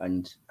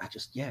 And I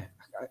just,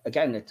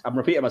 I'm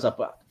repeating myself,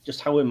 but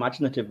just how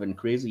imaginative and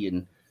crazy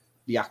and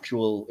the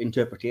actual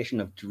interpretation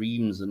of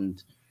dreams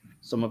and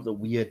some of the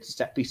weird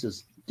set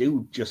pieces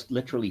do just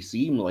literally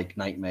seem like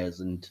nightmares.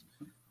 And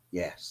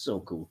yeah,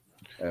 so cool.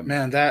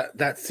 Man,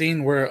 that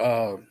scene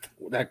where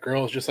that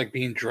girl is just like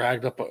being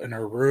dragged up in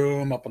her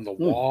room, up on the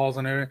walls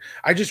and everything.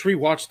 I just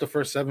rewatched the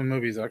first 7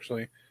 movies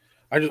actually.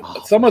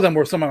 Some of them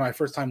were some of my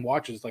first time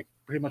watches, like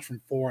pretty much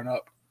from 4 and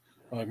up,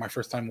 like my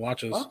first time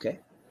watches. Okay.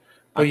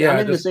 But I'm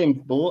in the same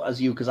boat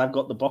as you because I've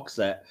got the box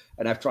set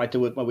and I've tried to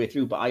work my way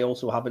through, but I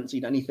also haven't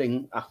seen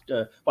anything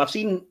after. Well,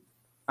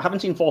 I haven't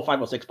seen 4,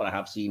 5, or 6, but I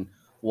have seen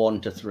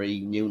 1 to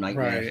 3, New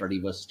Nightmare, Freddy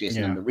vs.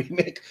 Jason, and the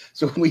remake.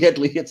 So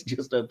weirdly, it's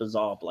just a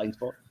bizarre blind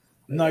spot.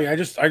 No, yeah,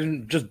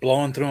 I'm just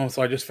blowing through them.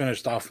 So I just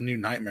finished off New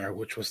Nightmare,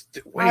 which was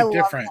way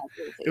different.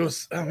 It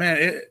was, oh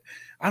man,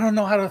 I don't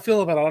know how to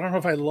feel about it. I don't know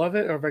if I love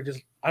it or if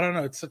I don't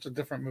know. It's such a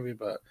different movie,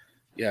 but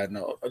yeah,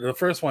 no, the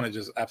first one is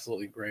just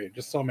absolutely great.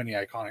 Just so many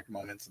iconic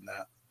moments in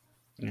that.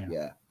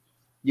 Yeah.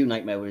 New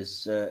Nightmare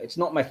was, it's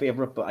not my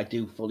favorite, but I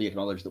do fully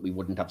acknowledge that we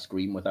wouldn't have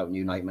Scream without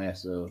New Nightmare.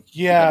 So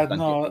yeah,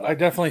 no, I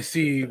definitely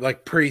see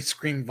like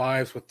pre-Scream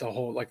vibes with the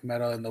whole like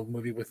meta and the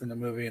movie within the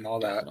movie and all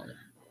that.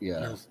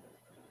 Yeah.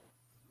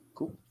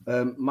 Cool.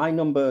 My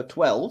number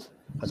 12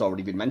 has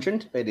already been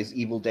mentioned. It is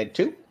Evil Dead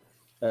 2,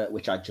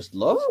 which I just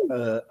love.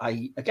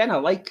 I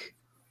like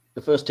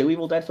the first 2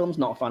 Evil Dead films.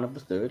 Not a fan of the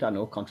third. I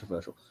know,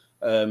 controversial.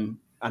 And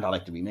I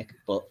like the remake.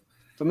 But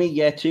for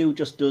me, 2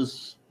 just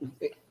does.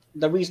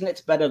 the reason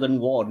it's better than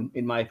 1,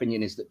 in my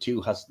opinion, is that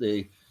 2 has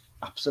the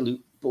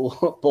absolute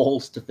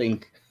balls to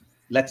think,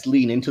 let's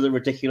lean into the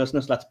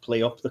ridiculousness, let's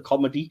play up the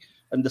comedy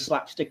and the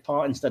slapstick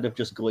part instead of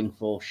just going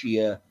for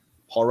sheer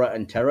horror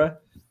and terror.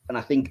 And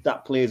I think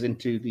that plays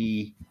into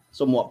the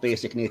somewhat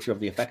basic nature of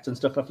the effects and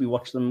stuff if we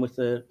watch them with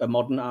a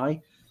modern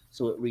eye.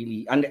 So it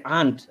really, and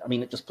I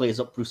mean, it just plays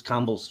up Bruce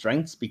Campbell's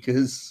strengths,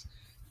 because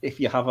if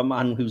you have a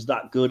man who's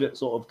that good at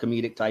sort of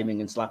comedic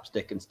timing and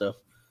slapstick and stuff,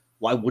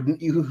 why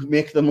wouldn't you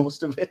make the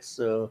most of it?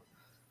 So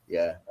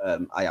yeah,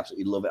 I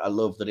absolutely love it. I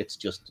love that it's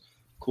just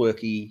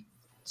quirky,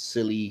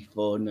 silly,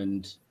 fun,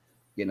 and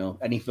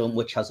any film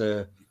which has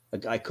a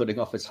guy cutting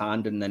off his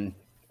hand and then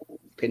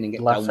pinning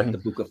it down with the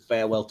Book of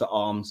Farewell to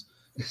Arms.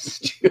 It's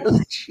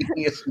just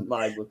genius in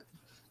my book.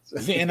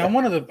 See, and I'm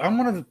one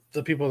of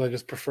the people that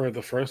just prefer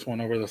the first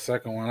one over the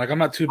second one. Like, I'm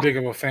not too big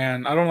of a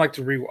fan. I don't like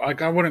to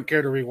I wouldn't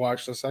care to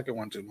rewatch the second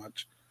one too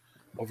much.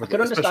 I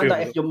can understand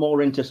that if you're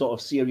more into sort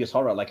of serious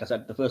horror. Like I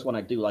said, the first one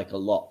I do like a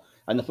lot,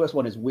 and the first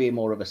one is way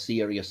more of a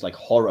serious like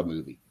horror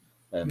movie.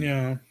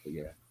 Yeah,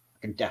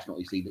 I can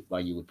definitely see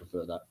why you would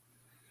prefer that.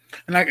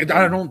 And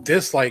I don't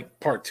dislike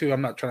part 2.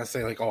 I'm not trying to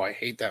say like, oh, I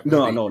hate that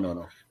movie.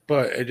 No.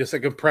 But it just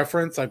like a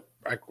preference. I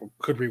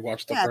could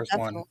rewatch the first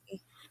one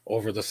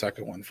over the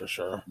second one for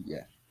sure.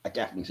 Yeah, I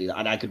definitely see that.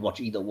 And I could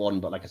watch either one,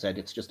 but like I said,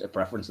 it's just a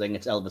preference thing.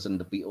 It's Elvis and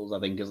the Beatles, I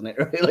think, isn't it?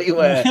 Really,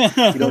 where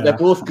they're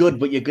both good,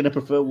 but you're going to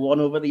prefer one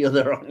over the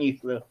other, aren't you?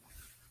 So,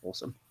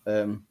 awesome.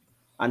 And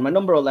my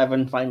number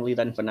 11, finally,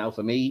 then for now,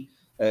 for me,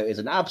 is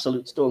an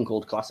absolute stone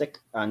cold classic,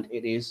 and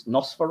it is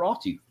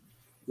Nosferatu.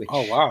 Which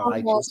I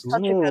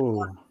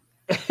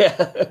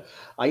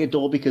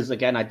adore, because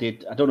again, I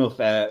don't know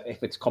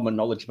if it's common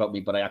knowledge about me,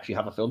 but I actually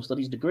have a film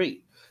studies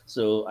degree.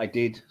 So I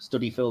did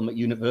study film at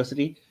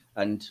university,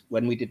 and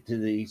when we did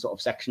the sort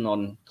of section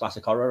on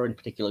classic horror, and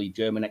particularly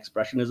German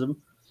expressionism,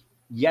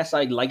 yes,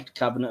 I liked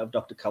Cabinet of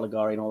Dr.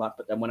 Caligari and all that,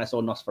 but then when I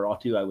saw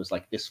Nosferatu, I was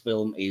like, this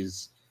film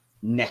is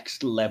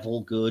next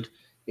level good.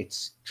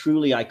 It's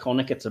truly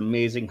iconic. It's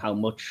amazing how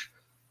much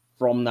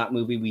from that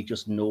movie we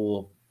just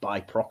know by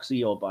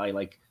proxy or by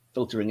like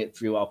filtering it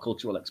through our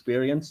cultural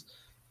experience.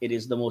 It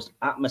is the most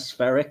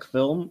atmospheric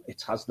film.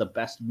 It has the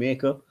best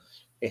makeup.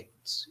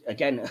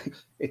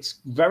 It's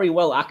very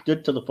well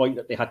acted, to the point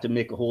that they had to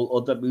make a whole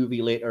other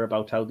movie later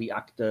about how the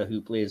actor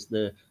who plays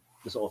the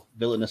sort of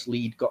villainous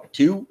lead got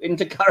too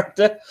into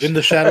character. In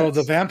the Shadow of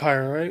the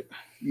Vampire, right?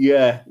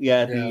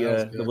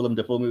 The Willem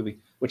Dafoe movie,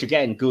 which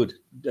again, good.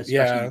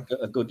 Especially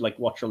a good like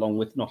watch along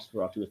with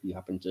Nosferatu if you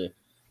happen to.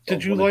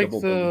 Did you like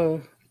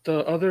the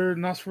other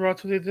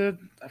Nosferatu they did?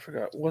 I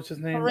forgot what's his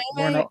name.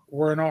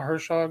 Werner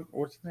Herzog.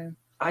 What's his name?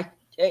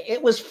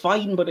 It was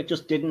fine, but it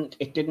just didn't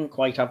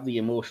quite have the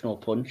emotional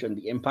punch and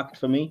the impact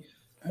for me.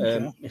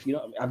 Okay.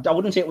 I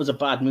wouldn't say it was a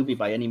bad movie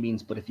by any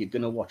means, but if you're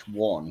gonna watch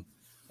one,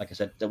 like I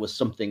said, there was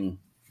something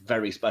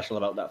very special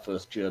about that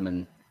first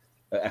German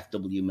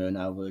F.W.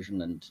 Murnau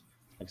version, and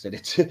like I said,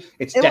 it's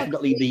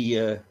definitely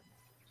the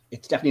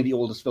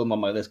oldest film on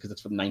my list because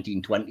it's from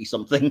 1920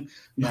 something.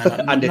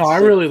 I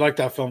really like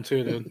that film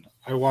too, dude.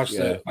 I watched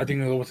it. I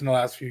think it was within the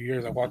last few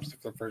years. I watched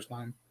it for the first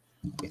time.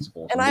 It's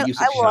awesome. And I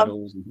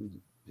love.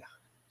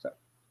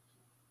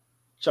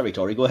 Sorry,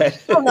 Tori, go ahead.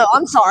 Oh no,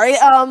 I'm sorry.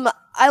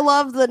 I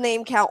love the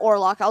name Count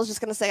Orlok. I was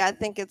just gonna say I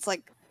think it's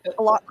like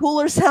a lot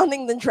cooler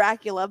sounding than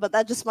Dracula, but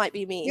that just might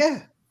be me.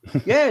 Yeah,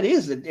 it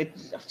is.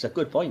 It's a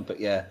good point, but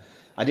yeah,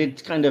 I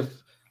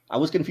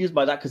was confused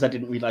by that because I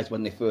didn't realize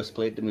when they first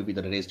played the movie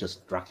that it is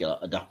just Dracula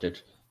adapted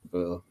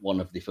for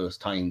one of the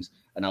first times,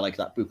 and I like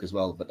that book as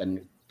well. But then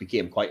it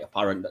became quite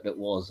apparent that it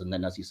was, and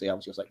then as you say, I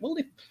was just like, well,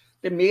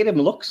 they made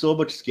him look so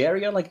much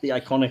scarier, like the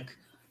iconic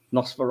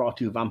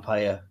Nosferatu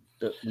vampire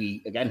that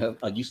we again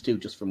are used to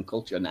just from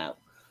culture now,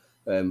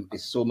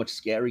 is so much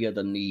scarier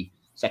than the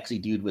sexy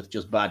dude with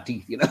just bad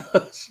teeth,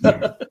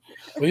 Well,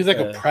 he's like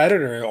a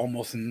predator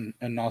almost in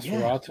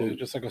Nosferatu,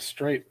 just like a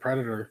straight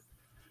predator.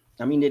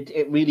 I mean,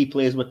 it really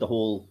plays with the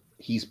whole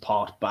he's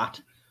part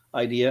bat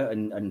idea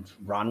and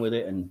ran with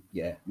it, and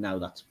now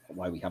that's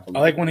why we have. I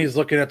like when he's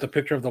looking at the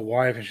picture of the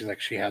wife, and she's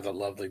like, she has a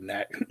lovely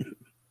neck.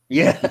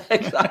 Yeah,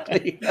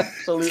 exactly.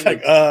 Absolutely. It's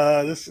like,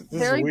 this is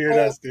weird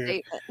ass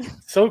dude.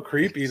 So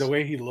creepy the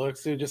way he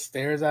looks. Dude just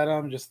stares at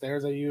him, just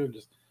stares at you, and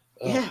just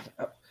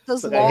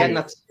Those long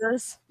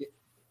that's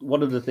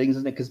one of the things,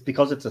 isn't it?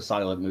 Because it's a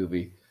silent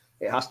movie,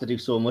 it has to do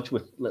so much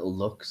with little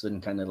looks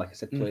and kind of, like I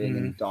said, playing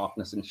in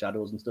darkness and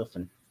shadows and stuff.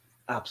 And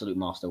absolute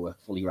masterwork.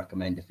 Fully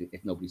recommend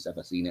if nobody's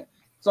ever seen it.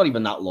 It's not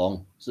even that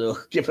long, so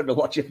give it a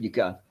watch if you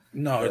can.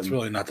 No, it's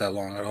really not that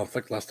long. I don't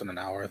think less than an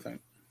hour, I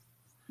think.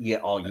 Yeah,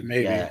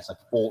 maybe. Yeah, it's like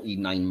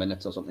 49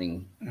 minutes or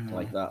something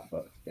like that.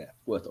 But yeah,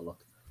 worth a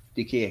look.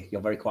 DK, you're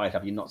very quiet.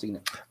 Have you not seen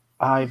it?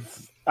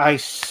 I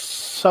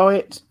saw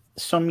it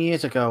some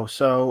years ago.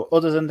 So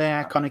other than the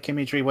iconic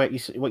imagery, what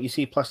you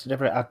see plastered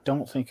over it, I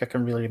don't think I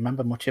can really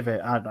remember much of it.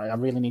 I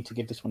really need to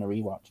give this one a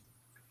rewatch.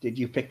 Did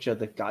you picture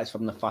the guys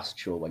from the Fast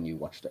Show when you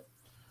watched it?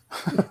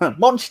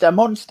 Monster.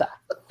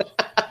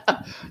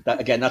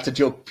 That's a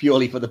joke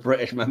purely for the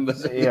British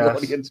members of the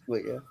audience.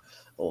 But yeah,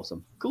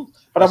 Awesome. Cool.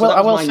 But I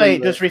will say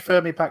it does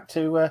refer me back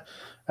to a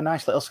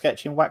nice little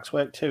sketch in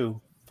Waxwork 2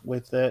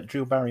 with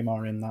Drew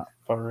Barrymore in that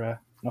for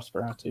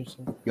Nosferatu.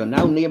 So. You're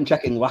now name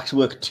checking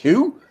Waxwork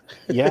 2?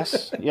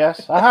 Yes,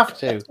 I have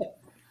to.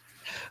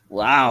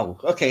 Wow.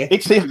 Okay.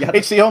 It's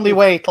the only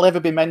way it'll ever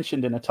be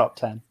mentioned in a top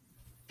 10.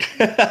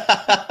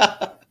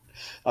 I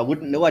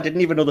wouldn't know. I didn't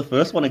even know the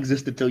first one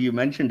existed till you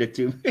mentioned it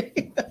to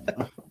me.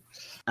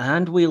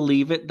 And we'll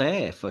leave it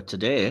there for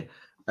today.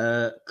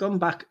 Come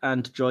back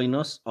and join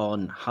us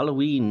on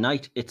Halloween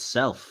night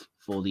itself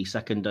for the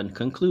second and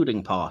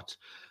concluding part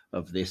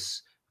of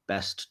this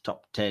Best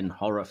Top 10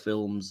 Horror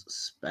Films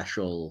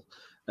special.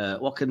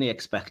 What can they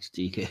expect,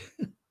 DK?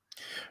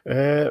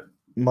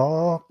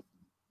 More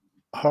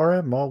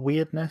horror, more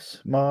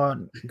weirdness,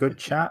 more good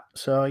chat.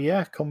 So,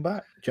 yeah, come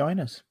back, join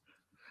us.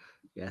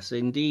 Yes,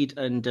 indeed.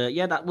 And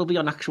that will be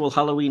on actual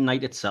Halloween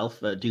night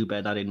itself. Do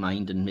bear that in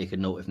mind and make a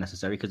note if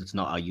necessary, because it's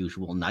not our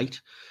usual night.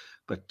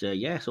 But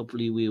yes,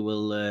 hopefully we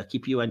will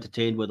keep you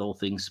entertained with all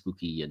things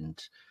spooky. And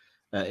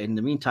in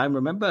the meantime,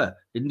 remember,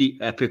 in the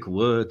epic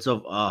words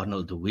of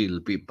Arnold, we'll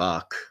be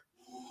back.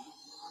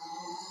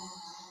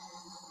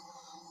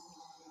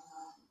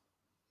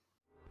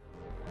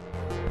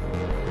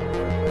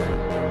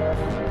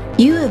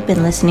 You have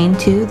been listening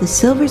to the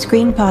Silver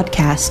Screen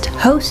Podcast,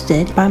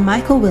 hosted by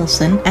Michael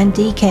Wilson and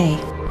DK.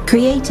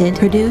 Created,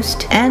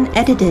 produced, and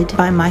edited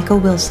by Michael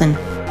Wilson.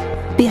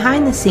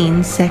 Behind the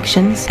scenes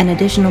sections and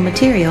additional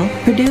material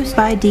produced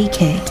by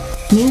DK.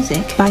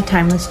 Music by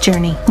Timeless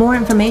Journey. More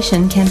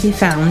information can be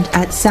found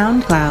at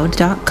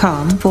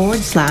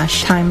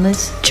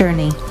soundcloud.com/Timeless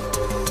Journey.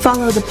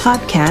 Follow the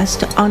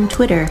podcast on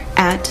Twitter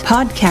at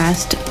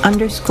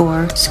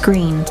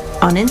podcast_screen,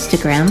 on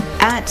Instagram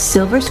at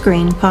Silver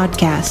Screen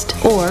Podcast,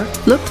 or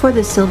look for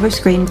the Silver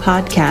Screen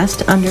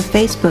Podcast under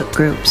Facebook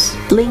groups.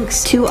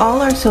 Links to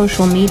all our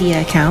social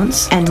media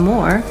accounts and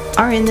more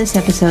are in this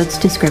episode's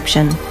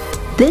description.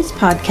 This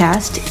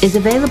podcast is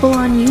available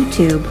on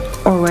YouTube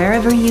or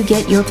wherever you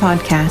get your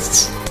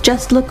podcasts.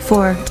 Just look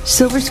for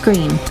Silver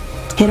Screen,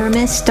 Hit or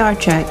Miss Star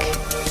Trek.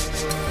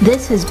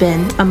 This has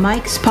been a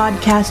Mike's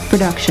Podcast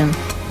production.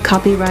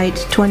 Copyright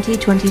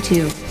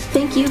 2022.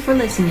 Thank you for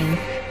listening.